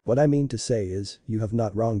 Huh. What I mean to say is, you have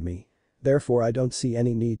not wronged me. Therefore I don't see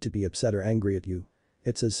any need to be upset or angry at you.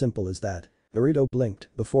 It's as simple as that. Naruto blinked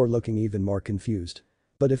before looking even more confused.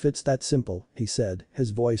 But if it's that simple, he said, his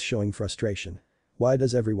voice showing frustration. Why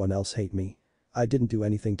does everyone else hate me? I didn't do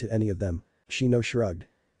anything to any of them. Shino shrugged.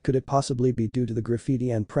 Could it possibly be due to the graffiti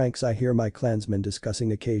and pranks I hear my clansmen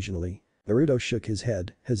discussing occasionally? Naruto shook his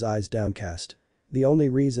head, his eyes downcast. The only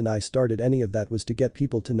reason I started any of that was to get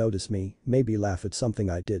people to notice me, maybe laugh at something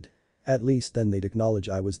I did. At least then they'd acknowledge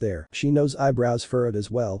I was there. Shino's eyebrows furrowed as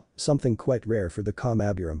well, something quite rare for the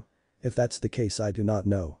Kamaburam. If that's the case I do not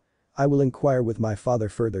know. I will inquire with my father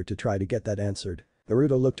further to try to get that answered.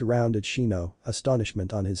 Naruto looked around at Shino,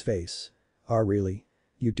 astonishment on his face. Ah really?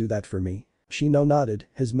 You do that for me? Shino nodded,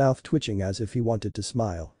 his mouth twitching as if he wanted to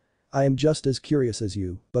smile. I am just as curious as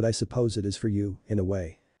you, but I suppose it is for you, in a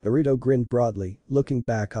way. Naruto grinned broadly, looking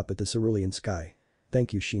back up at the cerulean sky.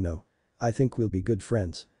 Thank you Shino. I think we'll be good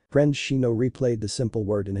friends. Friends. Shino replayed the simple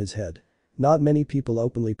word in his head. Not many people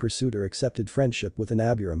openly pursued or accepted friendship with an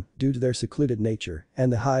Aburam due to their secluded nature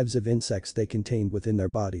and the hives of insects they contained within their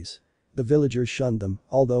bodies. The villagers shunned them,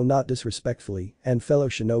 although not disrespectfully, and fellow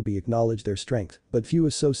shinobi acknowledged their strength, but few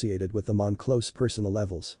associated with them on close personal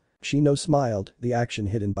levels. Shino smiled, the action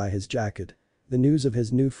hidden by his jacket. The news of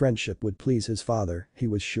his new friendship would please his father, he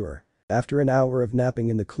was sure. After an hour of napping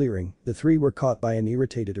in the clearing, the three were caught by an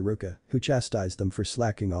irritated Iruka, who chastised them for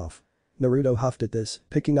slacking off. Naruto huffed at this,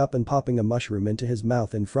 picking up and popping a mushroom into his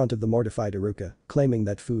mouth in front of the mortified Iruka, claiming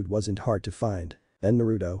that food wasn't hard to find. And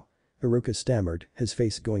Naruto? Iruka stammered, his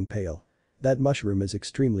face going pale. That mushroom is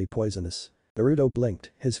extremely poisonous. Naruto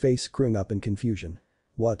blinked, his face screwing up in confusion.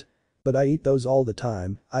 What? But I eat those all the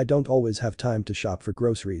time, I don't always have time to shop for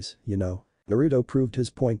groceries, you know. Naruto proved his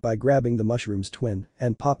point by grabbing the mushroom's twin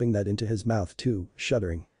and popping that into his mouth too,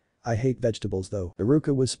 shuddering. I hate vegetables though.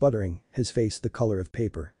 Iruka was sputtering, his face the color of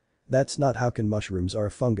paper. That's not how can mushrooms are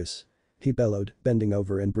a fungus. He bellowed, bending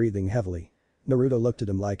over and breathing heavily. Naruto looked at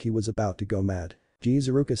him like he was about to go mad. Geez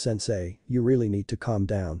Iruka-sensei, you really need to calm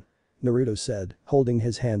down. Naruto said, holding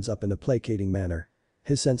his hands up in a placating manner.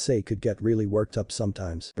 His sensei could get really worked up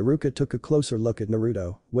sometimes. Iruka took a closer look at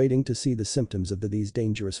Naruto, waiting to see the symptoms of these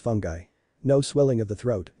dangerous fungi. No swelling of the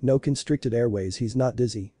throat, no constricted airways, he's not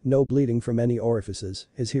dizzy, no bleeding from any orifices,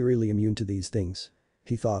 is he really immune to these things?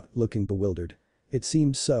 He thought, looking bewildered. It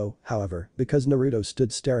seemed so, however, because Naruto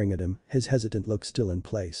stood staring at him, his hesitant look still in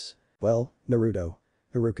place. Well, Naruto.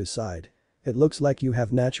 Iruka sighed. It looks like you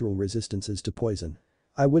have natural resistances to poison.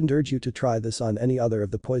 I wouldn't urge you to try this on any other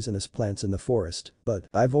of the poisonous plants in the forest, but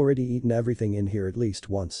I've already eaten everything in here at least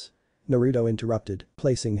once. Naruto interrupted,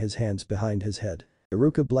 placing his hands behind his head.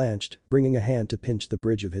 Iruka blanched, bringing a hand to pinch the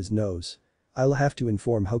bridge of his nose. I'll have to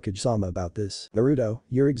inform Hokage-sama about this. Naruto,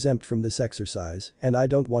 you're exempt from this exercise, and I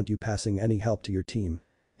don't want you passing any help to your team.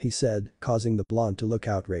 He said, causing the blonde to look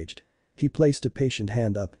outraged. He placed a patient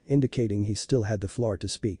hand up, indicating he still had the floor to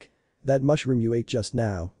speak. That mushroom you ate just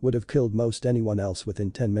now would have killed most anyone else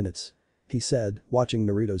within 10 minutes. He said, watching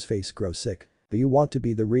Naruto's face grow sick. Do you want to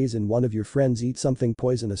be the reason one of your friends eats something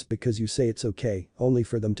poisonous because you say it's okay, only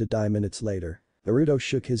for them to die minutes later? Naruto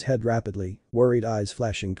shook his head rapidly, worried eyes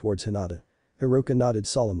flashing towards Hinata. Iruka nodded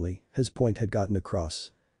solemnly, his point had gotten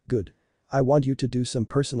across. Good. I want you to do some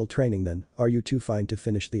personal training then, are you two fine to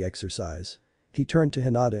finish the exercise? He turned to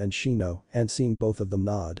Hinata and Shino, and seeing both of them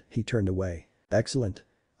nod, he turned away. Excellent.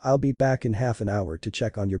 I'll be back in half an hour to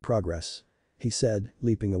check on your progress. He said,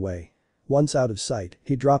 leaping away. Once out of sight,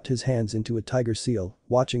 he dropped his hands into a tiger seal,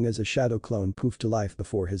 watching as a shadow clone poofed to life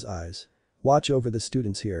before his eyes. Watch over the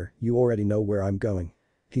students here, you already know where I'm going.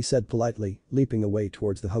 He said politely, leaping away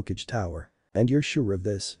towards the Hokage tower. And you're sure of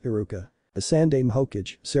this, Iruka? The Sandaime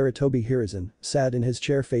Hokage, Sarutobi Hiruzen, sat in his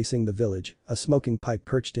chair facing the village, a smoking pipe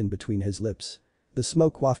perched in between his lips. The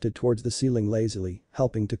smoke wafted towards the ceiling lazily,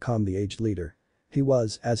 helping to calm the aged leader. He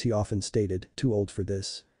was, as he often stated, too old for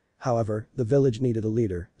this. However, the village needed a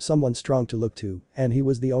leader, someone strong to look to, and he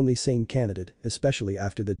was the only sane candidate, especially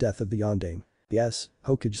after the death of the Yondaime. Yes,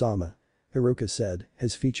 Hokage-sama. Iruka said,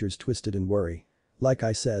 his features twisted in worry. Like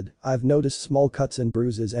I said, I've noticed small cuts and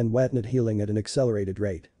bruises and wetnut healing at an accelerated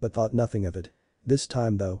rate, but thought nothing of it. This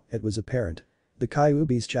time though, it was apparent. The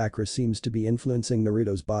Kyuubi's chakra seems to be influencing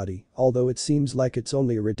Naruto's body, although it seems like it's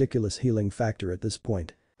only a ridiculous healing factor at this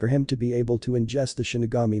point. For him to be able to ingest the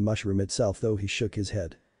Shinigami mushroom itself though he shook his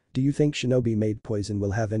head. Do you think shinobi-made poison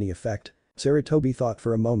will have any effect? Sarutobi thought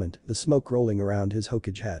for a moment, the smoke rolling around his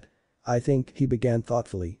Hokage hat. I think, he began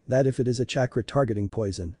thoughtfully, that if it is a chakra-targeting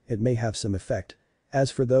poison, it may have some effect. As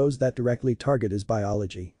for those that directly target his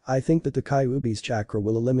biology, I think that the Kyuubi's chakra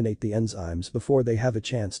will eliminate the enzymes before they have a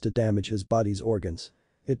chance to damage his body's organs.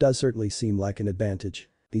 It does certainly seem like an advantage.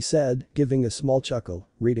 He said, giving a small chuckle,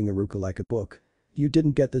 reading Iruka like a book. You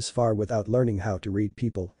didn't get this far without learning how to read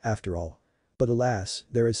people, after all. But alas,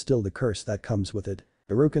 there is still the curse that comes with it.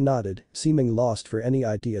 Iruka nodded, seeming lost for any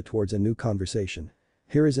idea towards a new conversation.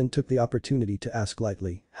 Hiruzen took the opportunity to ask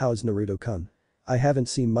lightly, how's Naruto-kun? I haven't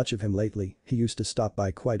seen much of him lately, he used to stop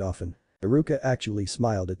by quite often. Iruka actually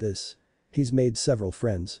smiled at this. He's made several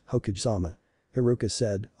friends, Hokage-sama. Iruka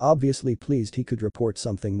said, obviously pleased he could report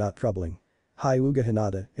something not troubling. Hyuga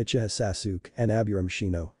Hinata, Uchiha Sasuke, and Aburame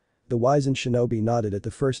Shino. The wizened shinobi nodded at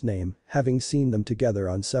the first name, having seen them together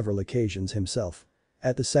on several occasions himself.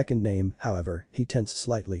 At the second name, however, he tensed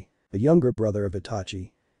slightly. The younger brother of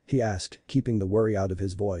Itachi? He asked, keeping the worry out of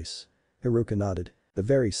his voice. Iruka nodded. The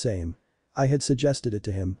very same. I had suggested it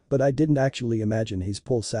to him, but I didn't actually imagine he's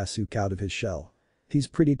pulled Sasuke out of his shell. He's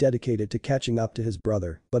pretty dedicated to catching up to his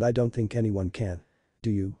brother, but I don't think anyone can. Do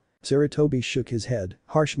you? Sarutobi shook his head,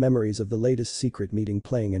 harsh memories of the latest secret meeting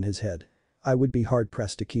playing in his head. I would be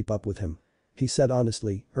hard-pressed to keep up with him. He said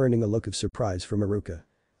honestly, earning a look of surprise from Iruka.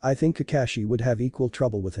 I think Kakashi would have equal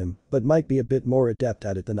trouble with him, but might be a bit more adept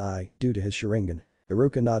at it than I, due to his Sharingan.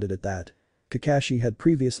 Iruka nodded at that. Kakashi had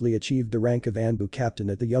previously achieved the rank of Anbu captain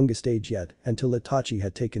at the youngest age yet, until Itachi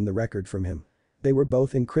had taken the record from him. They were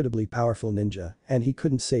both incredibly powerful ninja, and he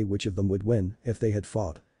couldn't say which of them would win if they had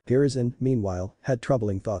fought. Hiruzen, meanwhile, had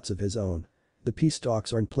troubling thoughts of his own. The peace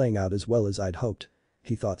talks aren't playing out as well as I'd hoped.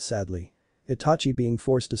 He thought sadly. Itachi being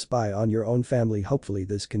forced to spy on your own family, hopefully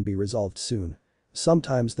this can be resolved soon.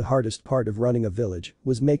 Sometimes the hardest part of running a village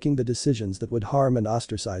was making the decisions that would harm and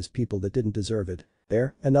ostracize people that didn't deserve it.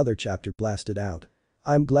 There, another chapter blasted out.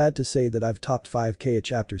 I'm glad to say that I've topped 5k a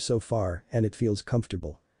chapter so far and it feels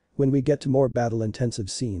comfortable. When we get to more battle-intensive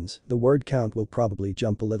scenes, the word count will probably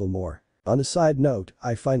jump a little more. On a side note,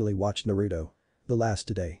 I finally watched Naruto. The last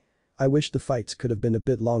today. I wish the fights could have been a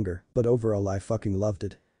bit longer, but overall I fucking loved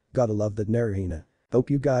it. Gotta love that Naruhina. Hope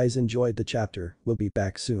you guys enjoyed the chapter, we'll be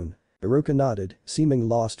back soon. Iruka nodded, seeming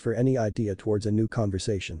lost for any idea towards a new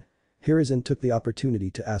conversation. Hiruzen took the opportunity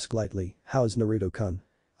to ask lightly, how's Naruto-kun?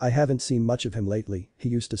 I haven't seen much of him lately, he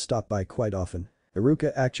used to stop by quite often.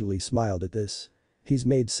 Iruka actually smiled at this. He's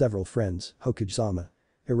made several friends, Hokage-sama.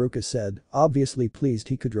 Iruka said, obviously pleased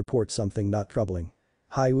he could report something not troubling.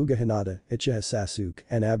 Hyuga Hinata, Ichiha Sasuke,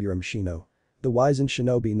 and Aburam Shino. The wizened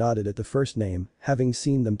shinobi nodded at the first name, having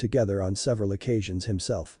seen them together on several occasions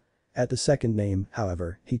himself. At the second name,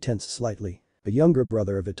 however, he tensed slightly. A younger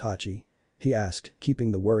brother of Itachi? He asked,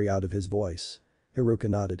 keeping the worry out of his voice. Iruka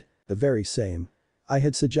nodded. The very same. I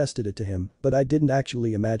had suggested it to him, but I didn't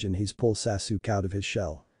actually imagine he's pulled Sasuke out of his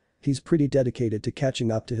shell. He's pretty dedicated to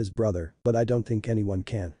catching up to his brother, but I don't think anyone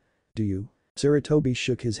can. Do you? Sarutobi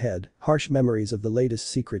shook his head, harsh memories of the latest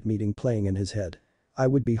secret meeting playing in his head. I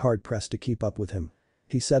would be hard-pressed to keep up with him.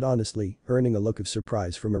 He said honestly, earning a look of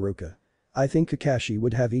surprise from Iruka. I think Kakashi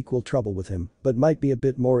would have equal trouble with him, but might be a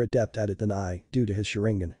bit more adept at it than I, due to his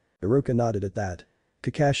Sharingan. Iruka nodded at that.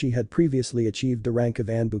 Kakashi had previously achieved the rank of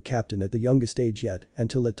Anbu captain at the youngest age yet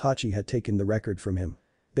until Itachi had taken the record from him.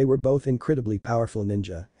 They were both incredibly powerful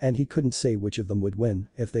ninja, and he couldn't say which of them would win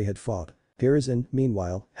if they had fought. Hiruzen,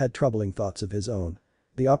 meanwhile, had troubling thoughts of his own.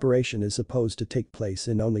 The operation is supposed to take place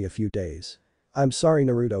in only a few days. I'm sorry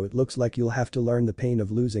Naruto, it looks like you'll have to learn the pain of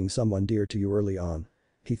losing someone dear to you early on.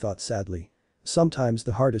 He thought sadly. Sometimes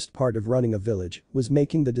the hardest part of running a village was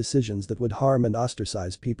making the decisions that would harm and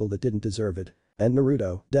ostracize people that didn't deserve it. And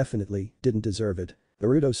Naruto, definitely, didn't deserve it.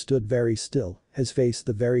 Naruto stood very still, his face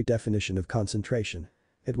the very definition of concentration.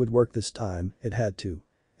 It would work this time, it had to.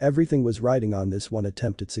 Everything was riding on this one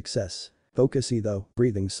attempt at success. Focusy though,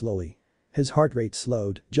 breathing slowly. His heart rate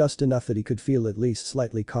slowed, just enough that he could feel at least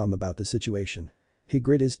slightly calm about the situation. He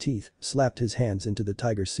grit his teeth, slapped his hands into the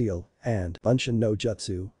tiger seal, and Bunshin no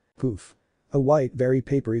Jutsu. Poof. A white, very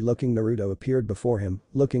papery-looking Naruto appeared before him,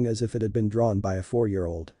 looking as if it had been drawn by a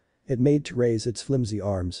 4-year-old. It made to raise its flimsy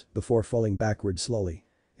arms before falling backward slowly.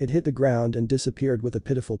 It hit the ground and disappeared with a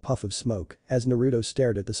pitiful puff of smoke as Naruto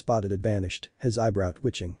stared at the spot it had vanished, his eyebrow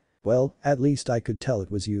twitching. Well, at least I could tell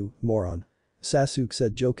it was you, moron. Sasuke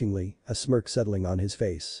said jokingly, a smirk settling on his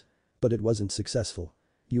face. But it wasn't successful.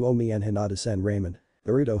 You owe me and Hinata-san ramen.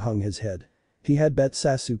 Naruto hung his head. He had bet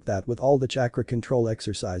Sasuke that with all the chakra control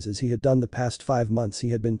exercises he had done the past 5 months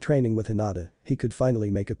he had been training with Hinata, he could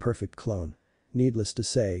finally make a perfect clone. Needless to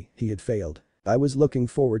say, he had failed. I was looking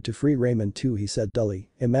forward to free ramen too, he said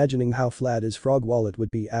dully, imagining how flat his frog wallet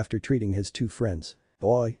would be after treating his 2 friends.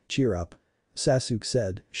 Boy, cheer up. Sasuke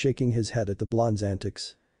said, shaking his head at the blonde's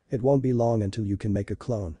antics. It won't be long until you can make a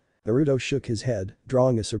clone. Naruto shook his head,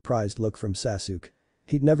 drawing a surprised look from Sasuke.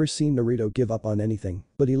 He'd never seen Naruto give up on anything,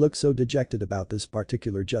 but he looked so dejected about this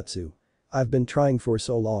particular jutsu. I've been trying for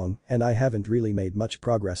so long, and I haven't really made much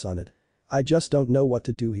progress on it. I just don't know what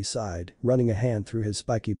to do, he sighed, running a hand through his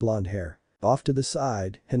spiky blonde hair. Off to the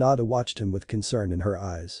side, Hinata watched him with concern in her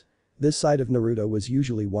eyes. This side of Naruto was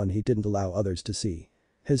usually one he didn't allow others to see.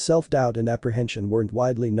 His self-doubt and apprehension weren't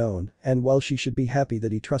widely known, and while she should be happy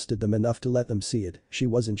that he trusted them enough to let them see it, she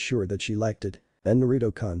wasn't sure that she liked it. Then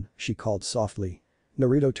Naruto-kun, she called softly.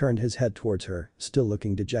 Naruto turned his head towards her, still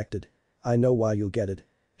looking dejected. I know why you'll get it.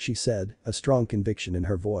 She said, a strong conviction in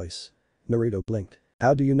her voice. Naruto blinked.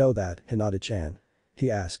 How do you know that, Hinata-chan? He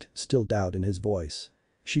asked, still doubt in his voice.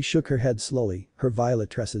 She shook her head slowly, her violet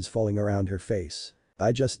tresses falling around her face.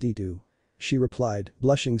 I just do. She replied,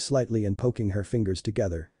 blushing slightly and poking her fingers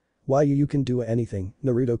together. Why you can do anything,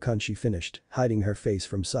 Naruto-kun, she finished, hiding her face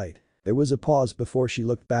from sight. There was a pause before she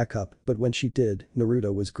looked back up, but when she did,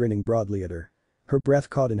 Naruto was grinning broadly at her. Her breath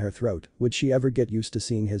caught in her throat, would she ever get used to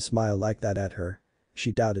seeing his smile like that at her?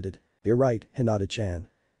 She doubted it. You're right, Hinata-chan.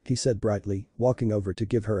 He said brightly, walking over to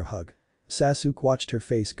give her a hug. Sasuke watched her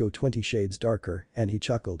face go 20 shades darker, and he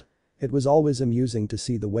chuckled. It was always amusing to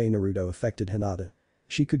see the way Naruto affected Hinata.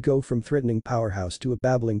 She could go from threatening powerhouse to a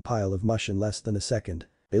babbling pile of mush in less than a second.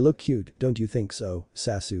 They look cute, don't you think so,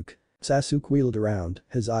 Sasuke? Sasuke wheeled around,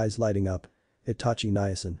 his eyes lighting up. Itachi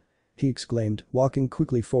Nyasan. He exclaimed, walking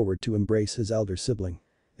quickly forward to embrace his elder sibling.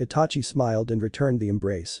 Itachi smiled and returned the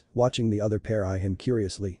embrace, watching the other pair eye him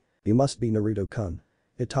curiously. You must be Naruto-kun.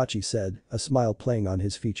 Itachi said, a smile playing on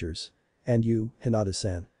his features. And you,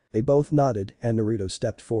 Hinata-san. They both nodded and Naruto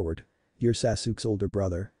stepped forward. You're Sasuke's older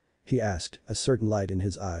brother? He asked, a certain light in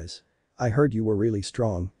his eyes. I heard you were really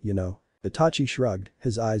strong, you know. Itachi shrugged,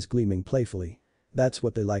 his eyes gleaming playfully. That's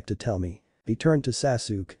what they like to tell me. He turned to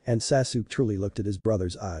Sasuke, and Sasuke truly looked at his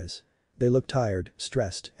brother's eyes. They looked tired,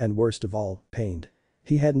 stressed, and worst of all, pained.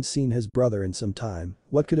 He hadn't seen his brother in some time.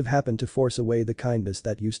 What could have happened to force away the kindness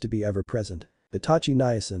that used to be ever present? Itachi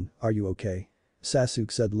Nyasan, are you okay?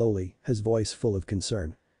 Sasuke said lowly, his voice full of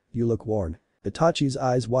concern. You look worn. Itachi's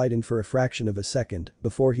eyes widened for a fraction of a second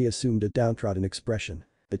before he assumed a downtrodden expression.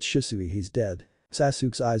 It's Shisui, he's dead.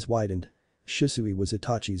 Sasuke's eyes widened. Shisui was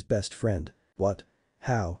Itachi's best friend. What?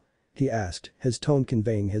 How? He asked, his tone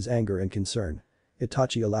conveying his anger and concern.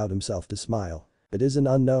 Itachi allowed himself to smile. It is an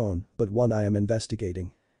unknown, but one I am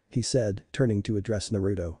investigating. He said, turning to address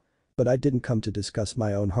Naruto. But I didn't come to discuss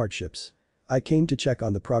my own hardships. I came to check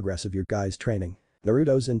on the progress of your guys' training.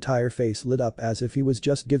 Naruto's entire face lit up as if he was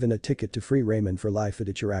just given a ticket to free ramen for life at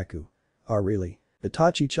Ichiraku. Oh really?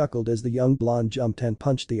 Itachi chuckled as the young blonde jumped and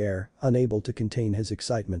punched the air, unable to contain his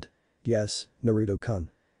excitement. Yes, Naruto-kun.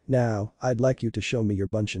 Now, I'd like you to show me your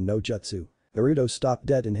Bunshin no Jutsu. Naruto stopped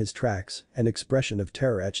dead in his tracks, an expression of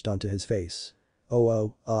terror etched onto his face.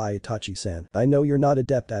 Itachi-san. I know you're not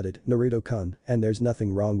adept at it, Naruto-kun, and there's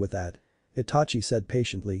nothing wrong with that. Itachi said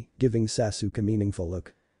patiently, giving Sasuke a meaningful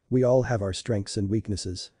look. We all have our strengths and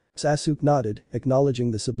weaknesses. Sasuke nodded,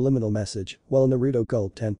 acknowledging the subliminal message, while Naruto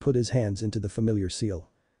gulped and put his hands into the familiar seal.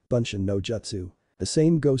 Bunshin no Jutsu. The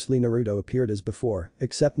same ghostly Naruto appeared as before,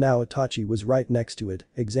 except now Itachi was right next to it,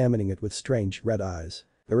 examining it with strange red eyes.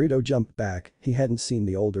 Naruto jumped back, he hadn't seen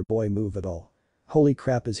the older boy move at all. Holy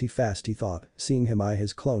crap, is he fast, he thought, seeing him eye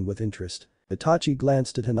his clone with interest. Itachi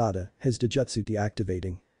glanced at Hinata, his Dojutsu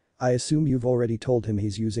deactivating. I assume you've already told him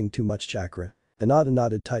he's using too much chakra. Hinata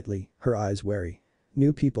nodded tightly, her eyes wary.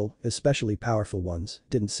 New people, especially powerful ones,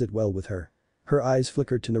 didn't sit well with her. Her eyes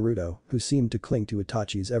flickered to Naruto, who seemed to cling to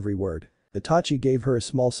Itachi's every word. Itachi gave her a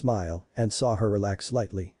small smile and saw her relax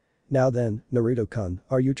slightly. Now then, Naruto-kun,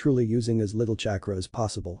 are you truly using as little chakra as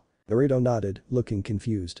possible? Naruto nodded, looking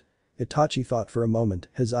confused. Itachi thought for a moment,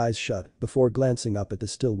 his eyes shut, before glancing up at the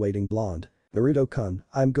still waiting blonde. Naruto-kun,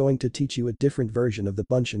 I'm going to teach you a different version of the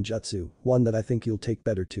Bunshin Jutsu, one that I think you'll take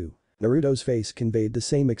better to. Naruto's face conveyed the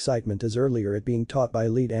same excitement as earlier at being taught by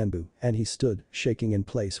Elite Anbu, and he stood, shaking in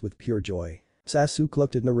place with pure joy. Sasuke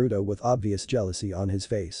looked at Naruto with obvious jealousy on his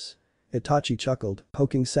face. Itachi chuckled,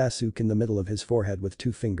 poking Sasuke in the middle of his forehead with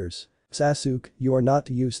 2 fingers. Sasuke, you are not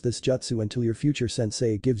to use this jutsu until your future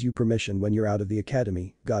sensei gives you permission when you're out of the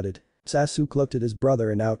academy, got it? Sasuke looked at his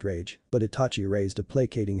brother in outrage, but Itachi raised a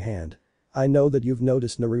placating hand. I know that you've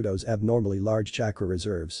noticed Naruto's abnormally large chakra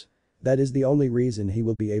reserves. That is the only reason he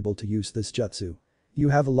will be able to use this jutsu. You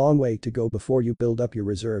have a long way to go before you build up your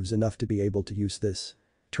reserves enough to be able to use this.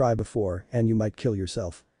 Try before and you might kill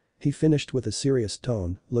yourself. He finished with a serious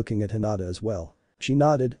tone, looking at Hinata as well. She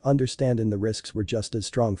nodded, understanding the risks were just as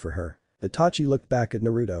strong for her. Itachi looked back at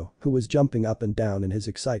Naruto, who was jumping up and down in his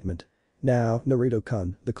excitement. Now,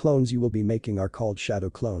 Naruto-kun, the clones you will be making are called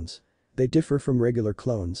shadow clones. They differ from regular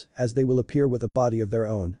clones, as they will appear with a body of their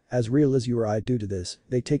own, as real as you or I. Due to this,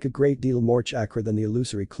 they take a great deal more chakra than the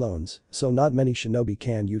illusory clones, so not many shinobi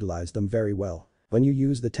can utilize them very well. When you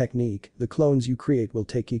use the technique, the clones you create will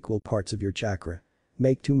take equal parts of your chakra.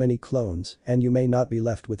 Make too many clones, and you may not be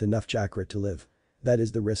left with enough chakra to live. That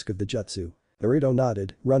is the risk of the jutsu. Naruto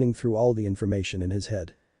nodded, running through all the information in his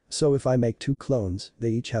head. So if I make 2 clones, they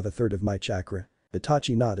each have a third of my chakra.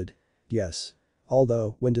 Itachi nodded. Yes.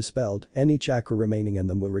 Although, when dispelled, any chakra remaining in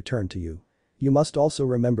them will return to you. You must also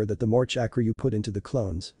remember that the more chakra you put into the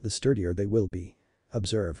clones, the sturdier they will be.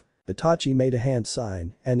 Observe. Itachi made a hand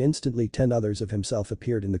sign, and instantly 10 others of himself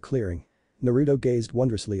appeared in the clearing. Naruto gazed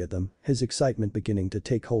wondrously at them, his excitement beginning to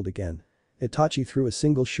take hold again. Itachi threw a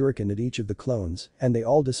single shuriken at each of the clones, and they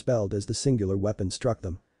all dispelled as the singular weapon struck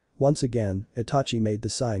them. Once again, Itachi made the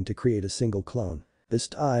sign to create a single clone. This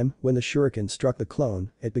time, when the shuriken struck the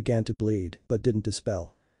clone, it began to bleed, but didn't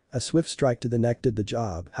dispel. A swift strike to the neck did the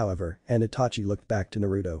job, however, and Itachi looked back to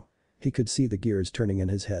Naruto. He could see the gears turning in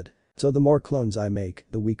his head. So the more clones I make,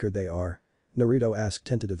 the weaker they are? Naruto asked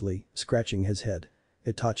tentatively, scratching his head.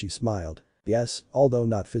 Itachi smiled. Yes, although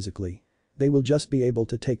not physically. They will just be able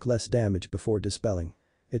to take less damage before dispelling.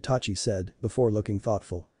 Itachi said, before looking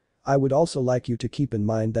thoughtful. I would also like you to keep in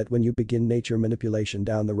mind that when you begin nature manipulation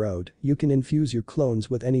down the road, you can infuse your clones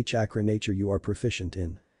with any chakra nature you are proficient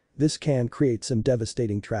in. This can create some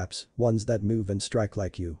devastating traps, ones that move and strike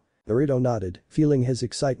like you. Naruto nodded, feeling his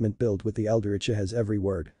excitement build with the elder Uchiha's every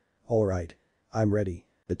word. Alright. I'm ready.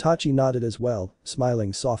 Itachi nodded as well,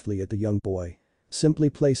 smiling softly at the young boy. Simply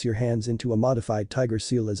place your hands into a modified tiger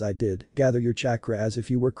seal as I did, gather your chakra as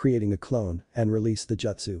if you were creating a clone, and release the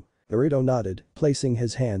jutsu. Naruto nodded, placing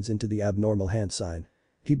his hands into the abnormal hand sign.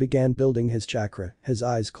 He began building his chakra, his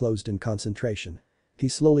eyes closed in concentration. He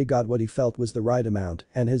slowly got what he felt was the right amount,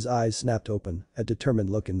 and his eyes snapped open, a determined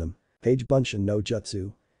look in them. Page Bunshin no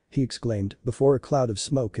Jutsu. He exclaimed, before a cloud of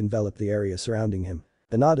smoke enveloped the area surrounding him.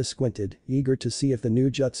 Hinata squinted, eager to see if the new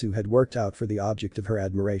jutsu had worked out for the object of her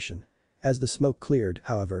admiration. As the smoke cleared,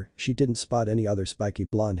 however, she didn't spot any other spiky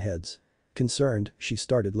blonde heads. Concerned, she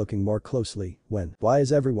started looking more closely, when, why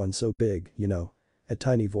is everyone so big, you know? A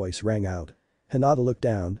tiny voice rang out. Hinata looked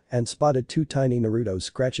down and spotted 2 tiny Narutos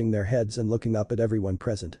scratching their heads and looking up at everyone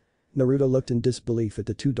present. Naruto looked in disbelief at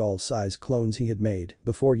the two doll-size clones he had made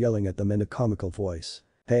before yelling at them in a comical voice.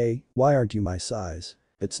 Hey, why aren't you my size?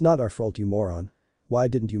 It's not our fault you moron. Why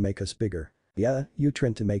didn't you make us bigger? Yeah, you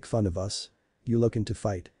trying to make fun of us? You looking to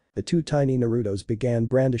fight? The two tiny Narutos began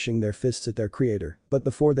brandishing their fists at their creator, but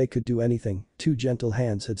before they could do anything, two gentle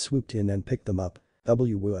hands had swooped in and picked them up.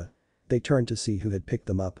 They turned to see who had picked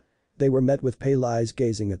them up. They were met with pale eyes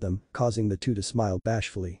gazing at them, causing the two to smile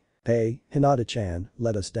bashfully. Hey, Hinata-chan,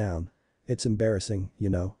 let us down. It's embarrassing, you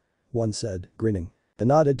know. One said, grinning.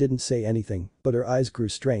 Hinata didn't say anything, but her eyes grew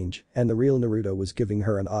strange, and the real Naruto was giving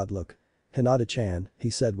her an odd look. Hinata-chan, he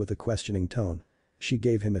said with a questioning tone. She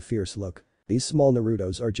gave him a fierce look. These small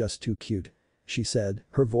Narutos are just too cute. She said,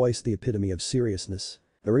 her voice the epitome of seriousness.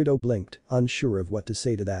 Naruto blinked, unsure of what to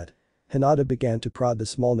say to that. Hinata began to prod the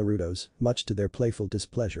small Narutos, much to their playful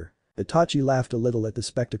displeasure. Itachi laughed a little at the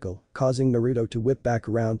spectacle, causing Naruto to whip back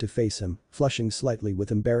around to face him, flushing slightly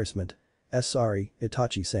with embarrassment. Sorry,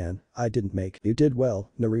 Itachi-san, I didn't make. You did well,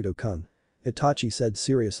 Naruto-kun. Itachi said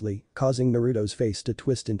seriously, causing Naruto's face to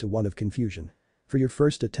twist into one of confusion. For your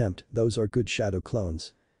first attempt, those are good shadow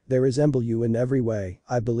clones. They resemble you in every way,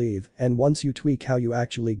 I believe, and once you tweak how you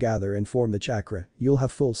actually gather and form the chakra, you'll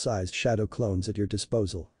have full-sized shadow clones at your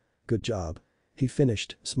disposal. Good job. He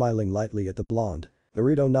finished, smiling lightly at the blonde.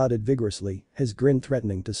 Naruto nodded vigorously, his grin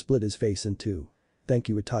threatening to split his face in two. Thank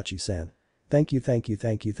you, Itachi-san. Thank you, thank you,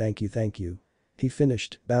 thank you, thank you, thank you. He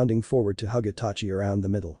finished, bounding forward to hug Itachi around the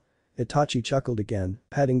middle. Itachi chuckled again,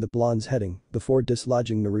 patting the blonde's heading before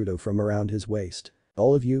dislodging Naruto from around his waist.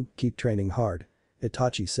 All of you, keep training hard.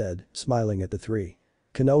 Itachi said, smiling at the three.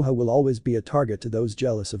 Konoha will always be a target to those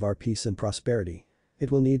jealous of our peace and prosperity. It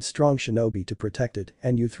will need strong shinobi to protect it,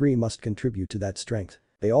 and you three must contribute to that strength.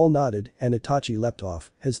 They all nodded, and Itachi leapt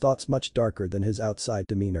off, his thoughts much darker than his outside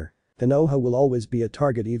demeanor. Konoha will always be a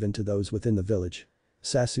target even to those within the village.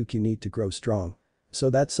 Sasuke, you need to grow strong.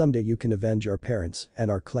 So that someday you can avenge our parents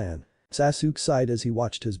and our clan. Sasuke sighed as he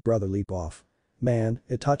watched his brother leap off. Man,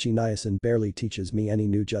 Itachi Nyasan barely teaches me any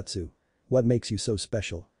new jutsu. What makes you so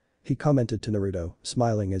special? He commented to Naruto,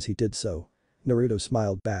 smiling as he did so. Naruto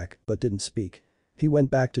smiled back, but didn't speak. He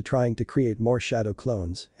went back to trying to create more shadow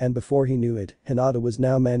clones, and before he knew it, Hinata was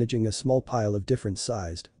now managing a small pile of different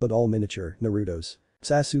sized, but all miniature, Narutos.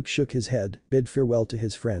 Sasuke shook his head, bid farewell to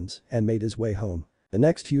his friends, and made his way home. The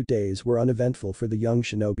next few days were uneventful for the young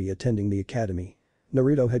shinobi attending the academy.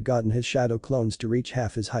 Naruto had gotten his shadow clones to reach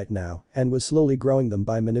half his height now, and was slowly growing them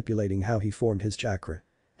by manipulating how he formed his chakra.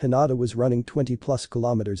 Hinata was running 20+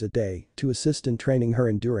 kilometers a day to assist in training her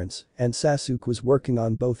endurance, and Sasuke was working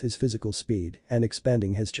on both his physical speed and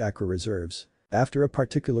expanding his chakra reserves. After a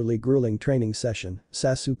particularly grueling training session,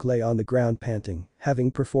 Sasuke lay on the ground panting, having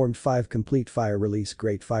performed 5 complete fire release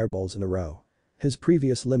great fireballs in a row. His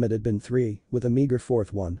previous limit had been 3, with a meager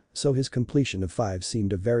 4th one, so his completion of 5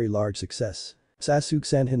 seemed a very large success.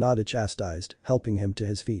 Sasuke-san, Hinata chastised, helping him to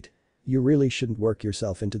his feet. You really shouldn't work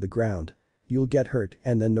yourself into the ground. You'll get hurt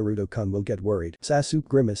and then Naruto-kun will get worried. Sasuke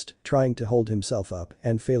grimaced, trying to hold himself up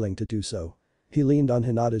and failing to do so. He leaned on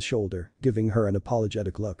Hinata's shoulder, giving her an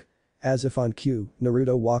apologetic look. As if on cue,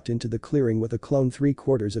 Naruto walked into the clearing with a clone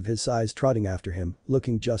 3/4 of his size trotting after him,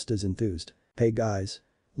 looking just as enthused. Hey guys.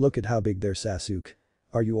 Look at how big they're, Sasuke.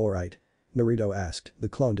 Are you alright? Naruto asked, the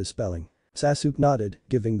clone dispelling. Sasuke nodded,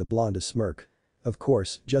 giving the blonde a smirk. Of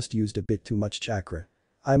course, just used a bit too much chakra.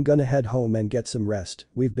 I'm gonna head home and get some rest,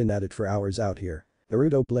 we've been at it for hours out here.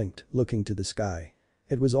 Naruto blinked, looking to the sky.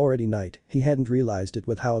 It was already night, he hadn't realized it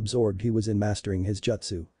with how absorbed he was in mastering his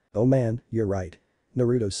jutsu. Oh man, you're right.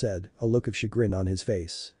 Naruto said, a look of chagrin on his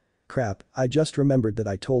face. Crap, I just remembered that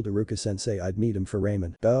I told Iruka-sensei I'd meet him for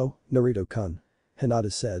ramen. Oh, Naruto-kun.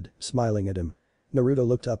 Hinata said, smiling at him. Naruto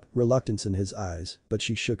looked up, reluctance in his eyes, but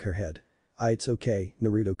she shook her head. It's okay,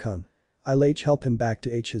 Naruto-kun. I'll help him back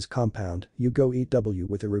to his compound, you go eat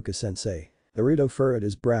with Iruka-sensei. Naruto furrowed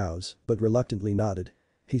his brows, but reluctantly nodded.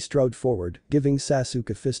 He strode forward, giving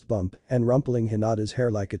Sasuke a fist bump and rumpling Hinata's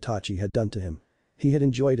hair like Itachi had done to him. He had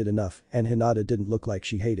enjoyed it enough, and Hinata didn't look like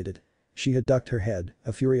she hated it. She had ducked her head,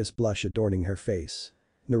 a furious blush adorning her face.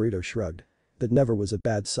 Naruto shrugged. That never was a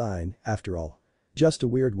bad sign, after all. Just a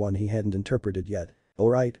weird one he hadn't interpreted yet.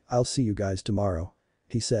 Alright, I'll see you guys tomorrow.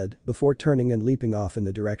 He said, before turning and leaping off in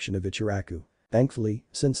the direction of Ichiraku. Thankfully,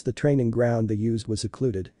 since the training ground they used was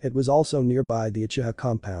secluded, it was also nearby the Uchiha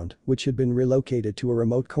compound, which had been relocated to a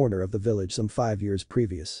remote corner of the village some 5 years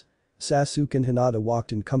previous. Sasuke and Hinata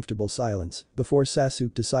walked in comfortable silence before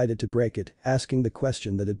Sasuke decided to break it, asking the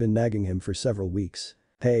question that had been nagging him for several weeks.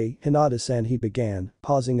 Hey, Hinata-san, he began,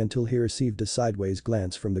 pausing until he received a sideways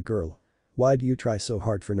glance from the girl. Why do you try so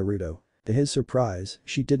hard for Naruto? To his surprise,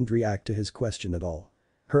 she didn't react to his question at all.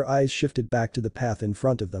 Her eyes shifted back to the path in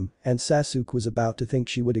front of them, and Sasuke was about to think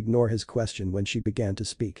she would ignore his question when she began to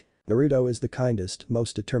speak. Naruto is the kindest,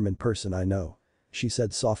 most determined person I know. She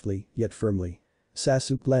said softly, yet firmly.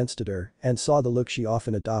 Sasuke glanced at her and saw the look she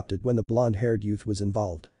often adopted when the blonde-haired youth was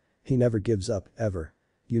involved. He never gives up, ever.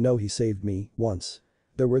 You know he saved me, once.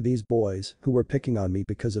 There were these boys who were picking on me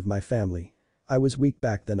because of my family. I was weak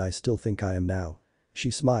back then, I still think I am now. She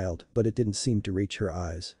smiled, but it didn't seem to reach her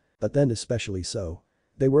eyes. But then especially so.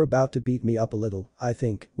 They were about to beat me up a little, I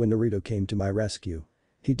think, when Naruto came to my rescue.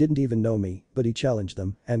 He didn't even know me, but he challenged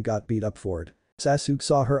them and got beat up for it. Sasuke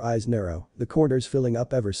saw her eyes narrow, the corners filling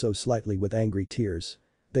up ever so slightly with angry tears.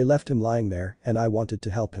 They left him lying there and I wanted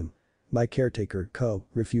to help him. My caretaker, Ko,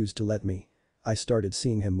 refused to let me. I started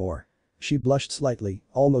seeing him more. She blushed slightly,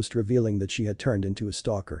 almost revealing that she had turned into a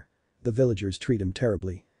stalker. The villagers treat him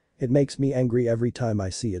terribly. It makes me angry every time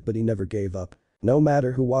I see it, but he never gave up. No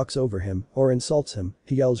matter who walks over him or insults him,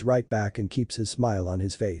 he yells right back and keeps his smile on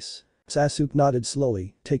his face. Sasuke nodded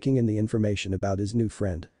slowly, taking in the information about his new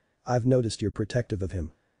friend. I've noticed you're protective of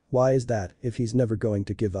him. Why is that, if he's never going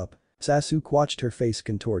to give up? Sasuke watched her face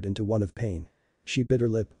contort into one of pain. She bit her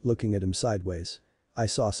lip, looking at him sideways. I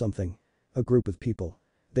saw something. A group of people.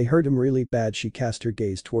 They hurt him really bad. She cast her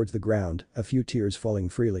gaze towards the ground, a few tears falling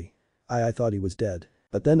freely. I thought he was dead.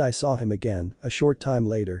 But then I saw him again, a short time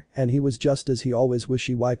later, and he was just as he always was.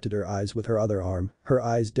 She wiped at her eyes with her other arm, her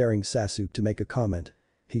eyes daring Sasuke to make a comment.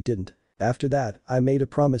 He didn't. After that, I made a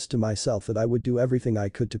promise to myself that I would do everything I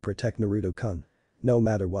could to protect Naruto-kun. No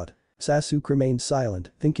matter what. Sasuke remained silent,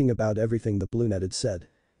 thinking about everything the brunette had said.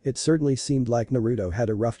 It certainly seemed like Naruto had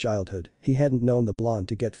a rough childhood. He hadn't known the blonde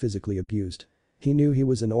to get physically abused. He knew he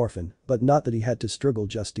was an orphan, but not that he had to struggle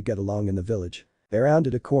just to get along in the village. They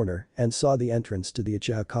rounded a corner and saw the entrance to the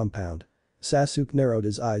Uchiha compound. Sasuke narrowed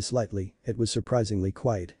his eyes slightly, it was surprisingly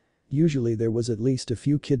quiet. Usually there was at least a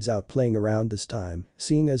few kids out playing around this time,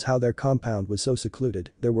 seeing as how their compound was so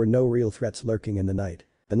secluded, there were no real threats lurking in the night.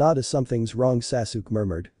 Hinata, something's wrong, Sasuke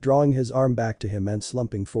murmured, drawing his arm back to him and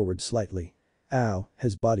slumping forward slightly. Ow,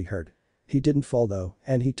 his body hurt. He didn't fall though,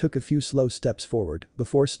 and he took a few slow steps forward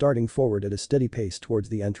before starting forward at a steady pace towards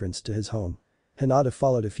the entrance to his home. Hinata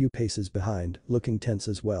followed a few paces behind, looking tense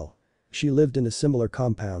as well. She lived in a similar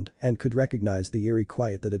compound and could recognize the eerie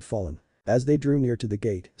quiet that had fallen. As they drew near to the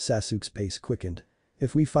gate, Sasuke's pace quickened.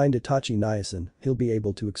 If we find Itachi Nyasan, he'll be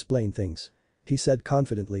able to explain things. He said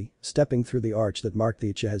confidently, stepping through the arch that marked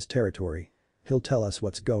the Uchiha's territory. He'll tell us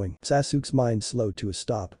what's going. Sasuke's mind slowed to a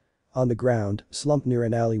stop. On the ground, slumped near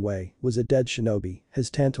an alleyway, was a dead shinobi, his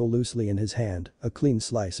tanto loosely in his hand, a clean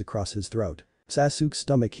slice across his throat. Sasuke's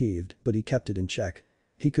stomach heaved, but he kept it in check.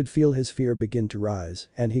 He could feel his fear begin to rise,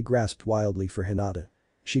 and he grasped wildly for Hinata.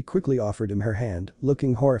 She quickly offered him her hand,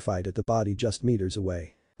 looking horrified at the body just meters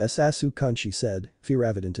away. Sasuke-kun, she said, fear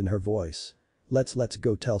evident in her voice. Let's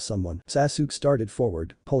go tell someone. Sasuke started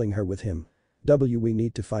forward, pulling her with him. We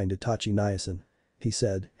need to find Itachi Nyasan. He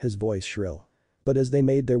said, his voice shrill. But as they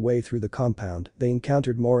made their way through the compound, they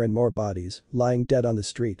encountered more and more bodies, lying dead on the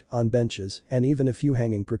street, on benches, and even a few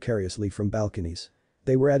hanging precariously from balconies.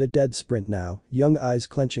 They were at a dead sprint now, young eyes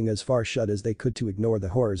clenching as far shut as they could to ignore the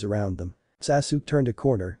horrors around them. Sasuke turned a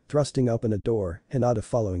corner, thrusting open a door, Hinata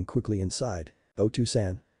following quickly inside.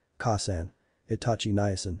 Otu-san. Ka-san. Itachi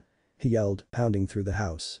Nyasan. He yelled, pounding through the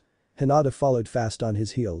house. Hinata followed fast on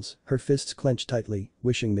his heels, her fists clenched tightly,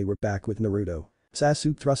 wishing they were back with Naruto.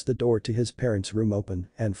 Sasuke thrust the door to his parents' room open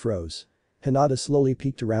and froze. Hinata slowly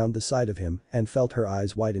peeked around the side of him and felt her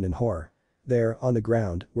eyes widen in horror. There, on the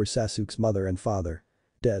ground, were Sasuke's mother and father.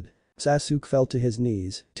 Dead. Sasuke fell to his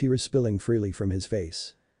knees, tears spilling freely from his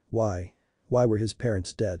face. Why? Why were his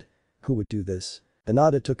parents dead? Who would do this?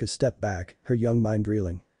 Hinata took a step back, her young mind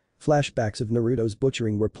reeling. Flashbacks of Naruto's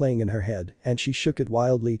butchering were playing in her head and she shook it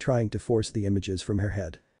wildly, trying to force the images from her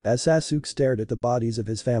head. As Sasuke stared at the bodies of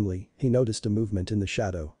his family, he noticed a movement in the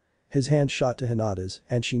shadow. His hand shot to Hinata's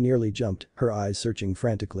and she nearly jumped, her eyes searching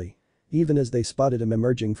frantically. Even as they spotted him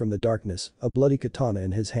emerging from the darkness, a bloody katana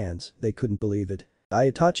in his hands, they couldn't believe it.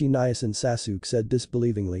 Itachi Nyasan, Sasuke said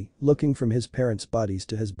disbelievingly, looking from his parents' bodies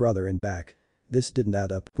to his brother and back. This didn't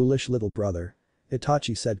add up, foolish little brother.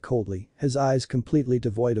 Itachi said coldly, his eyes completely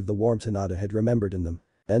devoid of the warmth Hinata had remembered in them.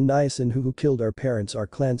 And Nyasan who killed our parents, our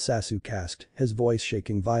clan, Sasuke asked, his voice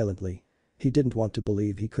shaking violently. He didn't want to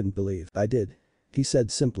believe, he couldn't believe. I did. He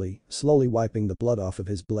said simply, slowly wiping the blood off of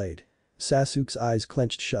his blade. Sasuke's eyes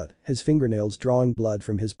clenched shut, his fingernails drawing blood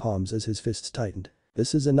from his palms as his fists tightened.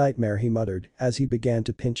 This is a nightmare, he muttered as he began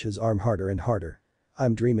to pinch his arm harder and harder.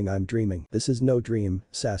 I'm dreaming. This is no dream,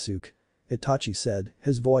 Sasuke. Itachi said,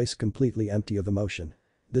 his voice completely empty of emotion.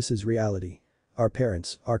 This is reality. Our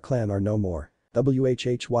parents, our clan are no more.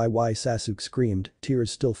 Whyy Sasuke screamed,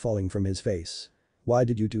 tears still falling from his face. Why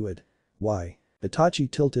did you do it? Why? Itachi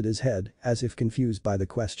tilted his head, as if confused by the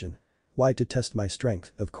question. Why to test my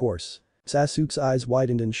strength, of course. Sasuke's eyes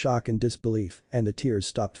widened in shock and disbelief, and the tears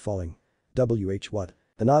stopped falling. What?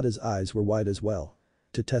 Hinata's eyes were wide as well.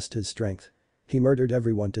 To test his strength. He murdered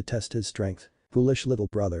everyone to test his strength. Foolish little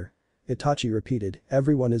brother. Itachi repeated,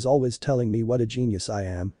 everyone is always telling me what a genius I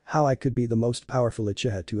am, how I could be the most powerful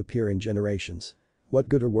Uchiha to appear in generations. What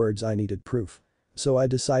good are words, I needed proof. So I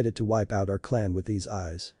decided to wipe out our clan with these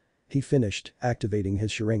eyes. He finished, activating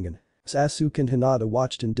his Sharingan. Sasuke and Hinata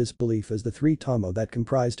watched in disbelief as the three Tomo that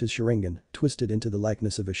comprised his Sharingan twisted into the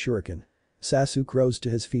likeness of a shuriken. Sasuke rose to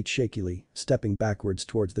his feet shakily, stepping backwards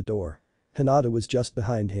towards the door. Hinata was just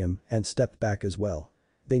behind him and stepped back as well.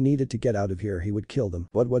 They needed to get out of here, he would kill them.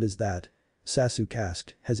 What is that? Sasuke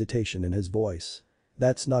asked, hesitation in his voice.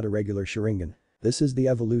 That's not a regular Sharingan. This is the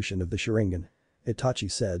evolution of the Sharingan. Itachi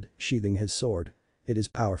said, sheathing his sword. It is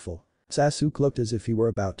powerful. Sasuke looked as if he were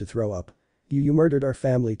about to throw up. You murdered our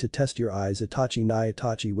family to test your eyes.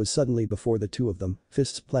 Itachi was suddenly before the two of them,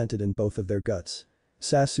 fists planted in both of their guts.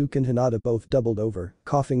 Sasuke and Hinata both doubled over,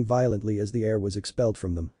 coughing violently as the air was expelled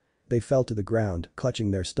from them. They fell to the ground,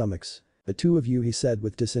 clutching their stomachs. The two of you, he said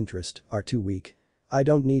with disinterest, are too weak. I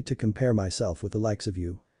don't need to compare myself with the likes of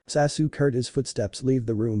you. Sasuke heard his footsteps leave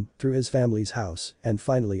the room, through his family's house, and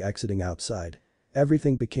finally exiting outside.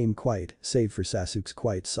 Everything became quiet, save for Sasuke's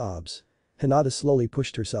quiet sobs. Hinata slowly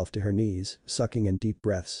pushed herself to her knees, sucking in deep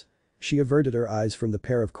breaths. She averted her eyes from the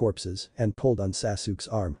pair of corpses and pulled on Sasuke's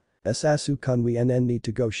arm. Sasuke-kun, we need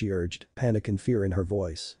to go, she urged, panic and fear in her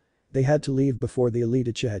voice. They had to leave before the elite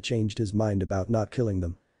Uchiha changed his mind about not killing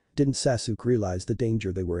them. Didn't Sasuke realize the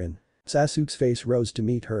danger they were in? Sasuke's face rose to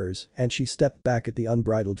meet hers and she stepped back at the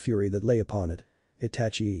unbridled fury that lay upon it.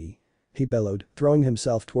 Itachi. He bellowed, throwing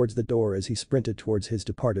himself towards the door as he sprinted towards his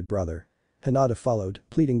departed brother. Hinata followed,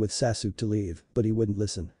 pleading with Sasuke to leave, but he wouldn't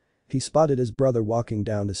listen. He spotted his brother walking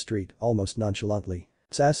down the street, almost nonchalantly.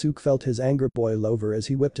 Sasuke felt his anger boil over as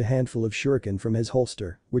he whipped a handful of shuriken from his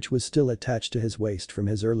holster, which was still attached to his waist from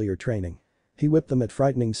his earlier training. He whipped them at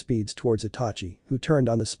frightening speeds towards Itachi, who turned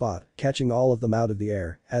on the spot, catching all of them out of the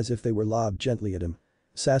air, as if they were lobbed gently at him.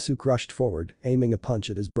 Sasuke rushed forward, aiming a punch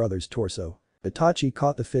at his brother's torso. Itachi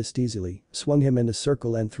caught the fist easily, swung him in a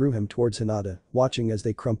circle and threw him towards Hinata, watching as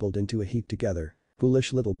they crumpled into a heap together.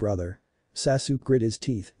 Foolish little brother. Sasuke grit his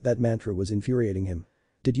teeth, that mantra was infuriating him.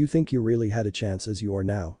 Did you think you really had a chance as you are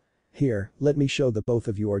now? Here, let me show the both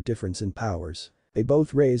of you are different in powers. They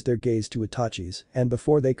both raised their gaze to Itachi's, and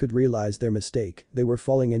before they could realize their mistake, they were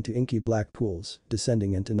falling into inky black pools,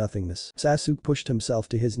 descending into nothingness. Sasuke pushed himself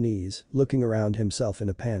to his knees, looking around himself in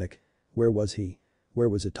a panic. Where was he? Where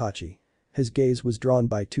was Itachi? His gaze was drawn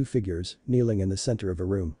by two figures, kneeling in the center of a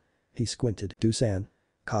room. He squinted. Dusan?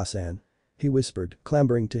 Ka-san? He whispered,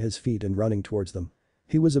 clambering to his feet and running towards them.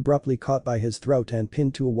 He was abruptly caught by his throat and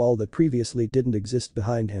pinned to a wall that previously didn't exist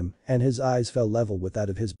behind him, and his eyes fell level with that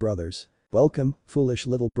of his brother's. Welcome, foolish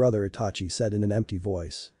little brother, Itachi said in an empty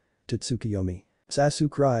voice. To Tsukuyomi.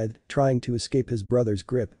 Sasuke writhed, trying to escape his brother's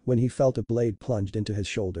grip when he felt a blade plunged into his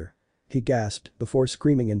shoulder. He gasped before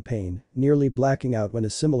screaming in pain, nearly blacking out when a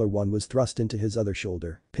similar one was thrust into his other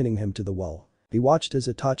shoulder, pinning him to the wall. He watched as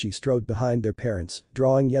Itachi strode behind their parents,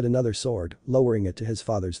 drawing yet another sword, lowering it to his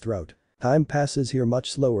father's throat. Time passes here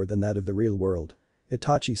much slower than that of the real world.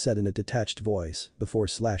 Itachi said in a detached voice, before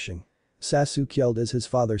slashing. Sasuke yelled as his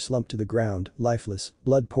father slumped to the ground, lifeless,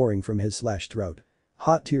 blood pouring from his slashed throat.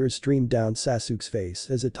 Hot tears streamed down Sasuke's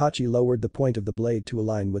face as Itachi lowered the point of the blade to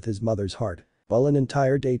align with his mother's heart. While an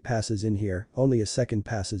entire day passes in here, only a second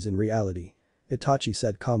passes in reality. Itachi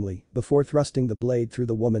said calmly, before thrusting the blade through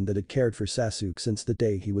the woman that had cared for Sasuke since the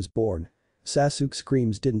day he was born. Sasuke's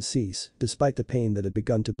screams didn't cease, despite the pain that had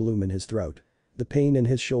begun to bloom in his throat. The pain in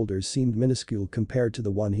his shoulders seemed minuscule compared to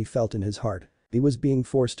the one he felt in his heart. He was being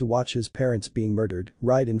forced to watch his parents being murdered,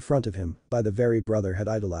 right in front of him, by the very brother had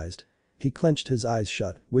idolized. He clenched his eyes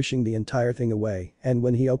shut, wishing the entire thing away, and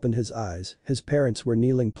when he opened his eyes, his parents were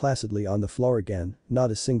kneeling placidly on the floor again,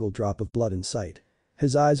 not a single drop of blood in sight.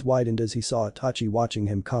 His eyes widened as he saw Itachi watching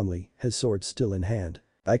him calmly, his sword still in hand.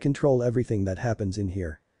 I control everything that happens in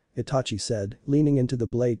here. Itachi said, leaning into the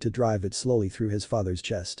blade to drive it slowly through his father's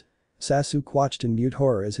chest. Sasuke watched in mute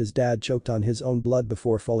horror as his dad choked on his own blood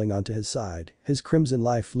before falling onto his side, his crimson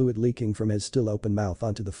life fluid leaking from his still open mouth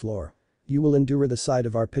onto the floor. You will endure the sight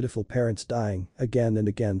of our pitiful parents dying, again and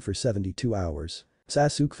again for 72 hours.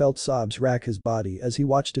 Sasuke felt sobs rack his body as he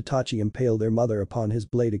watched Itachi impale their mother upon his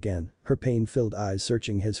blade again, her pain-filled eyes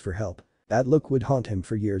searching his for help. That look would haunt him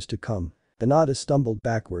for years to come. Hinata stumbled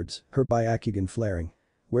backwards, her Byakugan flaring.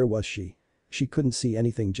 Where was she? She couldn't see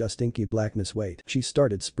anything, just inky blackness. Wait. She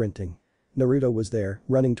started sprinting. Naruto was there,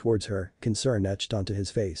 running towards her, concern etched onto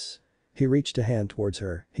his face. He reached a hand towards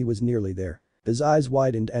her, he was nearly there. His eyes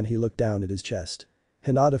widened and he looked down at his chest.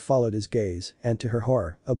 Hinata followed his gaze, and to her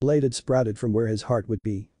horror, a blade had sprouted from where his heart would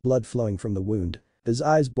be, blood flowing from the wound. His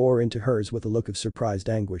eyes bore into hers with a look of surprised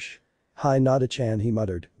anguish. "Hi Hinata-chan," he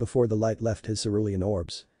muttered, before the light left his cerulean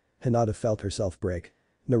orbs. Hinata felt herself break.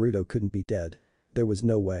 Naruto couldn't be dead. There was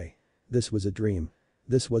no way. This was a dream.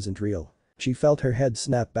 This wasn't real. She felt her head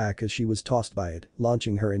snap back as she was tossed by it,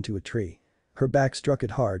 launching her into a tree. Her back struck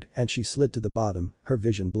it hard and she slid to the bottom, her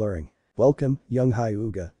vision blurring. "Welcome, young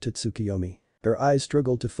Hyuga," to Tsukiyomi. Her eyes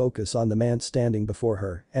struggled to focus on the man standing before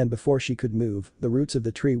her, and before she could move, the roots of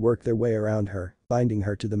the tree worked their way around her, binding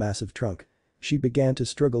her to the massive trunk. She began to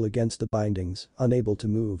struggle against the bindings, unable to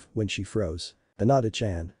move, when she froze.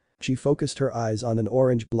 "Hinata-chan." She focused her eyes on an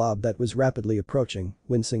orange blob that was rapidly approaching,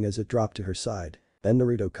 wincing as it dropped to her side. "Then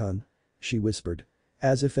Naruto-kun," she whispered.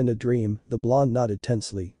 As if in a dream, the blonde nodded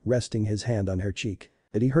tensely, resting his hand on her cheek.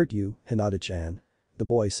 "Did he hurt you, Hinata-chan?" the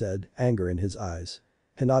boy said, anger in his eyes.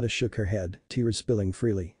 Hinata shook her head, tears spilling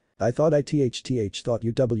freely. "I thought you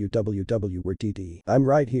www were DD. I'm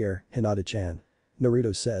right here, Hinata-chan,"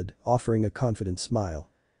 Naruto said, offering a confident smile.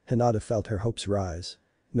 Hinata felt her hopes rise.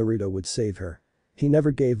 Naruto would save her. He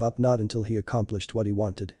never gave up, not until he accomplished what he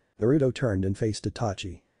wanted. Naruto turned and faced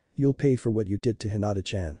Itachi. "You'll pay for what you did to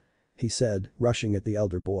Hinata-chan," he said, rushing at the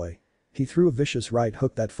elder boy. He threw a vicious right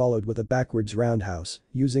hook that followed with a backwards roundhouse,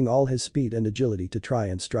 using all his speed and agility to try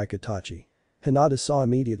and strike Itachi. Hinata saw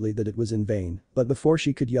immediately that it was in vain, but before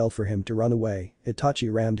she could yell for him to run away,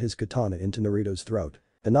 Itachi rammed his katana into Naruto's throat.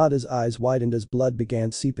 Hinata's eyes widened as blood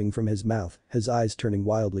began seeping from his mouth, his eyes turning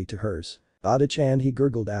wildly to hers. "Ada-chan," he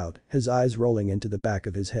gurgled out, his eyes rolling into the back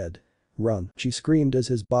of his head. "Run," she screamed as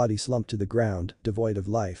his body slumped to the ground, devoid of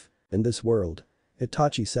life. "In this world,"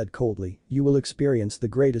 Itachi said coldly, "you will experience the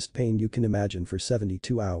greatest pain you can imagine for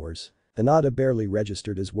 72 hours. Hinata barely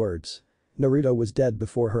registered his words. Naruto was dead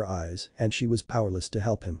before her eyes and she was powerless to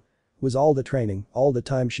help him. Was all the training, all the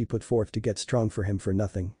time she put forth to get strong for him for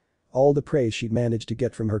nothing? All the praise she'd managed to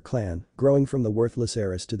get from her clan, growing from the worthless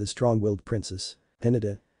heiress to the strong-willed princess.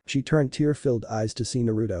 Hinata. She turned tear-filled eyes to see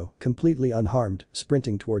Naruto, completely unharmed,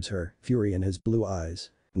 sprinting towards her, fury in his blue eyes.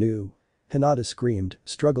 "No!" Hinata screamed,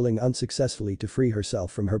 struggling unsuccessfully to free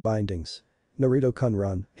herself from her bindings. "Naruto-kun,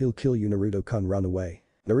 run, he'll kill you." "Naruto-kun, run away."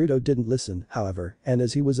 Naruto didn't listen, however, and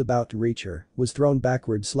as he was about to reach her, was thrown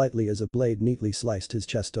backward slightly as a blade neatly sliced his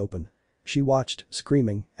chest open. She watched,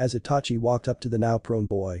 screaming, as Itachi walked up to the now prone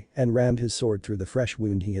boy and rammed his sword through the fresh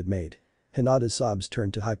wound he had made. Hinata's sobs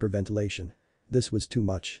turned to hyperventilation. This was too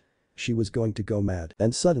much. She was going to go mad.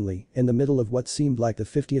 And suddenly, in the middle of what seemed like the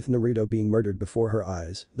 50th Naruto being murdered before her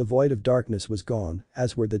eyes, the void of darkness was gone,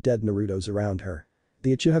 as were the dead Narutos around her.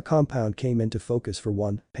 The Uchiha compound came into focus for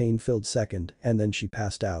one pain-filled second, and then she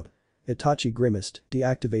passed out. Itachi grimaced,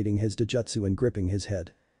 deactivating his Dojutsu and gripping his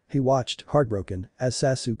head. He watched, heartbroken, as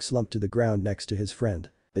Sasuke slumped to the ground next to his friend.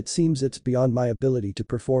 "It seems it's beyond my ability to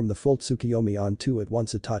perform the full Tsukiyomi on two at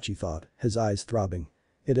once," Itachi thought, his eyes throbbing.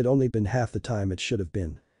 It had only been half the time it should have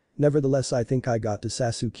been. "Nevertheless, I think I got to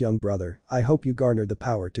Sasuke, young brother. I hope you garner the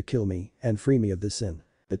power to kill me and free me of this sin."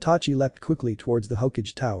 Itachi leapt quickly towards the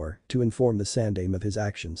Hokage tower to inform the Sandaime of his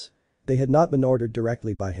actions. They had not been ordered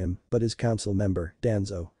directly by him, but his council member,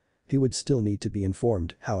 Danzo. He would still need to be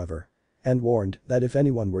informed, however. And warned that if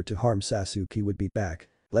anyone were to harm Sasuke he would be back.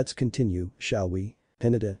 "Let's continue, shall we,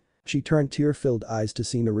 Hinata?" She turned tear-filled eyes to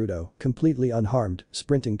see Naruto, completely unharmed,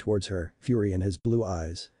 sprinting towards her, fury in his blue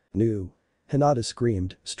eyes. "No!" Hinata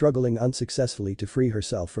screamed, struggling unsuccessfully to free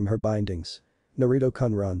herself from her bindings.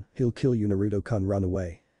 "Naruto-kun, run, he'll kill you." "Naruto-kun, run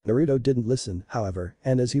away." Naruto didn't listen, however,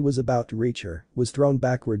 and as he was about to reach her, was thrown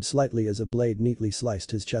backward slightly as a blade neatly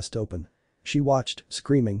sliced his chest open. She watched,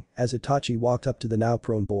 screaming, as Itachi walked up to the now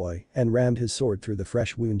prone boy and rammed his sword through the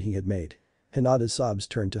fresh wound he had made. Hinata's sobs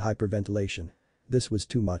turned to hyperventilation. This was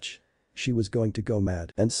too much. She was going to go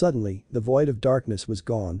mad. And suddenly, the void of darkness was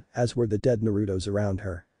gone, as were the dead Narutos around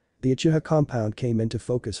her. The Uchiha compound came into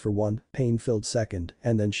focus for one pain-filled second,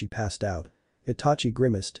 and then she passed out. Itachi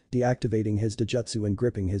grimaced, deactivating his Dojutsu and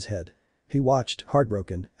gripping his head. He watched,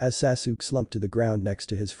 heartbroken, as Sasuke slumped to the ground next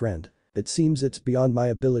to his friend. "It seems it's beyond my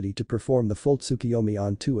ability to perform the full Tsukiyomi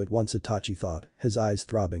on two at once," Itachi thought, his eyes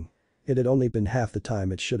throbbing. It had only been half the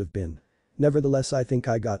time it should have been. "Nevertheless, I think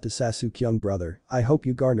I got to Sasuke, young brother. I hope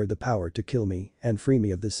you garner the power to kill me and free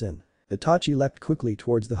me of this sin." Itachi leapt quickly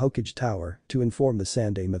towards the Hokage tower to inform the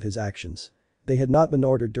Sandaime of his actions. They had not been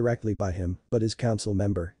ordered directly by him, but his council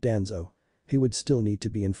member, Danzo. He would still need to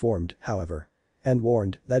be informed, however. And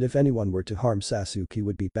warned that if anyone were to harm Sasuke he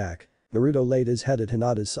would be back. Naruto laid his head at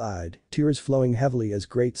Hinata's side, tears flowing heavily as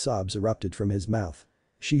great sobs erupted from his mouth.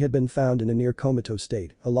 She had been found in a near comatose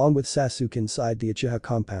state, along with Sasuke inside the Uchiha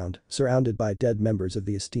compound, surrounded by dead members of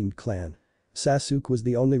the esteemed clan. Sasuke was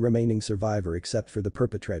the only remaining survivor except for the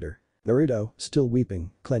perpetrator. Naruto, still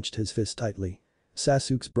weeping, clenched his fist tightly.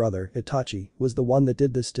 Sasuke's brother, Itachi, was the one that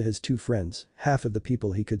did this to his two friends, half of the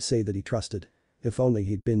people he could say that he trusted. If only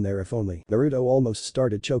he'd been there, if only. Naruto almost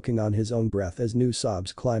started choking on his own breath as new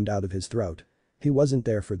sobs climbed out of his throat. He wasn't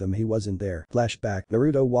there for them, he wasn't there. Flashback.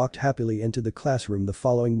 Naruto walked happily into the classroom the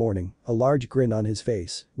following morning, a large grin on his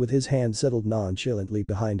face, with his hand settled nonchalantly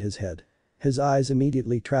behind his head. His eyes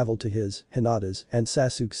immediately traveled to his, Hinata's, and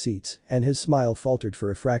Sasuke's seats, and his smile faltered for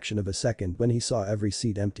a fraction of a second when he saw every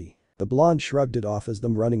seat empty. The blonde shrugged it off as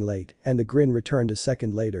them running late, and the grin returned a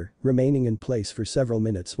second later, remaining in place for several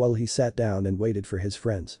minutes while he sat down and waited for his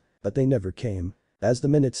friends. But they never came. As the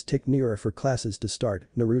minutes ticked nearer for classes to start,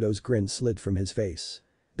 Naruto's grin slid from his face.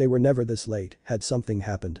 They were never this late, had something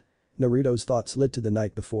happened? Naruto's thoughts slid to the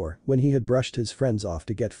night before, when he had brushed his friends off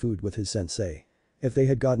to get food with his sensei. If they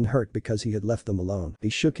had gotten hurt because he had left them alone. He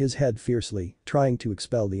shook his head fiercely, trying to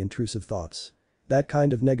expel the intrusive thoughts. That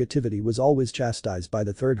kind of negativity was always chastised by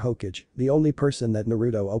the third Hokage, the only person that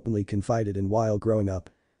Naruto openly confided in while growing up.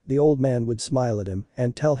 The old man would smile at him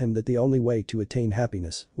and tell him that the only way to attain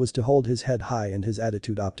happiness was to hold his head high and his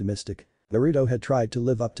attitude optimistic. Naruto had tried to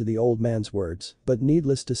live up to the old man's words, but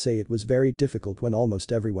needless to say it was very difficult when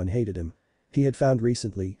almost everyone hated him. He had found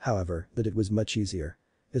recently, however, that it was much easier.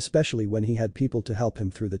 Especially when he had people to help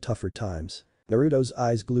him through the tougher times. Naruto's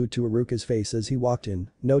eyes glued to Iruka's face as he walked in,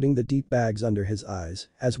 noting the deep bags under his eyes,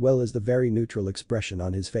 as well as the very neutral expression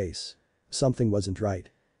on his face. Something wasn't right.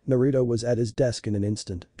 Naruto was at his desk in an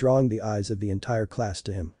instant, drawing the eyes of the entire class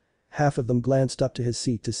to him. Half of them glanced up to his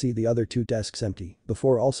seat to see the other two desks empty,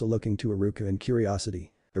 before also looking to Iruka in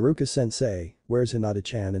curiosity. "Iruka-sensei, where's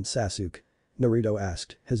Hinata-chan and Sasuke?" Naruto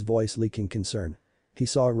asked, his voice leaking concern. He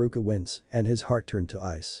saw Iruka wince, and his heart turned to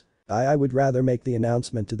ice. I would rather make the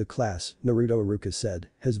announcement to the class," Iruka said,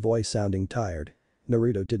 his voice sounding tired.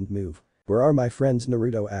 Naruto didn't move. "Where are my friends?"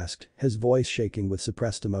 Naruto asked, his voice shaking with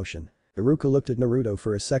suppressed emotion. Iruka looked at Naruto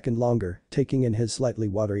for a second longer, taking in his slightly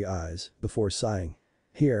watery eyes, before sighing.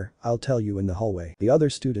 "Here, I'll tell you in the hallway." The other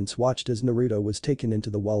students watched as Naruto was taken into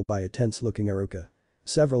the wall by a tense-looking Iruka.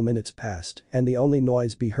 Several minutes passed, and the only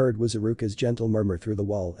noise be heard was Iruka's gentle murmur through the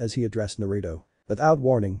wall as he addressed Naruto. Without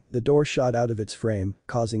warning, the door shot out of its frame,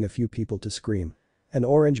 causing a few people to scream. An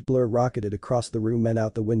orange blur rocketed across the room and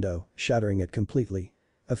out the window, shattering it completely.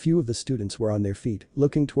 A few of the students were on their feet,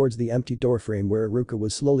 looking towards the empty doorframe where Iruka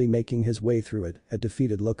was slowly making his way through it, a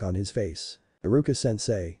defeated look on his face.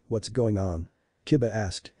 "Iruka-sensei, what's going on?" Kiba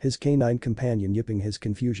asked, his canine companion yipping his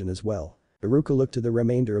confusion as well. Iruka looked to the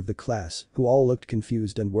remainder of the class, who all looked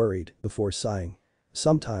confused and worried, before sighing.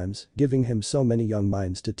 Sometimes, giving him so many young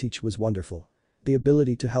minds to teach was wonderful. The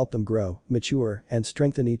ability to help them grow, mature, and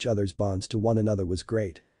strengthen each other's bonds to one another was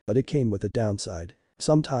great. But it came with a downside.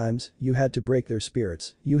 Sometimes, you had to break their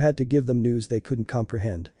spirits, you had to give them news they couldn't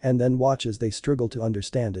comprehend, and then watch as they struggle to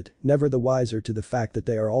understand it, never the wiser to the fact that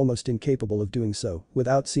they are almost incapable of doing so,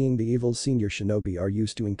 without seeing the evils senior shinobi are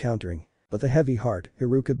used to encountering. With a heavy heart,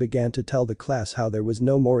 Iruka began to tell the class how there was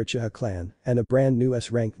no more Uchiha clan, and a brand new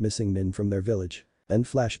S-rank missing nin from their village. Then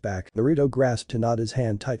flashback, Naruto grasped Hinata's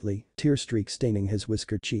hand tightly, tear streaks staining his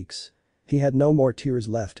whiskered cheeks. He had no more tears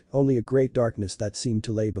left, only a great darkness that seemed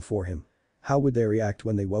to lay before him. How would they react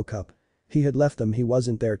when they woke up? He had left them, he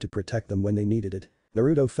wasn't there to protect them when they needed it.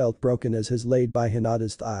 Naruto felt broken as his laid by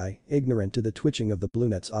Hinata's thigh, ignorant to the twitching of the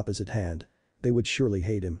bluenet's opposite hand. They would surely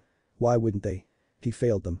hate him. Why wouldn't they? He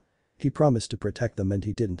failed them. He promised to protect them and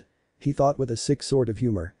he didn't. He thought with a sick sort of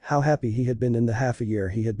humor how happy he had been in the half a year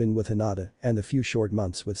he had been with Hinata and the few short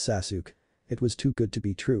months with Sasuke. It was too good to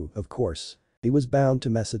be true, of course. He was bound to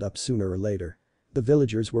mess it up sooner or later. The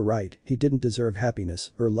villagers were right, he didn't deserve happiness,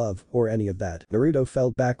 or love, or any of that. Naruto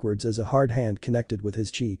fell backwards as a hard hand connected with his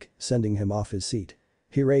cheek, sending him off his seat.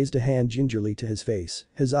 He raised a hand gingerly to his face,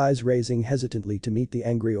 his eyes raising hesitantly to meet the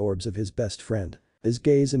angry orbs of his best friend. His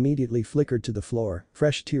gaze immediately flickered to the floor,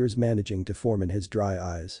 fresh tears managing to form in his dry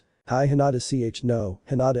eyes. "Hi Hinata no,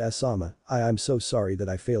 Hinata-asama, I'm so sorry that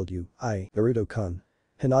I failed you, Naruto-kun."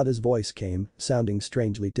 Hinata's voice came, sounding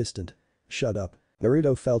strangely distant. "Shut up."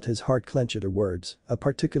 Naruto felt his heart clench at her words, a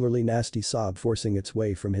particularly nasty sob forcing its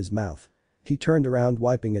way from his mouth. He turned around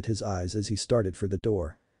wiping at his eyes as he started for the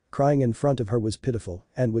door. Crying in front of her was pitiful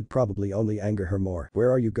and would probably only anger her more.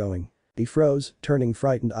 "Where are you going?" He froze, turning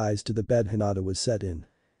frightened eyes to the bed Hinata was set in.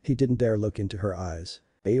 He didn't dare look into her eyes.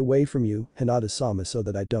 "Stay away from you, Hinata-sama, so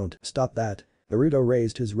that I don't." "Stop that." Naruto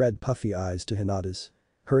raised his red puffy eyes to Hinata's.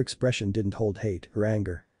 Her expression didn't hold hate or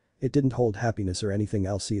anger. It didn't hold happiness or anything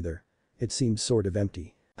else either. It seemed sort of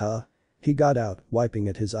empty. Huh? He got out, wiping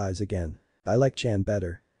at his eyes again. I like Chan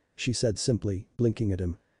better. She said simply, blinking at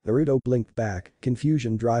him. Naruto blinked back,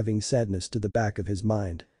 confusion driving sadness to the back of his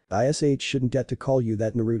mind. "ISH shouldn't get to call you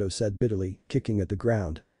that," Naruto said bitterly, kicking at the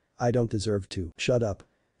ground. "I don't deserve to." "Shut up,"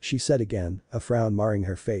 she said again, a frown marring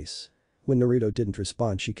her face. When Naruto didn't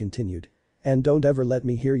respond, she continued. "And don't ever let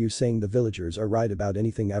me hear you saying the villagers are right about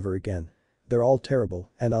anything ever again. They're all terrible,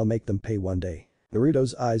 and I'll make them pay one day."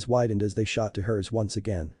 Naruto's eyes widened as they shot to hers once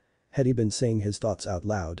again. Had he been saying his thoughts out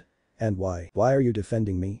loud? "And why? Why are you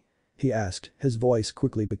defending me?" he asked, his voice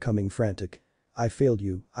quickly becoming frantic. "I failed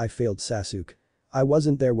you, I failed Sasuke. I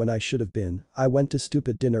wasn't there when I should have been, I went to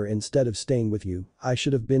stupid dinner instead of staying with you, I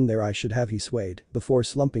should have been there, I should have," he swayed, before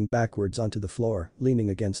slumping backwards onto the floor, leaning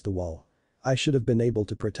against the wall. "I should have been able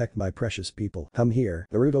to protect my precious people. Come here."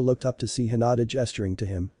 Naruto looked up to see Hinata gesturing to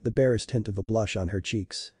him, the barest hint of a blush on her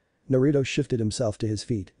cheeks. Naruto shifted himself to his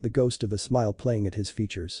feet, the ghost of a smile playing at his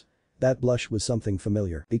features. That blush was something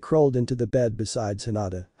familiar. He crawled into the bed beside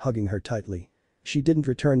Hinata, hugging her tightly. She didn't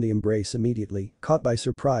return the embrace immediately, caught by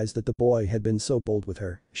surprise that the boy had been so bold with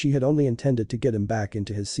her. She had only intended to get him back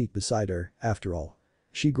into his seat beside her, after all.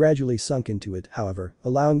 She gradually sunk into it, however,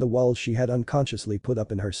 allowing the walls she had unconsciously put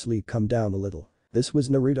up in her sleep come down a little. This was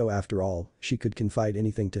Naruto after all, she could confide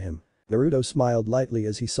anything to him. Naruto smiled lightly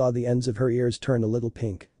as he saw the ends of her ears turn a little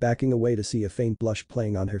pink, backing away to see a faint blush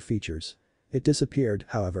playing on her features. It disappeared,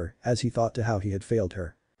 however, as he thought to how he had failed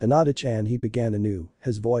her. "Hinata-chan," he began anew,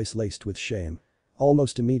 his voice laced with shame.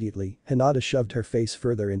 Almost immediately, Hinata shoved her face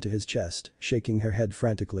further into his chest, shaking her head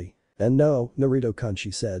frantically. "And no, Naruto-kun," she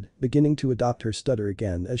said, beginning to adopt her stutter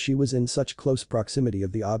again as she was in such close proximity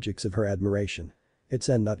of the objects of her admiration. "It's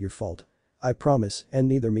not your fault. I promise, and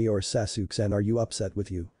neither me or Sasuke-san are you upset with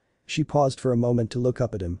you." She paused for a moment to look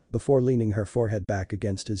up at him before leaning her forehead back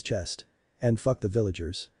against his chest. "And fuck the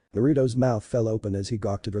villagers." Naruto's mouth fell open as he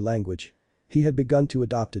gawked at her language. He had begun to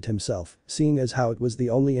adopt it himself, seeing as how it was the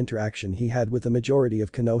only interaction he had with the majority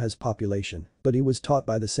of Konoha's population, but he was taught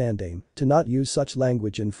by the Sandaime to not use such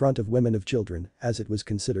language in front of women of children, as it was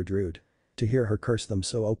considered rude. To hear her curse them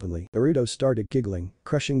so openly, Naruto started giggling,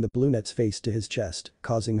 crushing the brunette's face to his chest,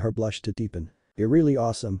 causing her blush to deepen. "You're really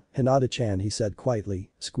awesome, Hinata-chan," he said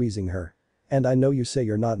quietly, squeezing her. "And I know you say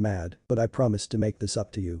you're not mad, but I promised to make this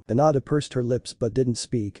up to you." Hinata pursed her lips but didn't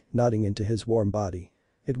speak, nodding into his warm body.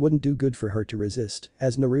 It wouldn't do good for her to resist,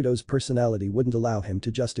 as Naruto's personality wouldn't allow him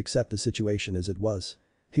to just accept the situation as it was.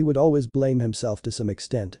 He would always blame himself to some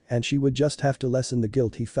extent, and she would just have to lessen the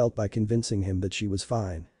guilt he felt by convincing him that she was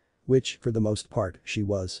fine. Which, for the most part, she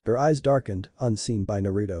was. Her eyes darkened, unseen by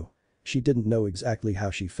Naruto. She didn't know exactly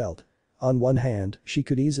how she felt. On one hand, she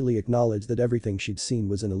could easily acknowledge that everything she'd seen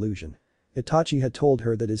was an illusion. Itachi had told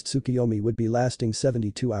her that his Tsukuyomi would be lasting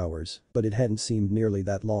 72 hours, but it hadn't seemed nearly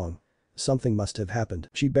that long. Something must have happened.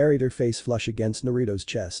 She buried her face flush against Naruto's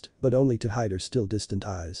chest, but only to hide her still distant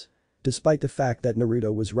eyes. Despite the fact that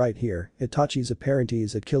Naruto was right here, Itachi's apparent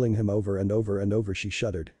ease at killing him over and over and over, she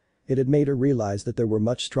shuddered. It had made her realize that there were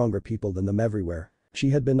much stronger people than them everywhere. She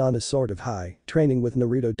had been on a sort of high, training with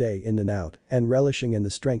Naruto day in and out, and relishing in the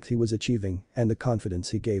strength he was achieving and the confidence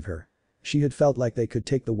he gave her. She had felt like they could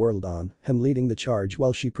take the world on, him leading the charge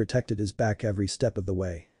while she protected his back every step of the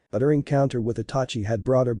way. But her encounter with Itachi had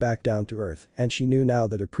brought her back down to earth, and she knew now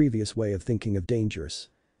that her previous way of thinking of dangerous.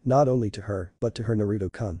 Not only to her, but to her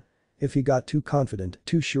Naruto-kun. If he got too confident,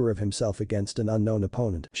 too sure of himself against an unknown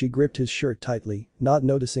opponent, she gripped his shirt tightly, not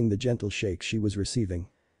noticing the gentle shakes she was receiving.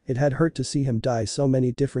 It had hurt to see him die so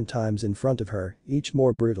many different times in front of her, each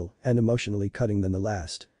more brutal and emotionally cutting than the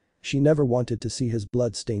last. She never wanted to see his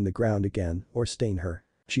blood stain the ground again, or stain her.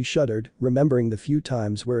 She shuddered, remembering the few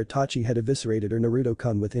times where Itachi had eviscerated her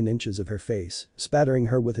Naruto-kun within inches of her face, spattering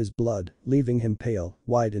her with his blood, leaving him pale,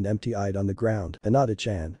 white and empty-eyed on the ground.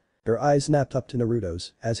 "Hinata-chan." Her eyes snapped up to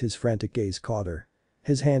Naruto's as his frantic gaze caught her.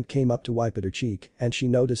 His hand came up to wipe at her cheek, and she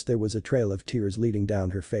noticed there was a trail of tears leading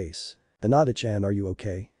down her face. "Hinata-chan, are you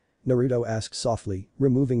okay?" Naruto asked softly,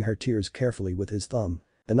 removing her tears carefully with his thumb.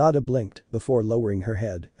 Hinata blinked before lowering her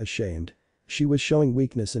head, ashamed. She was showing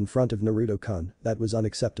weakness in front of Naruto-kun, that was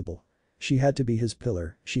unacceptable. She had to be his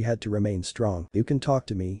pillar, she had to remain strong. "You can talk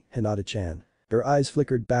to me, Hinata-chan." Her eyes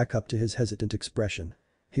flickered back up to his hesitant expression.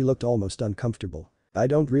 He looked almost uncomfortable. "I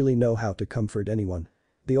don't really know how to comfort anyone.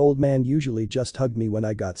 The old man usually just hugged me when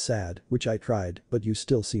I got sad, which I tried, but you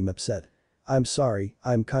still seem upset. I'm sorry,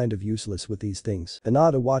 I'm kind of useless with these things."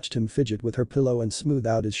 Hinata watched him fidget with her pillow and smooth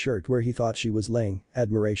out his shirt where he thought she was laying,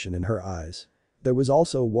 admiration in her eyes. There was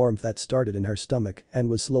also a warmth that started in her stomach and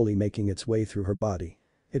was slowly making its way through her body.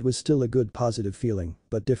 It was still a good positive feeling,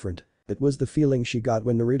 but different. It was the feeling she got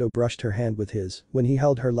when Naruto brushed her hand with his, when he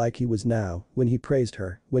held her like he was now, when he praised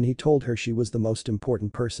her, when he told her she was the most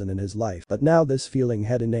important person in his life. But now this feeling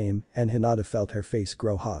had a name, and Hinata felt her face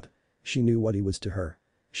grow hot. She knew what he was to her.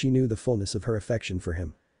 She knew the fullness of her affection for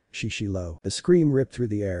him. Shishilo. A scream ripped through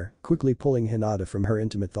the air, quickly pulling Hinata from her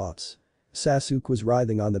intimate thoughts. Sasuke was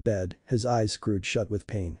writhing on the bed, his eyes screwed shut with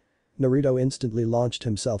pain. Naruto instantly launched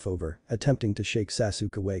himself over, attempting to shake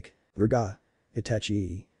Sasuke awake. Raga.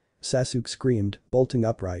 Itachi. Sasuke screamed, bolting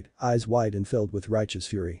upright, eyes wide and filled with righteous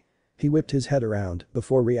fury. He whipped his head around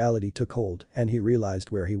before reality took hold and he realized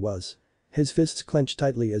where he was. His fists clenched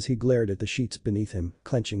tightly as he glared at the sheets beneath him,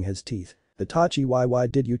 clenching his teeth. Itachi, why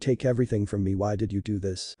did you take everything from me? Why did you do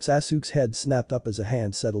this? Sasuke's head snapped up as a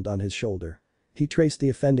hand settled on his shoulder. He traced the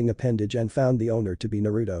offending appendage and found the owner to be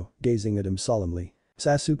Naruto, gazing at him solemnly.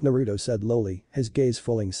 Sasuke, Naruto said lowly, his gaze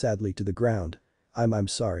falling sadly to the ground. I'm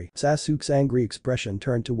sorry. Sasuke's angry expression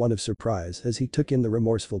turned to one of surprise as he took in the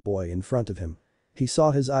remorseful boy in front of him. He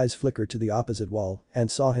saw his eyes flicker to the opposite wall and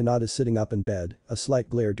saw Hinata sitting up in bed, a slight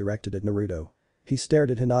glare directed at Naruto. He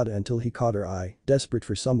stared at Hinata until he caught her eye, desperate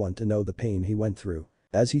for someone to know the pain he went through.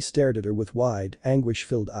 As he stared at her with wide,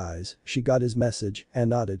 anguish-filled eyes, she got his message and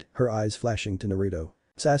nodded, her eyes flashing to Naruto.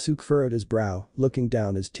 Sasuke furrowed his brow, looking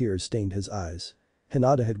down as tears stained his eyes.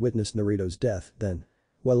 Hinata had witnessed Naruto's death then.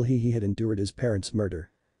 Well, he had endured his parents'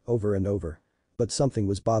 murder. Over and over. But something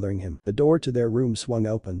was bothering him. The door to their room swung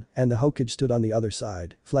open and the Hokage stood on the other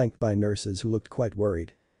side, flanked by nurses who looked quite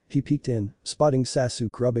worried. He peeked in, spotting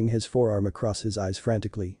Sasuke rubbing his forearm across his eyes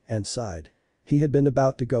frantically, and sighed. He had been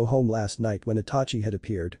about to go home last night when Itachi had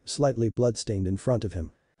appeared, slightly bloodstained in front of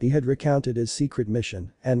him. He had recounted his secret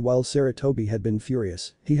mission, and while Sarutobi had been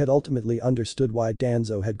furious, he had ultimately understood why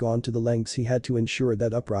Danzo had gone to the lengths he had to ensure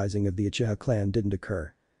that uprising of the Uchiha clan didn't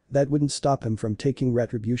occur. That wouldn't stop him from taking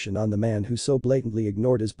retribution on the man who so blatantly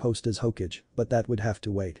ignored his post as Hokage, but that would have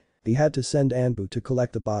to wait. He had to send Anbu to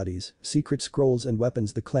collect the bodies, secret scrolls and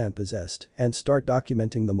weapons the clan possessed, and start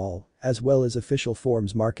documenting them all, as well as official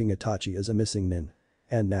forms marking Itachi as a missing nin.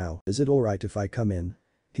 And now, is it alright if I come in?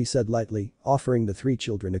 He said lightly, offering the three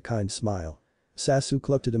children a kind smile. Sasuke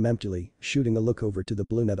looked at him emptily, shooting a look over to the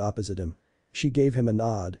brunette opposite him. She gave him a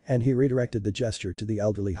nod and he redirected the gesture to the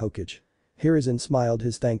elderly Hokage. Hiruzen smiled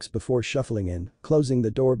his thanks before shuffling in, closing the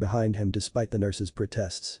door behind him despite the nurse's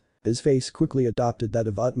protests. His face quickly adopted that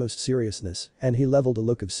of utmost seriousness and he leveled a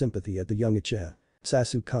look of sympathy at the young Uchiha.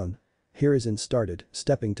 Sasuke-kun. Hiruzen started,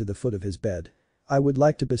 stepping to the foot of his bed. I would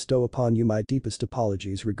like to bestow upon you my deepest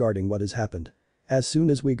apologies regarding what has happened. As soon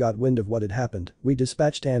as we got wind of what had happened, we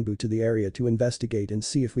dispatched Anbu to the area to investigate and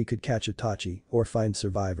see if we could catch Itachi or find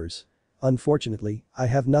survivors. Unfortunately, I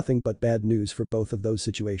have nothing but bad news for both of those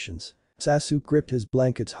situations. Sasuke gripped his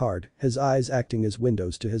blankets hard, his eyes acting as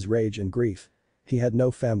windows to his rage and grief. He had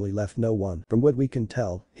no family left, no one. From what we can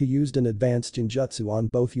tell, he used an advanced ninjutsu on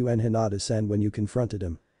both you and Hinata-san when you confronted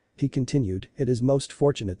him. He continued, it is most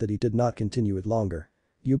fortunate that he did not continue it longer.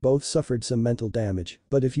 You both suffered some mental damage,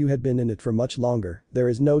 but if you had been in it for much longer, there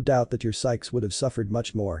is no doubt that your psyches would have suffered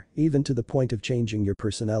much more, even to the point of changing your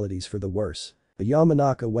personalities for the worse. The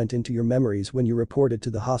Yamanaka went into your memories when you reported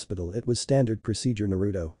to the hospital. It was standard procedure.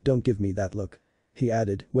 Naruto, don't give me that look. He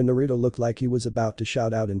added, when Naruto looked like he was about to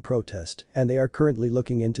shout out in protest, and they are currently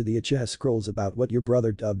looking into the Uchiha scrolls about what your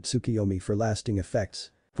brother dubbed Tsukiyomi for lasting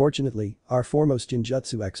effects. Fortunately, our foremost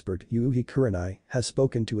ninjutsu expert, Yuuhi Kurenai, has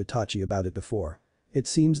spoken to Itachi about it before. It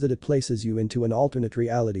seems that it places you into an alternate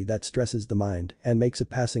reality that stresses the mind and makes a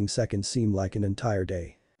passing second seem like an entire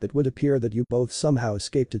day. It would appear that you both somehow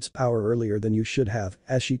escaped its power earlier than you should have,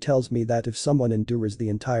 as she tells me that if someone endures the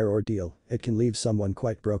entire ordeal, it can leave someone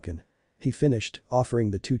quite broken. He finished,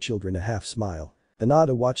 offering the two children a half smile.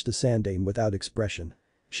 Hinata watched the Sandaime without expression.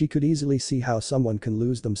 She could easily see how someone can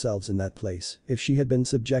lose themselves in that place if she had been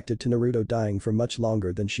subjected to Naruto dying for much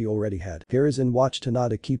longer than she already had. Hiruzen watched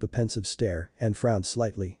Hinata keep a pensive stare and frowned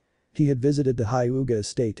slightly. He had visited the Hyuga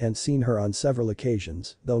estate and seen her on several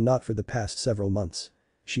occasions, though not for the past several months.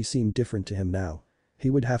 She seemed different to him now. He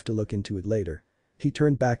would have to look into it later. He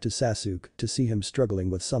turned back to Sasuke to see him struggling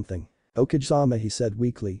with something. Okage-sama, he said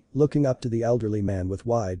weakly, looking up to the elderly man with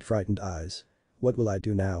wide, frightened eyes. What will I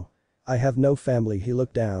do now? I have no family. He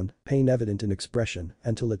looked down, pain evident in expression,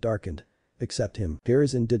 until it darkened. Except him.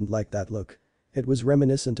 Hiruzen didn't like that look. It was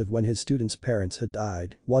reminiscent of when his students' parents had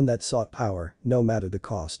died, one that sought power, no matter the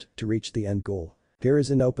cost, to reach the end goal.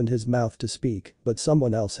 Hiruzen opened his mouth to speak, but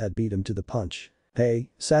someone else had beat him to the punch. Hey,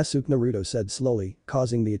 Sasuke, Naruto said slowly,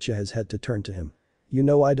 causing the Uchiha's head to turn to him. You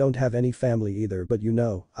know I don't have any family either, but you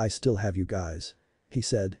know, I still have you guys. He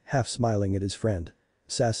said, half smiling at his friend.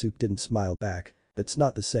 Sasuke didn't smile back. It's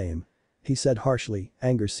not the same. He said harshly,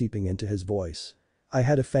 anger seeping into his voice. I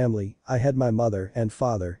had a family, I had my mother and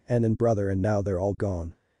father and brother and now they're all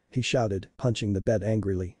gone. He shouted, punching the bed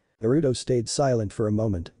angrily. Naruto stayed silent for a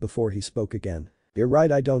moment before he spoke again. You're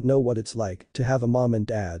right, I don't know what it's like to have a mom and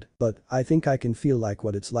dad, but I think I can feel like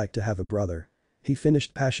what it's like to have a brother. He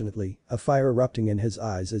finished passionately, a fire erupting in his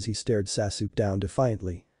eyes as he stared Sasuke down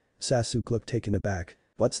defiantly. Sasuke looked taken aback.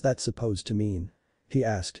 What's that supposed to mean? He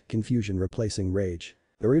asked, confusion replacing rage.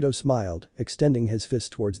 Naruto smiled, extending his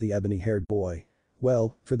fist towards the ebony-haired boy.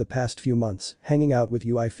 Well, for the past few months, hanging out with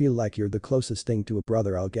you I feel like you're the closest thing to a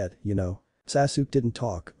brother I'll get, you know. Sasuke didn't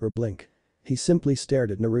talk or blink. He simply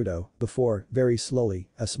stared at Naruto before, very slowly,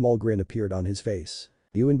 a small grin appeared on his face.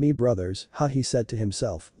 You and me brothers, huh, he said to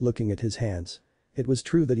himself, looking at his hands. It was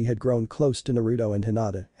true that he had grown close to Naruto and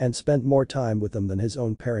Hinata and spent more time with them than his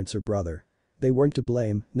own parents or brother. They weren't to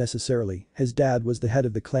blame, necessarily, his dad was the head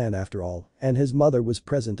of the clan after all, and his mother was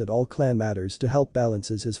present at all clan matters to help balance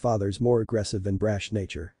his father's more aggressive and brash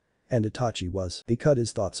nature. And Itachi was. He cut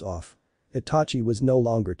his thoughts off. Itachi was no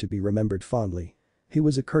longer to be remembered fondly. He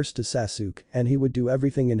was a curse to Sasuke and he would do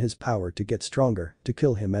everything in his power to get stronger, to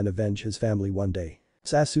kill him and avenge his family one day.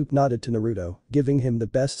 Sasuke nodded to Naruto, giving him the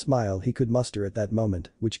best smile he could muster at that moment,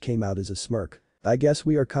 which came out as a smirk. I guess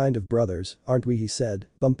we are kind of brothers, aren't we, he said,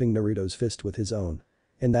 bumping Naruto's fist with his own.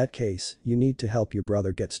 In that case, you need to help your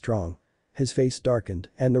brother get strong. His face darkened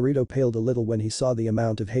and Naruto paled a little when he saw the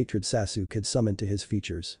amount of hatred Sasuke had summoned to his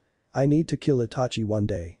features. I need to kill Itachi one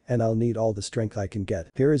day and I'll need all the strength I can get.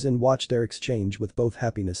 Hiruzen watched their exchange with both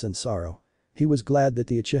happiness and sorrow. He was glad that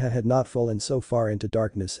the Uchiha had not fallen so far into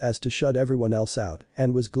darkness as to shut everyone else out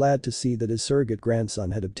and was glad to see that his surrogate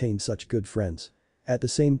grandson had obtained such good friends. At the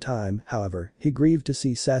same time, however, he grieved to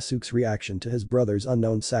see Sasuke's reaction to his brother's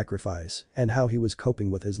unknown sacrifice and how he was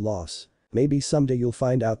coping with his loss. Maybe someday you'll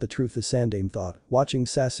find out the truth, the Sandaime thought, watching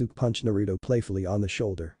Sasuke punch Naruto playfully on the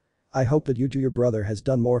shoulder. I hope that your brother has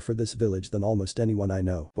done more for this village than almost anyone I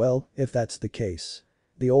know. Well, if that's the case.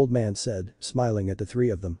 The old man said, smiling at the three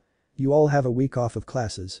of them. You all have a week off of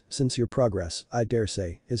classes, since your progress, I dare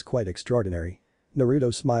say, is quite extraordinary.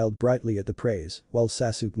 Naruto smiled brightly at the praise, while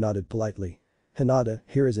Sasuke nodded politely. Hinata,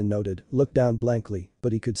 Hiruzen noted, looked down blankly,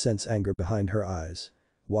 but he could sense anger behind her eyes.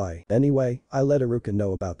 Why? Anyway, I let Iruka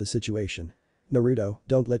know about the situation. Naruto,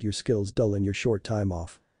 don't let your skills dull in your short time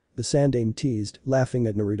off. The Sandaime teased, laughing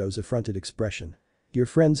at Naruto's affronted expression. Your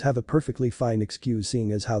friends have a perfectly fine excuse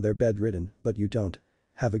seeing as how they're bedridden, but you don't.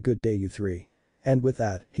 Have a good day you three. And with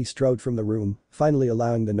that, he strode from the room, finally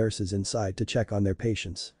allowing the nurses inside to check on their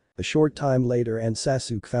patients. A short time later and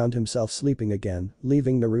Sasuke found himself sleeping again,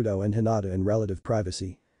 leaving Naruto and Hinata in relative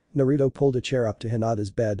privacy. Naruto pulled a chair up to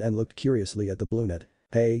Hinata's bed and looked curiously at the brunette.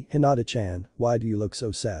 Hey, Hinata-chan, why do you look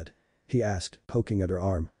so sad? He asked, poking at her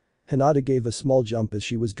arm. Hinata gave a small jump as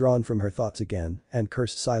she was drawn from her thoughts again and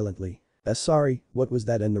cursed silently. Sorry, what was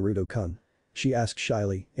that in Naruto-kun? She asked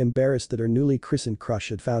shyly, embarrassed that her newly christened crush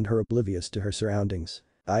had found her oblivious to her surroundings.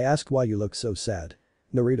 I asked why you look so sad.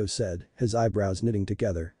 Naruto said, his eyebrows knitting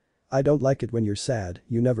together. I don't like it when you're sad,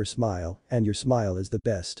 you never smile, and your smile is the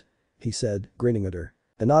best. He said, grinning at her.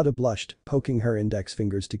 Hinata blushed, poking her index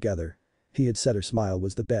fingers together. He had said her smile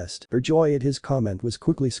was the best. Her joy at his comment was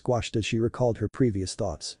quickly squashed as she recalled her previous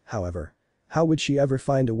thoughts, however. How would she ever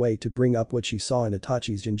find a way to bring up what she saw in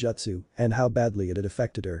Itachi's genjutsu and how badly it had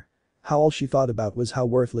affected her? How all she thought about was how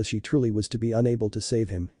worthless she truly was to be unable to save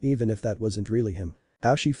him, even if that wasn't really him.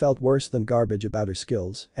 How she felt worse than garbage about her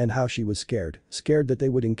skills and how she was scared that they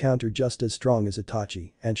would encounter just as strong as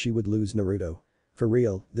Itachi and she would lose Naruto. For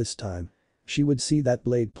real, this time. She would see that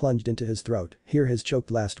blade plunged into his throat, hear his choked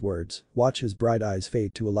last words, watch his bright eyes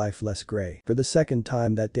fade to a lifeless gray. For the second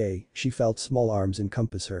time that day, she felt small arms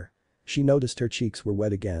encompass her. She noticed her cheeks were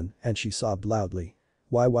wet again and she sobbed loudly.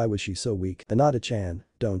 Why was she so weak? Hinata-chan,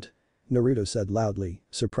 don't. Naruto said loudly,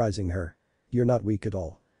 surprising her. You're not weak at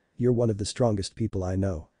all. You're one of the strongest people I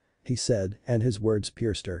know. He said, and his words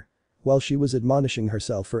pierced her. While she was admonishing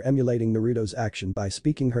herself for emulating Naruto's action by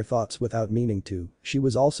speaking her thoughts without meaning to, she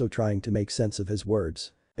was also trying to make sense of his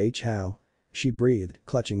words. How? She breathed,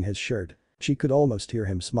 clutching his shirt. She could almost hear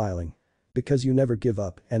him smiling. Because you never give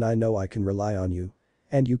up and I know I can rely on you.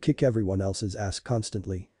 And you kick everyone else's ass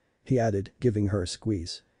constantly. He added, giving her a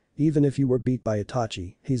squeeze. Even if you were beat by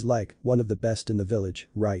Itachi, he's like one of the best in the village,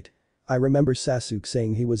 right? I remember Sasuke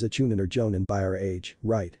saying he was a Chunin or Jonin by our age,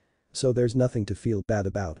 right? So there's nothing to feel bad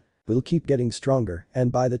about. We'll keep getting stronger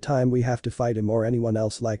and by the time we have to fight him or anyone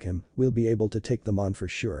else like him, we'll be able to take them on for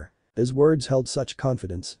sure. His words held such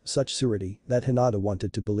confidence, such surety, that Hinata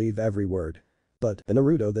wanted to believe every word. But the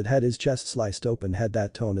Naruto that had his chest sliced open had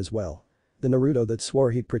that tone as well. The Naruto that swore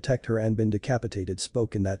he'd protect her and been decapitated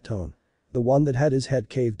spoke in that tone. The one that had his head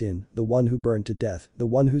caved in, the one who burned to death, the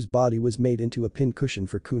one whose body was made into a pincushion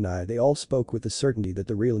for kunai, they all spoke with the certainty that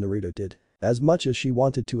the real Naruto did. As much as she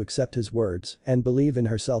wanted to accept his words and believe in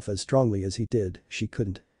herself as strongly as he did, she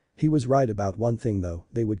couldn't. He was right about one thing though,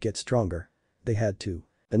 they would get stronger. They had to.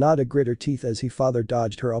 Hinata grit her teeth as he father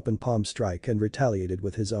dodged her open palm strike and retaliated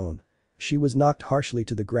with his own. She was knocked harshly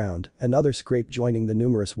to the ground, another scrape joining the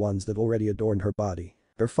numerous ones that already adorned her body.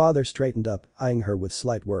 Her father straightened up, eyeing her with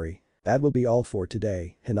slight worry. "That will be all for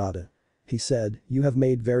today, Hinata," he said. "You have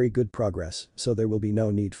made very good progress, so there will be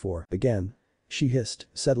no need for again," she hissed,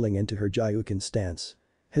 settling into her Gyuukin stance.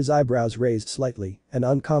 His eyebrows raised slightly, an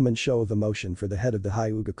uncommon show of emotion for the head of the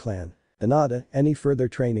Hyuga clan. "Hinata, any further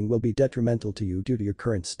training will be detrimental to you due to your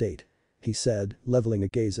current state," he said, leveling a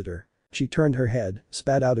gaze at her. She turned her head,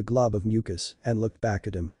 spat out a glob of mucus, and looked back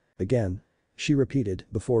at him. "Again?" she repeated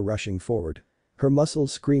before rushing forward. Her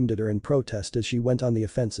muscles screamed at her in protest as she went on the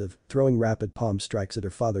offensive, throwing rapid palm strikes at her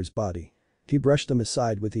father's body. He brushed them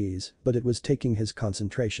aside with ease, but it was taking his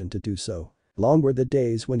concentration to do so. Long were the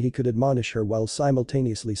days when he could admonish her while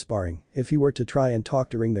simultaneously sparring. If he were to try and talk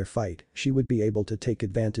during their fight, she would be able to take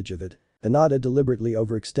advantage of it. Hinata deliberately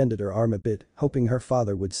overextended her arm a bit, hoping her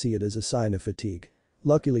father would see it as a sign of fatigue.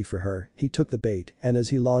 Luckily for her, he took the bait, and as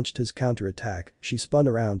he launched his counterattack, she spun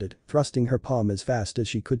around it, thrusting her palm as fast as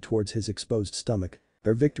she could towards his exposed stomach.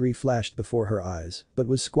 Her victory flashed before her eyes, but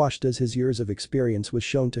was squashed as his years of experience was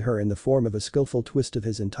shown to her in the form of a skillful twist of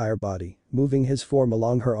his entire body, moving his form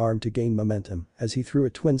along her arm to gain momentum as he threw a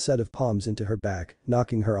twin set of palms into her back,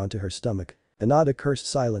 knocking her onto her stomach. Hinata cursed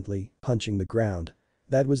silently, punching the ground.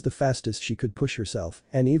 That was the fastest she could push herself,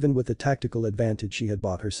 and even with the tactical advantage she had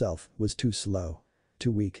bought herself, was too slow.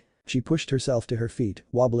 Too weak. She pushed herself to her feet,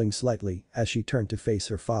 wobbling slightly, as she turned to face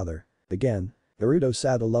her father. Again. Naruto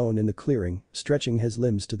sat alone in the clearing, stretching his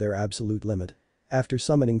limbs to their absolute limit. After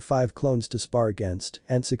summoning 5 clones to spar against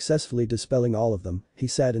and successfully dispelling all of them, he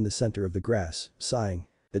sat in the center of the grass, sighing.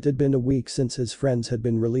 It had been a week since his friends had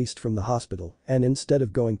been released from the hospital, and instead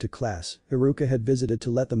of going to class, Iruka had visited to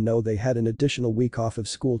let them know they had an additional week off of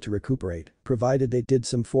school to recuperate, provided they did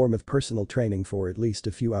some form of personal training for at least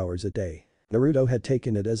a few hours a day. Naruto had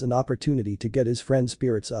taken it as an opportunity to get his friends'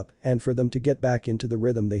 spirits up and for them to get back into the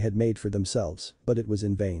rhythm they had made for themselves, but it was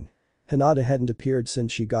in vain. Hinata hadn't appeared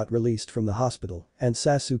since she got released from the hospital, and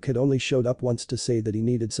Sasuke had only showed up once to say that he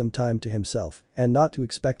needed some time to himself and not to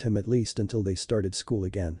expect him at least until they started school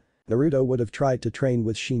again. Naruto would have tried to train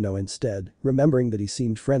with Shino instead, remembering that he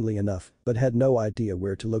seemed friendly enough, but had no idea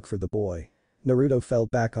where to look for the boy. Naruto fell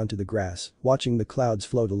back onto the grass, watching the clouds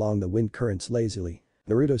float along the wind currents lazily.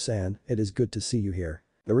 "Naruto-san, it is good to see you here."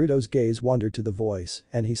 Naruto's gaze wandered to the voice,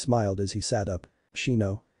 and he smiled as he sat up.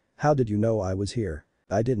 "Shino? How did you know I was here?"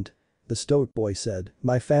 "I didn't," the stoic boy said.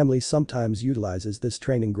 "My family sometimes utilizes this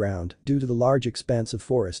training ground due to the large expanse of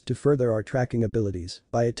forest to further our tracking abilities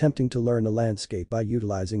by attempting to learn a landscape by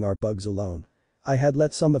utilizing our bugs alone. I had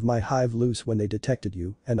let some of my hive loose when they detected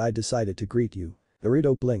you, and I decided to greet you."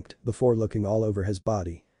 Naruto blinked before looking all over his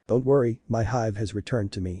body. "Don't worry, my hive has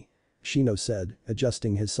returned to me," Shino said,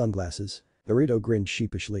 adjusting his sunglasses. Naruto grinned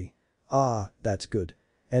sheepishly. "Ah, that's good.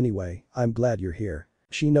 Anyway, I'm glad you're here."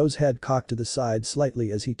 Shino's head cocked to the side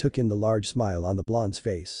slightly as he took in the large smile on the blonde's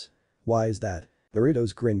face. "Why is that?"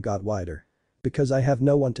 Naruto's grin got wider. "Because I have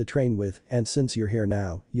no one to train with, and since you're here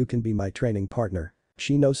now, you can be my training partner."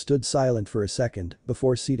 Shino stood silent for a second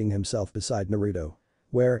before seating himself beside Naruto.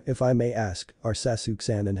 "Where, if I may ask, are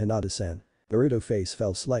Sasuke-san and Hinata-san?" Naruto's face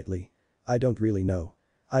fell slightly. "I don't really know.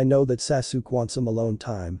 I know that Sasuke wants some alone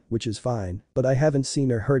time, which is fine, but I haven't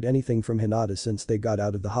seen or heard anything from Hinata since they got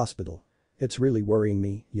out of the hospital. It's really worrying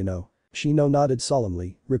me, you know." Shino nodded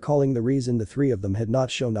solemnly, recalling the reason the 3 of them had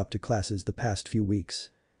not shown up to classes the past few weeks.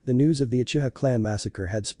 The news of the Uchiha clan massacre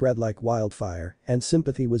had spread like wildfire, and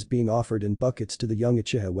sympathy was being offered in buckets to the young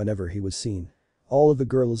Uchiha whenever he was seen. All of the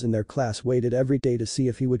girls in their class waited every day to see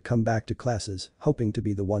if he would come back to classes, hoping to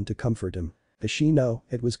be the one to comfort him. To Shino,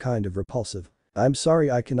 it was kind of repulsive. "I'm sorry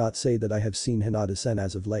I cannot say that I have seen Hinata-san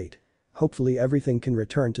as of late. Hopefully everything can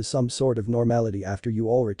return to some sort of normality after you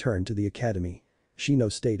all return to the academy," Shino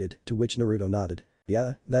stated, to which Naruto nodded.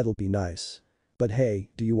 "Yeah, that'll be nice. But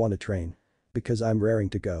hey, do you want to train? Because I'm raring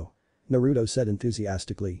to go," Naruto said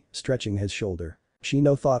enthusiastically, stretching his shoulder.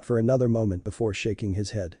 Shino thought for another moment before shaking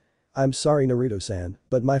his head. "I'm sorry Naruto-san,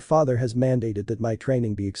 but my father has mandated that my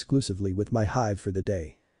training be exclusively with my hive for the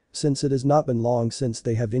day. Since it has not been long since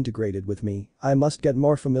they have integrated with me, I must get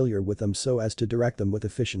more familiar with them so as to direct them with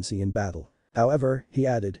efficiency in battle. However," he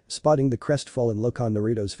added, spotting the crestfallen look on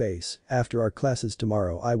Naruto's face, "after our classes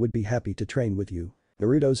tomorrow I would be happy to train with you."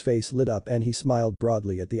 Naruto's face lit up and he smiled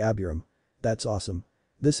broadly at the Abiram. That's awesome.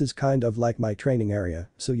 This is kind of like my training area,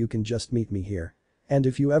 so you can just meet me here. And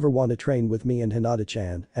if you ever want to train with me and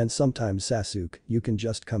Hinata-chan, and sometimes Sasuke, you can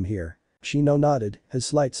just come here. Shino nodded, his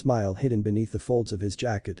slight smile hidden beneath the folds of his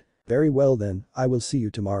jacket. Very well then, I will see you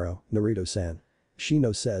tomorrow, Naruto-san.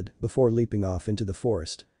 Shino said, before leaping off into the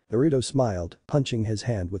forest. Naruto smiled, punching his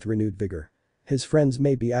hand with renewed vigor. His friends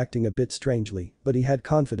may be acting a bit strangely, but he had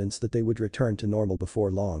confidence that they would return to normal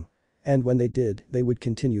before long. And when they did, they would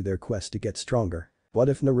continue their quest to get stronger. What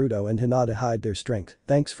if Naruto and Hinata hide their strength?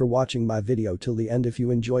 Thanks for watching my video till the end. If you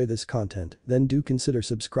enjoy this content, then do consider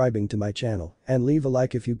subscribing to my channel and leave a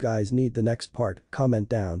like if you guys need the next part, comment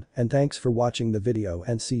down, and thanks for watching the video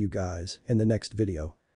and see you guys in the next video.